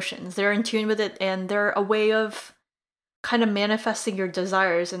emotions, they're in tune with it, and they're a way of kind of manifesting your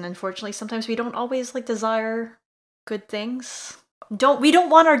desires. And unfortunately, sometimes we don't always like desire good things. We don't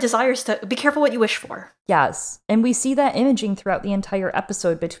want our desires to be careful what you wish for. Yes, and we see that imaging throughout the entire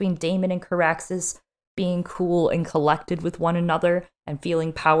episode between Daemon and Caraxes being cool and collected with one another and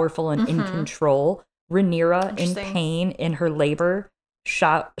feeling powerful and in control. Rhaenyra in pain in her labor,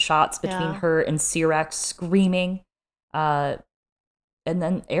 shots between her and Syrax screaming, and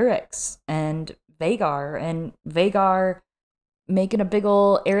then Eryx and Vhagar making a big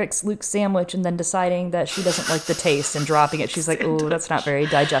ol' Eryx Luke sandwich and then deciding that she doesn't like the taste and dropping it. She's like, "Ooh, that's not very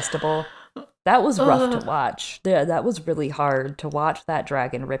digestible." That was rough to watch. That was really hard to watch that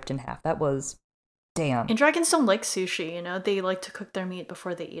dragon ripped in half. That was, damn. And dragons don't like sushi, you know? They like to cook their meat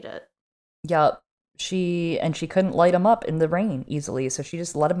before they eat it. Yup. She couldn't light him up in the rain easily, so she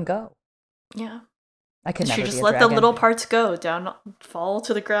just let him go. Yeah. I could never She be just a let dragon. the little parts go down, fall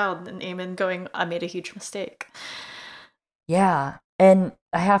to the ground, and Aemon going, "I made a huge mistake." Yeah. And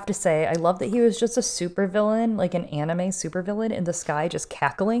I have to say, I love that he was just a supervillain, like an anime supervillain in the sky, just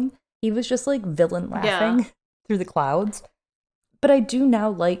cackling. He was just like villain laughing through the clouds. But I do now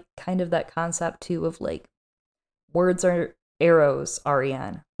like kind of that concept too of like words are arrows,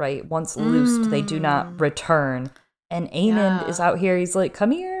 Ariane, right? Once loosed, they do not return. And Aemond is out here. He's like,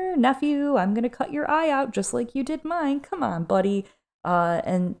 "Come here, nephew. I'm going to cut your eye out just like you did mine. Come on, buddy."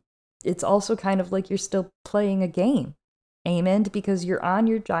 And it's also kind of like you're still playing a game, Aemond, because you're on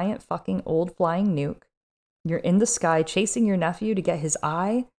your giant fucking old flying nuke. You're in the sky chasing your nephew to get his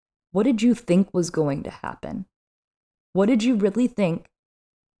eye. What did you think was going to happen? What did you really think?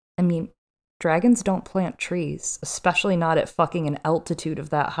 I mean, dragons don't plant trees, especially not at fucking an altitude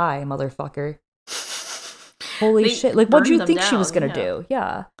of that high, motherfucker. Holy shit. Like, what do you think she was going to do?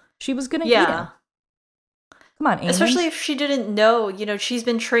 Yeah. She was going to eat him. Come on, Aemond. Especially if she didn't know, you know, she's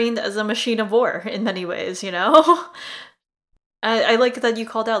been trained as a machine of war in many ways, you know? I like that you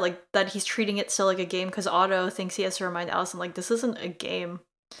called out, like, that he's treating it still like a game, because Otto thinks he has to remind Alicent, like, this isn't a game.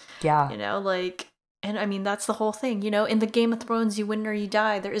 Yeah. You know, like, and I mean, that's the whole thing, you know? In the Game of Thrones, you win or you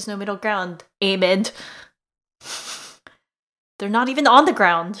die. There is no middle ground. Aemond. They're not even on the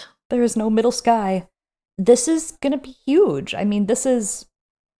ground. There is no middle sky. This is gonna be huge. I mean, this is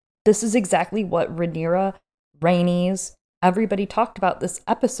exactly what Rhaenyra, Rhaenys, everybody talked about this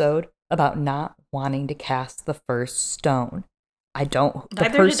episode about not wanting to cast the first stone. Neither did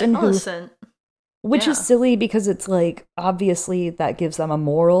Alicent. Which is silly because it's like, obviously that gives them a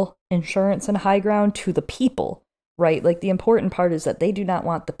moral insurance and high ground to the people, right? Like the important part is that they do not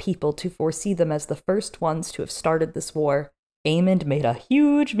want the people to foresee them as the first ones to have started this war. Aemond made a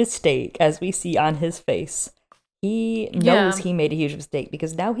huge mistake, as we see on his face. He knows he made a huge mistake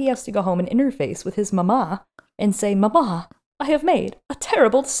because now he has to go home and interface with his mama and say, "Mama, I have made a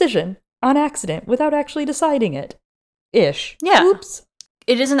terrible decision on accident without actually deciding it." Ish. Yeah. Oops.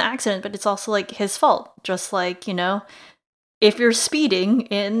 It is an accident, but it's also like his fault. Just like, you know, if you're speeding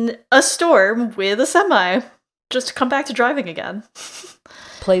in a storm with a semi, just come back to driving again.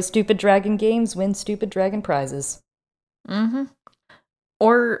 Play stupid dragon games, win stupid dragon prizes. Mm-hmm.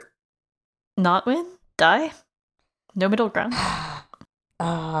 Or not win, die. No middle ground.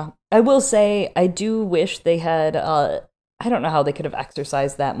 I will say, I do wish they had, I don't know how they could have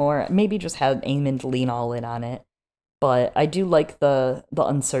exercised that more. Maybe just had Aemond lean all in on it. But I do like the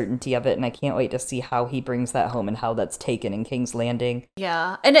uncertainty of it, and I can't wait to see how he brings that home and how that's taken in King's Landing.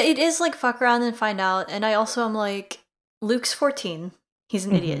 Yeah, and it is like fuck around and find out. And I also am like, Luke's 14. He's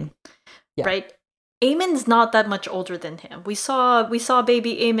an idiot, right? Aemon's not that much older than him. We saw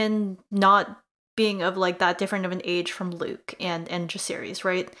baby Aemon not being of like that different of an age from Luke and Jacaerys,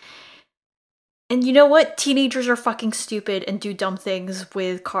 right? And you know what? Teenagers are fucking stupid and do dumb things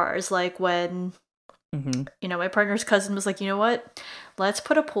with cars, like when. You know, my partner's cousin was like, "You know what? Let's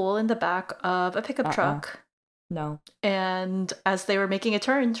put a pool in the back of a pickup truck." No. And as they were making a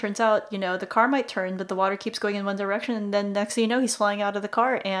turn, turns out, you know, the car might turn, but the water keeps going in one direction. And then next thing you know, he's flying out of the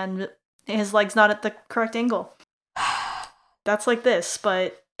car and his leg's not at the correct angle. That's like this,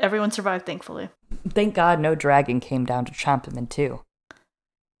 but everyone survived, thankfully. Thank God no dragon came down to chomp him in two.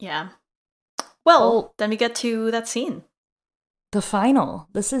 Yeah. Well, then we get to that scene. The final.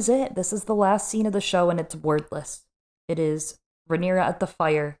 This is it. This is the last scene of the show, and it's wordless. It is Rhaenyra at the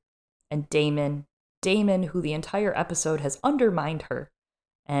fire, and Daemon, who the entire episode has undermined her,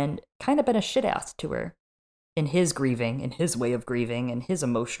 and kind of been a shit-ass to her, in his grieving, in his way of grieving, and his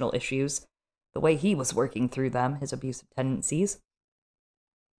emotional issues, the way he was working through them, his abusive tendencies.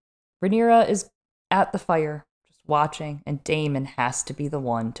 Rhaenyra is at the fire, just watching, and Daemon has to be the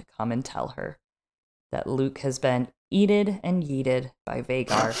one to come and tell her. that Luke has been eated and yeeted by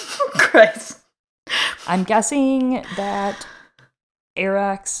Vhagar. Christ. I'm guessing that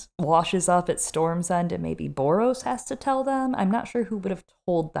Arax washes up at Storm's End and maybe Boros has to tell them. I'm not sure who would have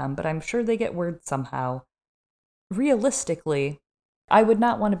told them, but I'm sure they get word somehow. Realistically, I would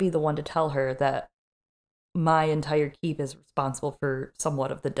not want to be the one to tell her that my entire keep is responsible for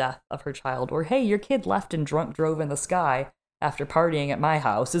somewhat of the death of her child, or hey, your kid left and drunk drove in the sky after partying at my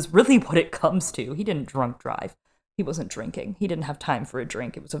house, is really what it comes to. He didn't drunk drive. He wasn't drinking. He didn't have time for a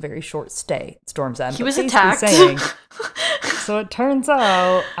drink. It was a very short stay at Storm's End. He was attacked. So it turns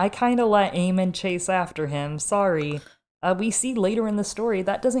out I kind of let Aemon chase after him. Sorry. We see later in the story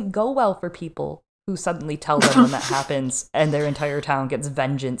that doesn't go well for people who suddenly tell them when that happens and their entire town gets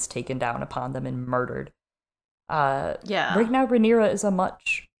vengeance taken down upon them and murdered. Yeah. Right now, Rhaenyra is a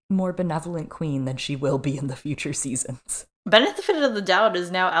much more benevolent queen than she will be in the future seasons. Benefit of the doubt is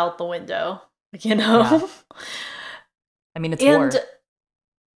now out the window, you know? Yeah. I mean, it's war.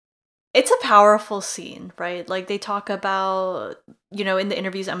 It's a powerful scene, right? Like, they talk about, you know, in the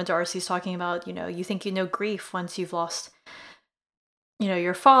interviews, Emma Darcy's talking about, you know, you think you know grief once you've lost, you know,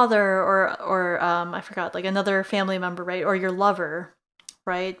 your father or I forgot, like another family member, right? Or your lover,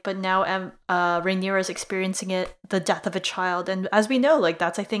 right? But now Rhaenyra is experiencing the death of a child. And as we know, like,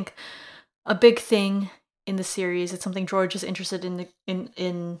 that's, I think, a big thing in the series. It's something George is interested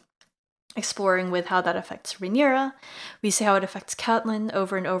in exploring with how that affects Rhaenyra. We see how it affects Catelyn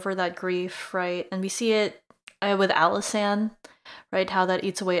over and over, that grief, right? And we see it with Alysanne, right? How that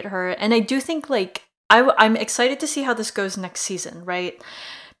eats away at her. And I do think, like, I'm excited to see how this goes next season, right?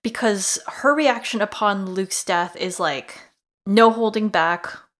 Because her reaction upon Luke's death is like, no holding back.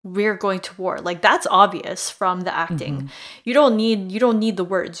 We're going to war. Like, that's obvious from the acting. Mm-hmm. You don't need the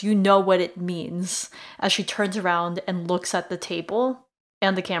words. You know what it means as she turns around and looks at the table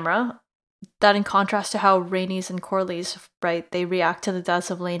and the camera. That in contrast to how Rhaenys and Corlys, right, they react to the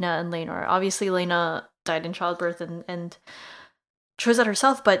deaths of Laena and Laenor. Obviously, Laena died in childbirth and chose that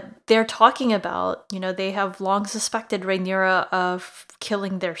herself, but they're talking about, you know, they have long suspected Rhaenyra of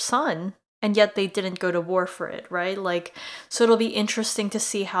killing their son, and yet they didn't go to war for it, right? Like, so it'll be interesting to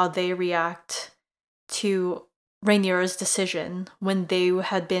see how they react to Rhaenyra's decision when they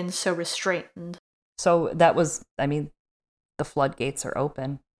had been so restrained. So that was, I mean, the floodgates are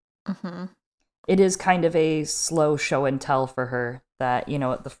open. Mm-hmm. It is kind of a slow show and tell for her that, you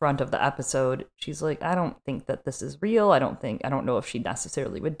know, at the front of the episode, she's like, I don't think that this is real. I don't know if she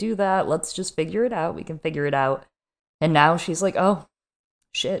necessarily would do that. Let's just figure it out. We can figure it out. And now she's like, oh,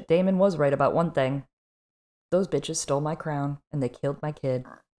 shit, Daemon was right about one thing. Those bitches stole my crown and they killed my kid.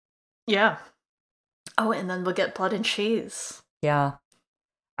 Yeah. Oh, and then we'll get blood and cheese. Yeah.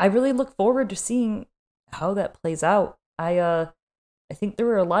 I really look forward to seeing how that plays out. I think there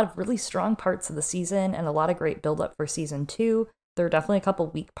were a lot of really strong parts of the season and a lot of great build-up for season 2. There are definitely a couple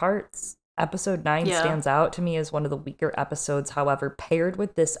weak parts. Episode 9 stands out to me as one of the weaker episodes. However, paired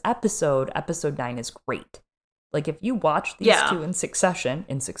with this episode 9 is great. Like, if you watch these two in succession,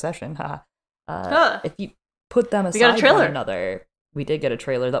 if you put them aside one another, we did get a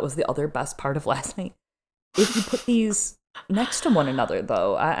trailer. That was the other best part of last night. If you put these next to one another,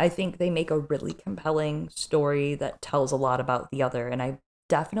 though, I think they make a really compelling story that tells a lot about the other. And I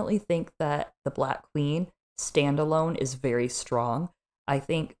definitely think that the Black Queen standalone is very strong. I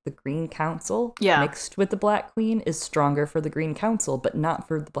think the Green Council mixed with the Black Queen is stronger for the Green Council, but not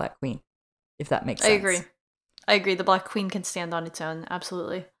for the Black Queen, if that makes sense. I agree. The Black Queen can stand on its own.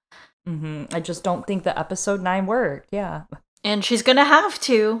 Absolutely. Mm-hmm. I just don't think that episode 9 worked. Yeah. And she's going to have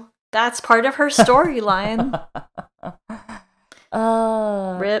to. That's part of her storyline.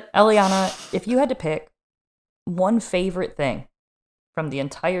 Rip. Eliana, if you had to pick one favorite thing from the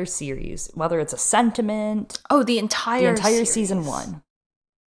entire series, whether it's a sentiment... Oh, the entire season 1.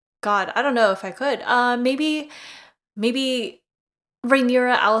 God, I don't know if I could. Maybe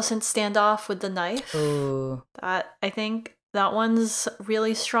Rhaenyra Alicent standoff with the knife. Ooh. That, I think that one's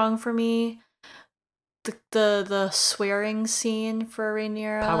really strong for me. The swearing scene for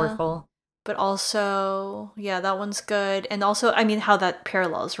Rhaenyra. Powerful. But also, yeah, that one's good. And also, I mean, how that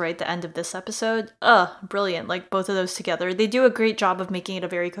parallels, right? The end of this episode. Brilliant. Like, both of those together. They do a great job of making it a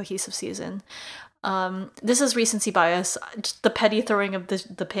very cohesive season. This is recency bias. Just the petty throwing of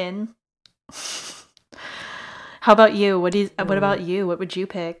the pin. How about you? What about you? What would you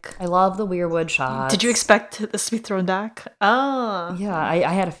pick? I love the Weirwood shots. Did you expect this to be thrown back? Oh. Yeah, I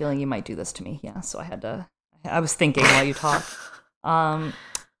had a feeling you might do this to me. Yeah, so I was thinking while you talked.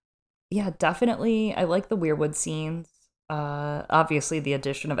 Yeah, definitely. I like the Weirwood scenes. Obviously, the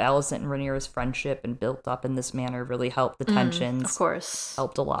addition of Alicent and Rhaenyra's friendship and built up in this manner really helped the tensions. Of course.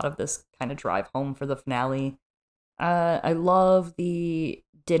 Helped a lot of this kind of drive home for the finale. I love the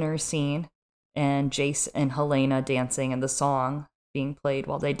dinner scene and Jace and Helena dancing and the song being played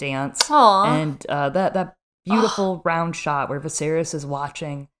while they dance. Aww. And that beautiful round shot where Viserys is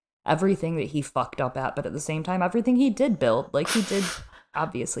watching everything that he fucked up at, but at the same time, everything he did build. Like, he did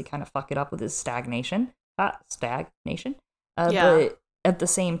obviously kind of fuck it up with his stagnation. But at the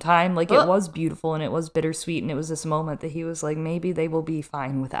same time, like, it was beautiful and it was bittersweet, and it was this moment that he was like, maybe they will be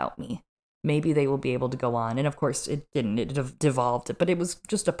fine without me. Maybe they will be able to go on. And of course, it didn't. It devolved. But it was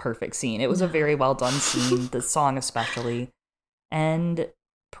just a perfect scene. It was a very well done scene, the song especially. And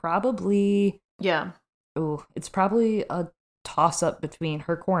probably... Yeah. Ooh, it's probably a toss-up between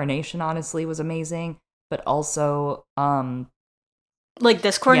her coronation, honestly, was amazing. But also... like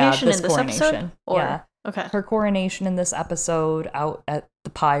this coronation this in this coronation. episode? Or... Yeah. Okay. Her coronation in this episode out at the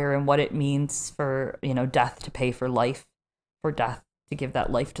pyre and what it means for, death to pay for life, for death to give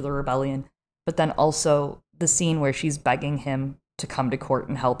that life to the rebellion. But then also the scene where she's begging him to come to court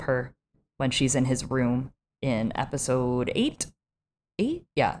and help her when she's in his room in episode 8.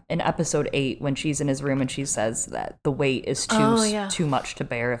 Yeah, in episode 8, when she's in his room and she says that the weight is too much to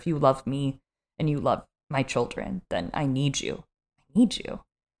bear. If you love me and you love my children, then I need you.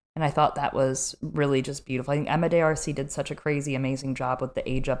 And I thought that was really just beautiful. I think Emma D'Arcy did such a crazy, amazing job with the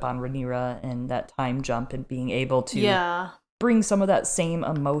age up on Rhaenyra and that time jump and being able to bring some of that same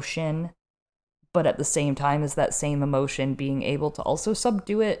emotion, but at the same time as that same emotion being able to also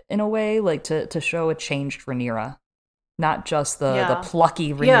subdue it in a way, like to show a changed Rhaenyra. Not just the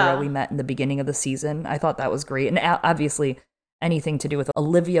plucky Rhaenyra we met in the beginning of the season. I thought that was great. And obviously, anything to do with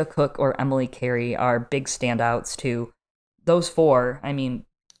Olivia Cook or Emily Carey are big standouts too. Those four, I mean...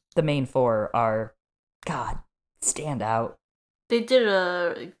 The main four are, God, stand out. They did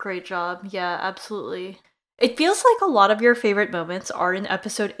a great job. Yeah, absolutely. It feels like a lot of your favorite moments are in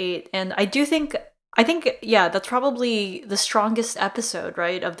episode 8. And I think, that's probably the strongest episode,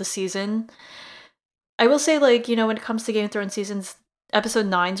 right, of the season. I will say, like, when it comes to Game of Thrones seasons, episode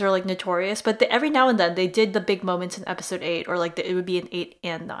 9s are, like, notorious. But every now and then, they did the big moments in episode 8. Or, like, it would be in 8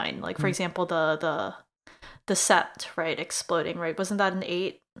 and 9. Like, for example, the Sept, right, exploding, right? Wasn't that in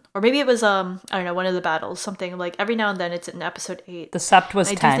 8? Or maybe it was, I don't know, one of the battles, something like every now and then it's in episode 8. The Sept was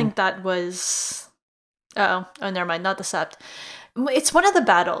 10. I do think that was, oh, never mind, not the Sept. It's one of the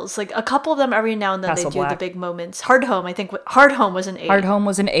battles, like a couple of them every now and then Castle they do Black. The big moments. Hardhome, I think, Hardhome was in 8. Hardhome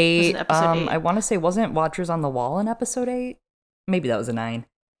was in 8. Was in episode 8. I want to say, wasn't Watchers on the Wall in episode 8? Maybe that was a 9.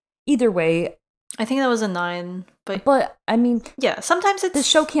 Either way. I think that was a 9, but I mean, yeah, sometimes the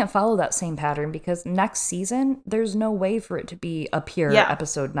show can't follow that same pattern because next season there's no way for it to be a pure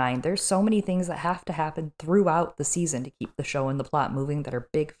episode 9. There's so many things that have to happen throughout the season to keep the show and the plot moving that are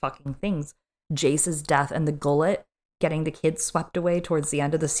big fucking things. Jace's death and the gullet getting the kids swept away towards the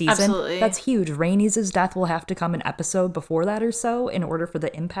end of the season. Absolutely. That's huge. Rhaenys' death will have to come an episode before that or so in order for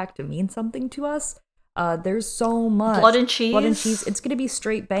the impact to mean something to us. There's so much blood and cheese. It's gonna be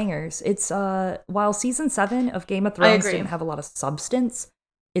straight bangers. It's while season 7 of Game of Thrones didn't have a lot of substance,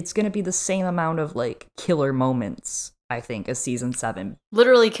 it's gonna be the same amount of like killer moments, I think, as season 7.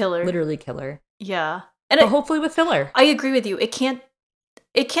 Literally killer. Yeah, but hopefully with filler. I agree with you. It can't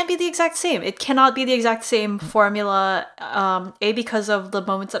be the exact same. It cannot be the exact same formula. A, because of the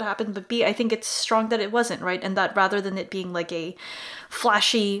moments that happened, but B, I think it's strong that it wasn't, right? And that rather than it being like a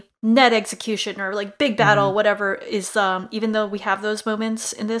flashy net execution or like big battle, whatever, is even though we have those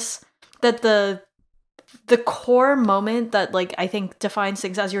moments in this, that the core moment that like I think defines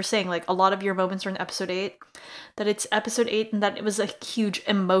things, as you're saying, like a lot of your moments are in episode 8, that it's episode 8 and that it was a huge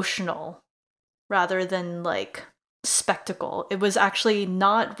emotional rather than like spectacle. It was actually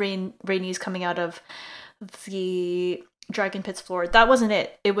not Rhaenys coming out of the dragon pit's floor. That wasn't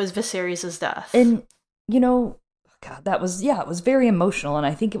it. It was Viserys' death. And God, it was very emotional, and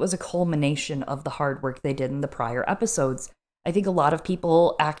I think it was a culmination of the hard work they did in the prior episodes. I think a lot of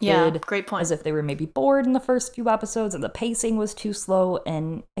people acted great point. as if they were maybe bored in the first few episodes and the pacing was too slow,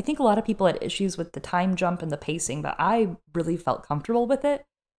 and I think a lot of people had issues with the time jump and the pacing, but I really felt comfortable with it.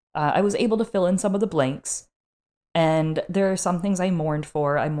 I was able to fill in some of the blanks. And there are some things I mourned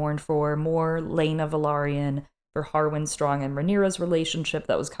for. I mourned for more Laena Velaryon, for Harwin Strong and Rhaenyra's relationship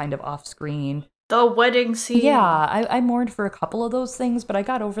that was kind of off-screen. The wedding scene. Yeah, I mourned for a couple of those things, but I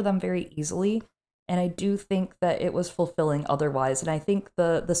got over them very easily. And I do think that it was fulfilling otherwise. And I think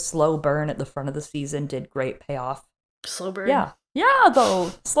the slow burn at the front of the season did great payoff. Slow burn? Yeah,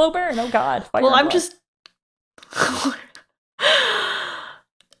 though. Slow burn, oh God. Well, I'm just...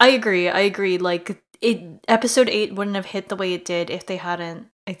 I agree. Like, episode 8 wouldn't have hit the way it did if they hadn't,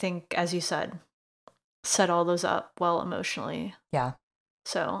 I think, as you said, set all those up well emotionally. Yeah.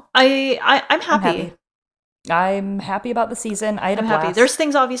 So I'm happy. I'm happy about the season. I had a blast. Happy. There's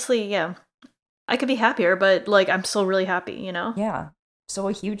things, obviously, yeah, I could be happier, but like I'm still really happy, you know? Yeah. So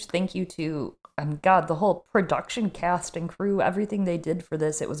a huge thank you to God, the whole production cast and crew, everything they did for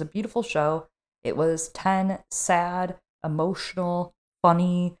this. It was a beautiful show. It was 10 sad, emotional,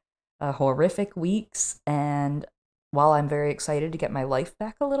 funny, horrific weeks. And while I'm very excited to get my life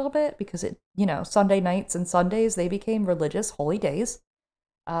back a little bit, because Sunday nights and Sundays, they became religious holy days.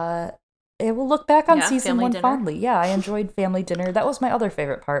 It will look back on season 1 fondly. Yeah, I enjoyed family dinner. That was my other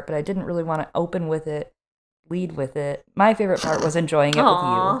favorite part, but I didn't really want to open with it, lead with it. My favorite part was enjoying it with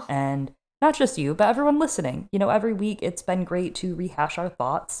you. And not just you, but everyone listening. Every week it's been great to rehash our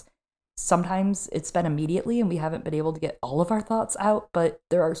thoughts. Sometimes it's been immediately and we haven't been able to get all of our thoughts out, but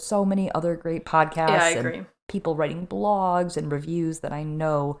there are so many other great podcasts and people writing blogs and reviews that I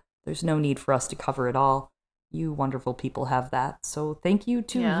know there's no need for us to cover it all. You wonderful people have that. So thank you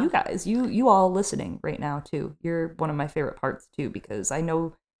to you guys, you all listening right now too. You're one of my favorite parts too, because I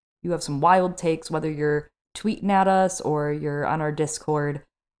know you have some wild takes, whether you're tweeting at us or you're on our Discord.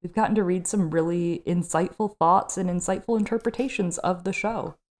 We've gotten to read some really insightful thoughts and insightful interpretations of the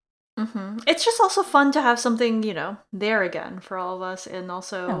show. Mm-hmm. It's just also fun to have something, there again for all of us, and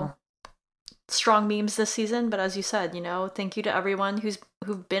also strong memes this season. But as you said, thank you to everyone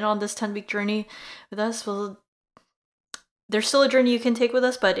who've been on this 10-week journey with us. Well, there's still a journey you can take with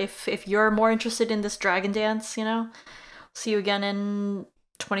us, but if you're more interested in this dragon dance, see you again in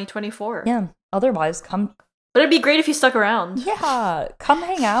 2024. Yeah. Otherwise, come. But it'd be great if you stuck around. Yeah, come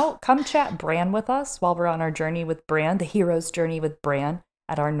hang out. Come chat Bran with us while we're on our journey with Bran, the hero's journey with Bran,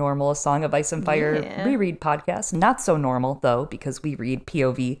 at our normal A Song of Ice and Fire reread podcast. Not so normal, though, because we read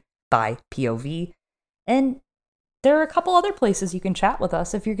POV by POV. And there are a couple other places you can chat with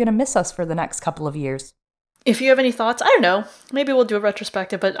us if you're going to miss us for the next couple of years. If you have any thoughts, I don't know. Maybe we'll do a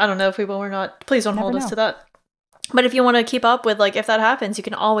retrospective, but I don't know if we will or not. Please don't hold us to that. But if you want to keep up with, if that happens, you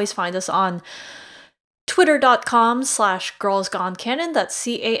can always find us on twitter.com/girlsgonecanon, that's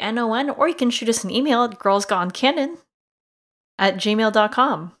CANON, or you can shoot us an email at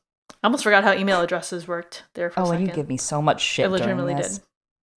girlsgonecanon@gmail.com. I almost forgot how email addresses worked there for a second. And you give me so much shit. I legitimately did.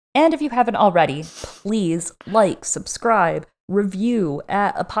 And if you haven't already, please subscribe, review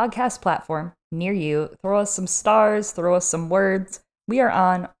at a podcast platform near you. Throw us some stars, throw us some words. We are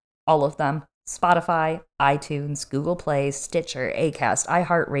on all of them: Spotify, iTunes, Google Play, Stitcher, Acast,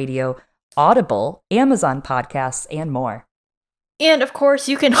 iHeartRadio, Audible, Amazon Podcasts, and more. And of course,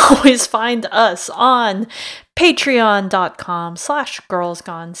 you can always find us on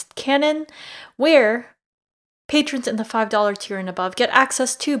patreon.com/girlsgonecanon, where patrons in the $5 tier and above get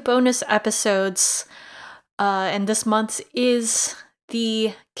access to bonus episodes. And this month is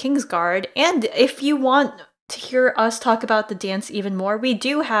the Kingsguard. And if you want to hear us talk about the dance even more, we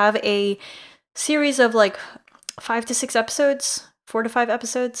do have a series of 5 to 6 episodes, 4 to 5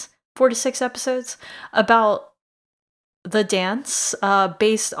 episodes, 4 to 6 episodes about the dance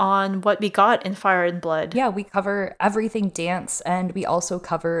based on what we got in Fire and Blood. Yeah, we cover everything dance, and we also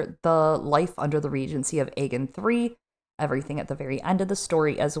cover the life under the regency of Aegon III, everything at the very end of the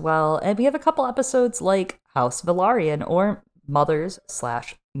story as well. And we have a couple episodes like House Velaryon or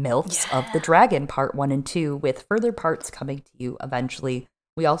Mothers/MILFs of the Dragon Part 1 and 2, with further parts coming to you eventually.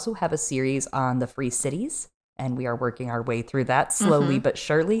 We also have a series on the Free Cities, and we are working our way through that slowly but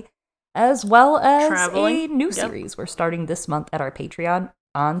surely, as well as a new series we're starting this month at our Patreon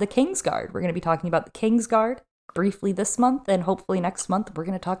on the Kingsguard. We're going to be talking about the Kingsguard briefly this month, and hopefully next month we're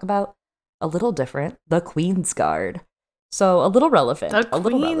going to talk about a little different, the Queensguard. So a little relevant. The a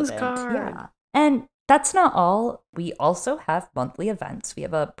little Queensguard. Relevant. Yeah. And that's not all. We also have monthly events. We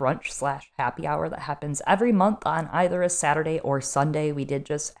have a brunch/happy hour that happens every month on either a Saturday or Sunday. We did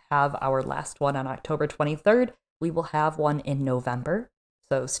just have our last one on October 23rd. We will have one in November.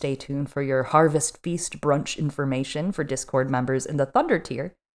 So stay tuned for your Harvest Feast brunch information for Discord members in the Thunder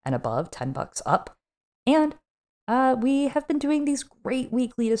tier and above, $10 up. And we have been doing these great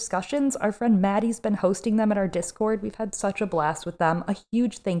weekly discussions. Our friend Maddie's been hosting them at our Discord. We've had such a blast with them. A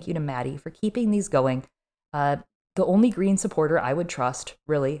huge thank you to Maddie for keeping these going. The only green supporter I would trust,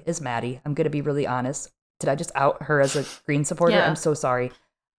 really, is Maddie. I'm going to be really honest. Did I just out her as a green supporter? Yeah. I'm so sorry.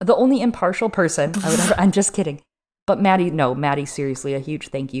 The only impartial person I would ever... I'm just kidding. But Maddie, seriously, a huge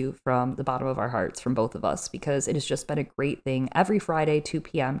thank you from the bottom of our hearts from both of us, because it has just been a great thing every Friday, 2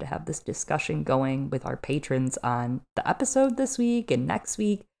 p.m. to have this discussion going with our patrons on the episode this week and next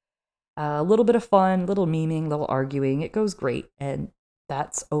week. A little bit of fun, little memeing, little arguing. It goes great. And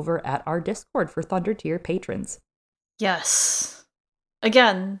that's over at our Discord for Thunder Tier patrons. Yes.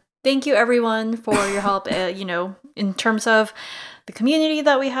 Again, thank you everyone for your help, in terms of the community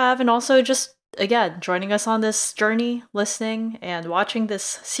that we have, and also just, again, joining us on this journey, listening and watching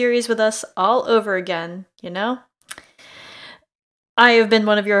this series with us all over again, I have been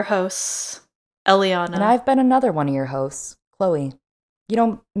one of your hosts, Eliana. And I've been another one of your hosts, Chloe.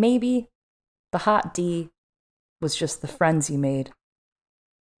 Maybe the hot D was just the friends you made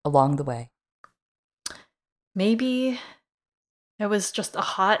along the way. Maybe it was just a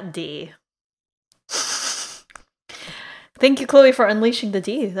hot D. Thank you, Chloe, for unleashing the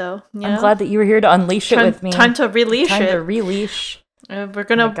D, though. I'm glad that you were here to unleash it with me. Time to releash it. Time to releash. We're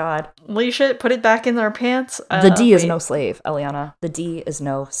gonna leash it, put it back in our pants. The D is no slave, Eliana. The D is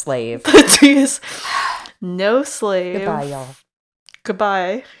no slave. The D is no slave. Goodbye, y'all.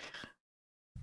 Goodbye.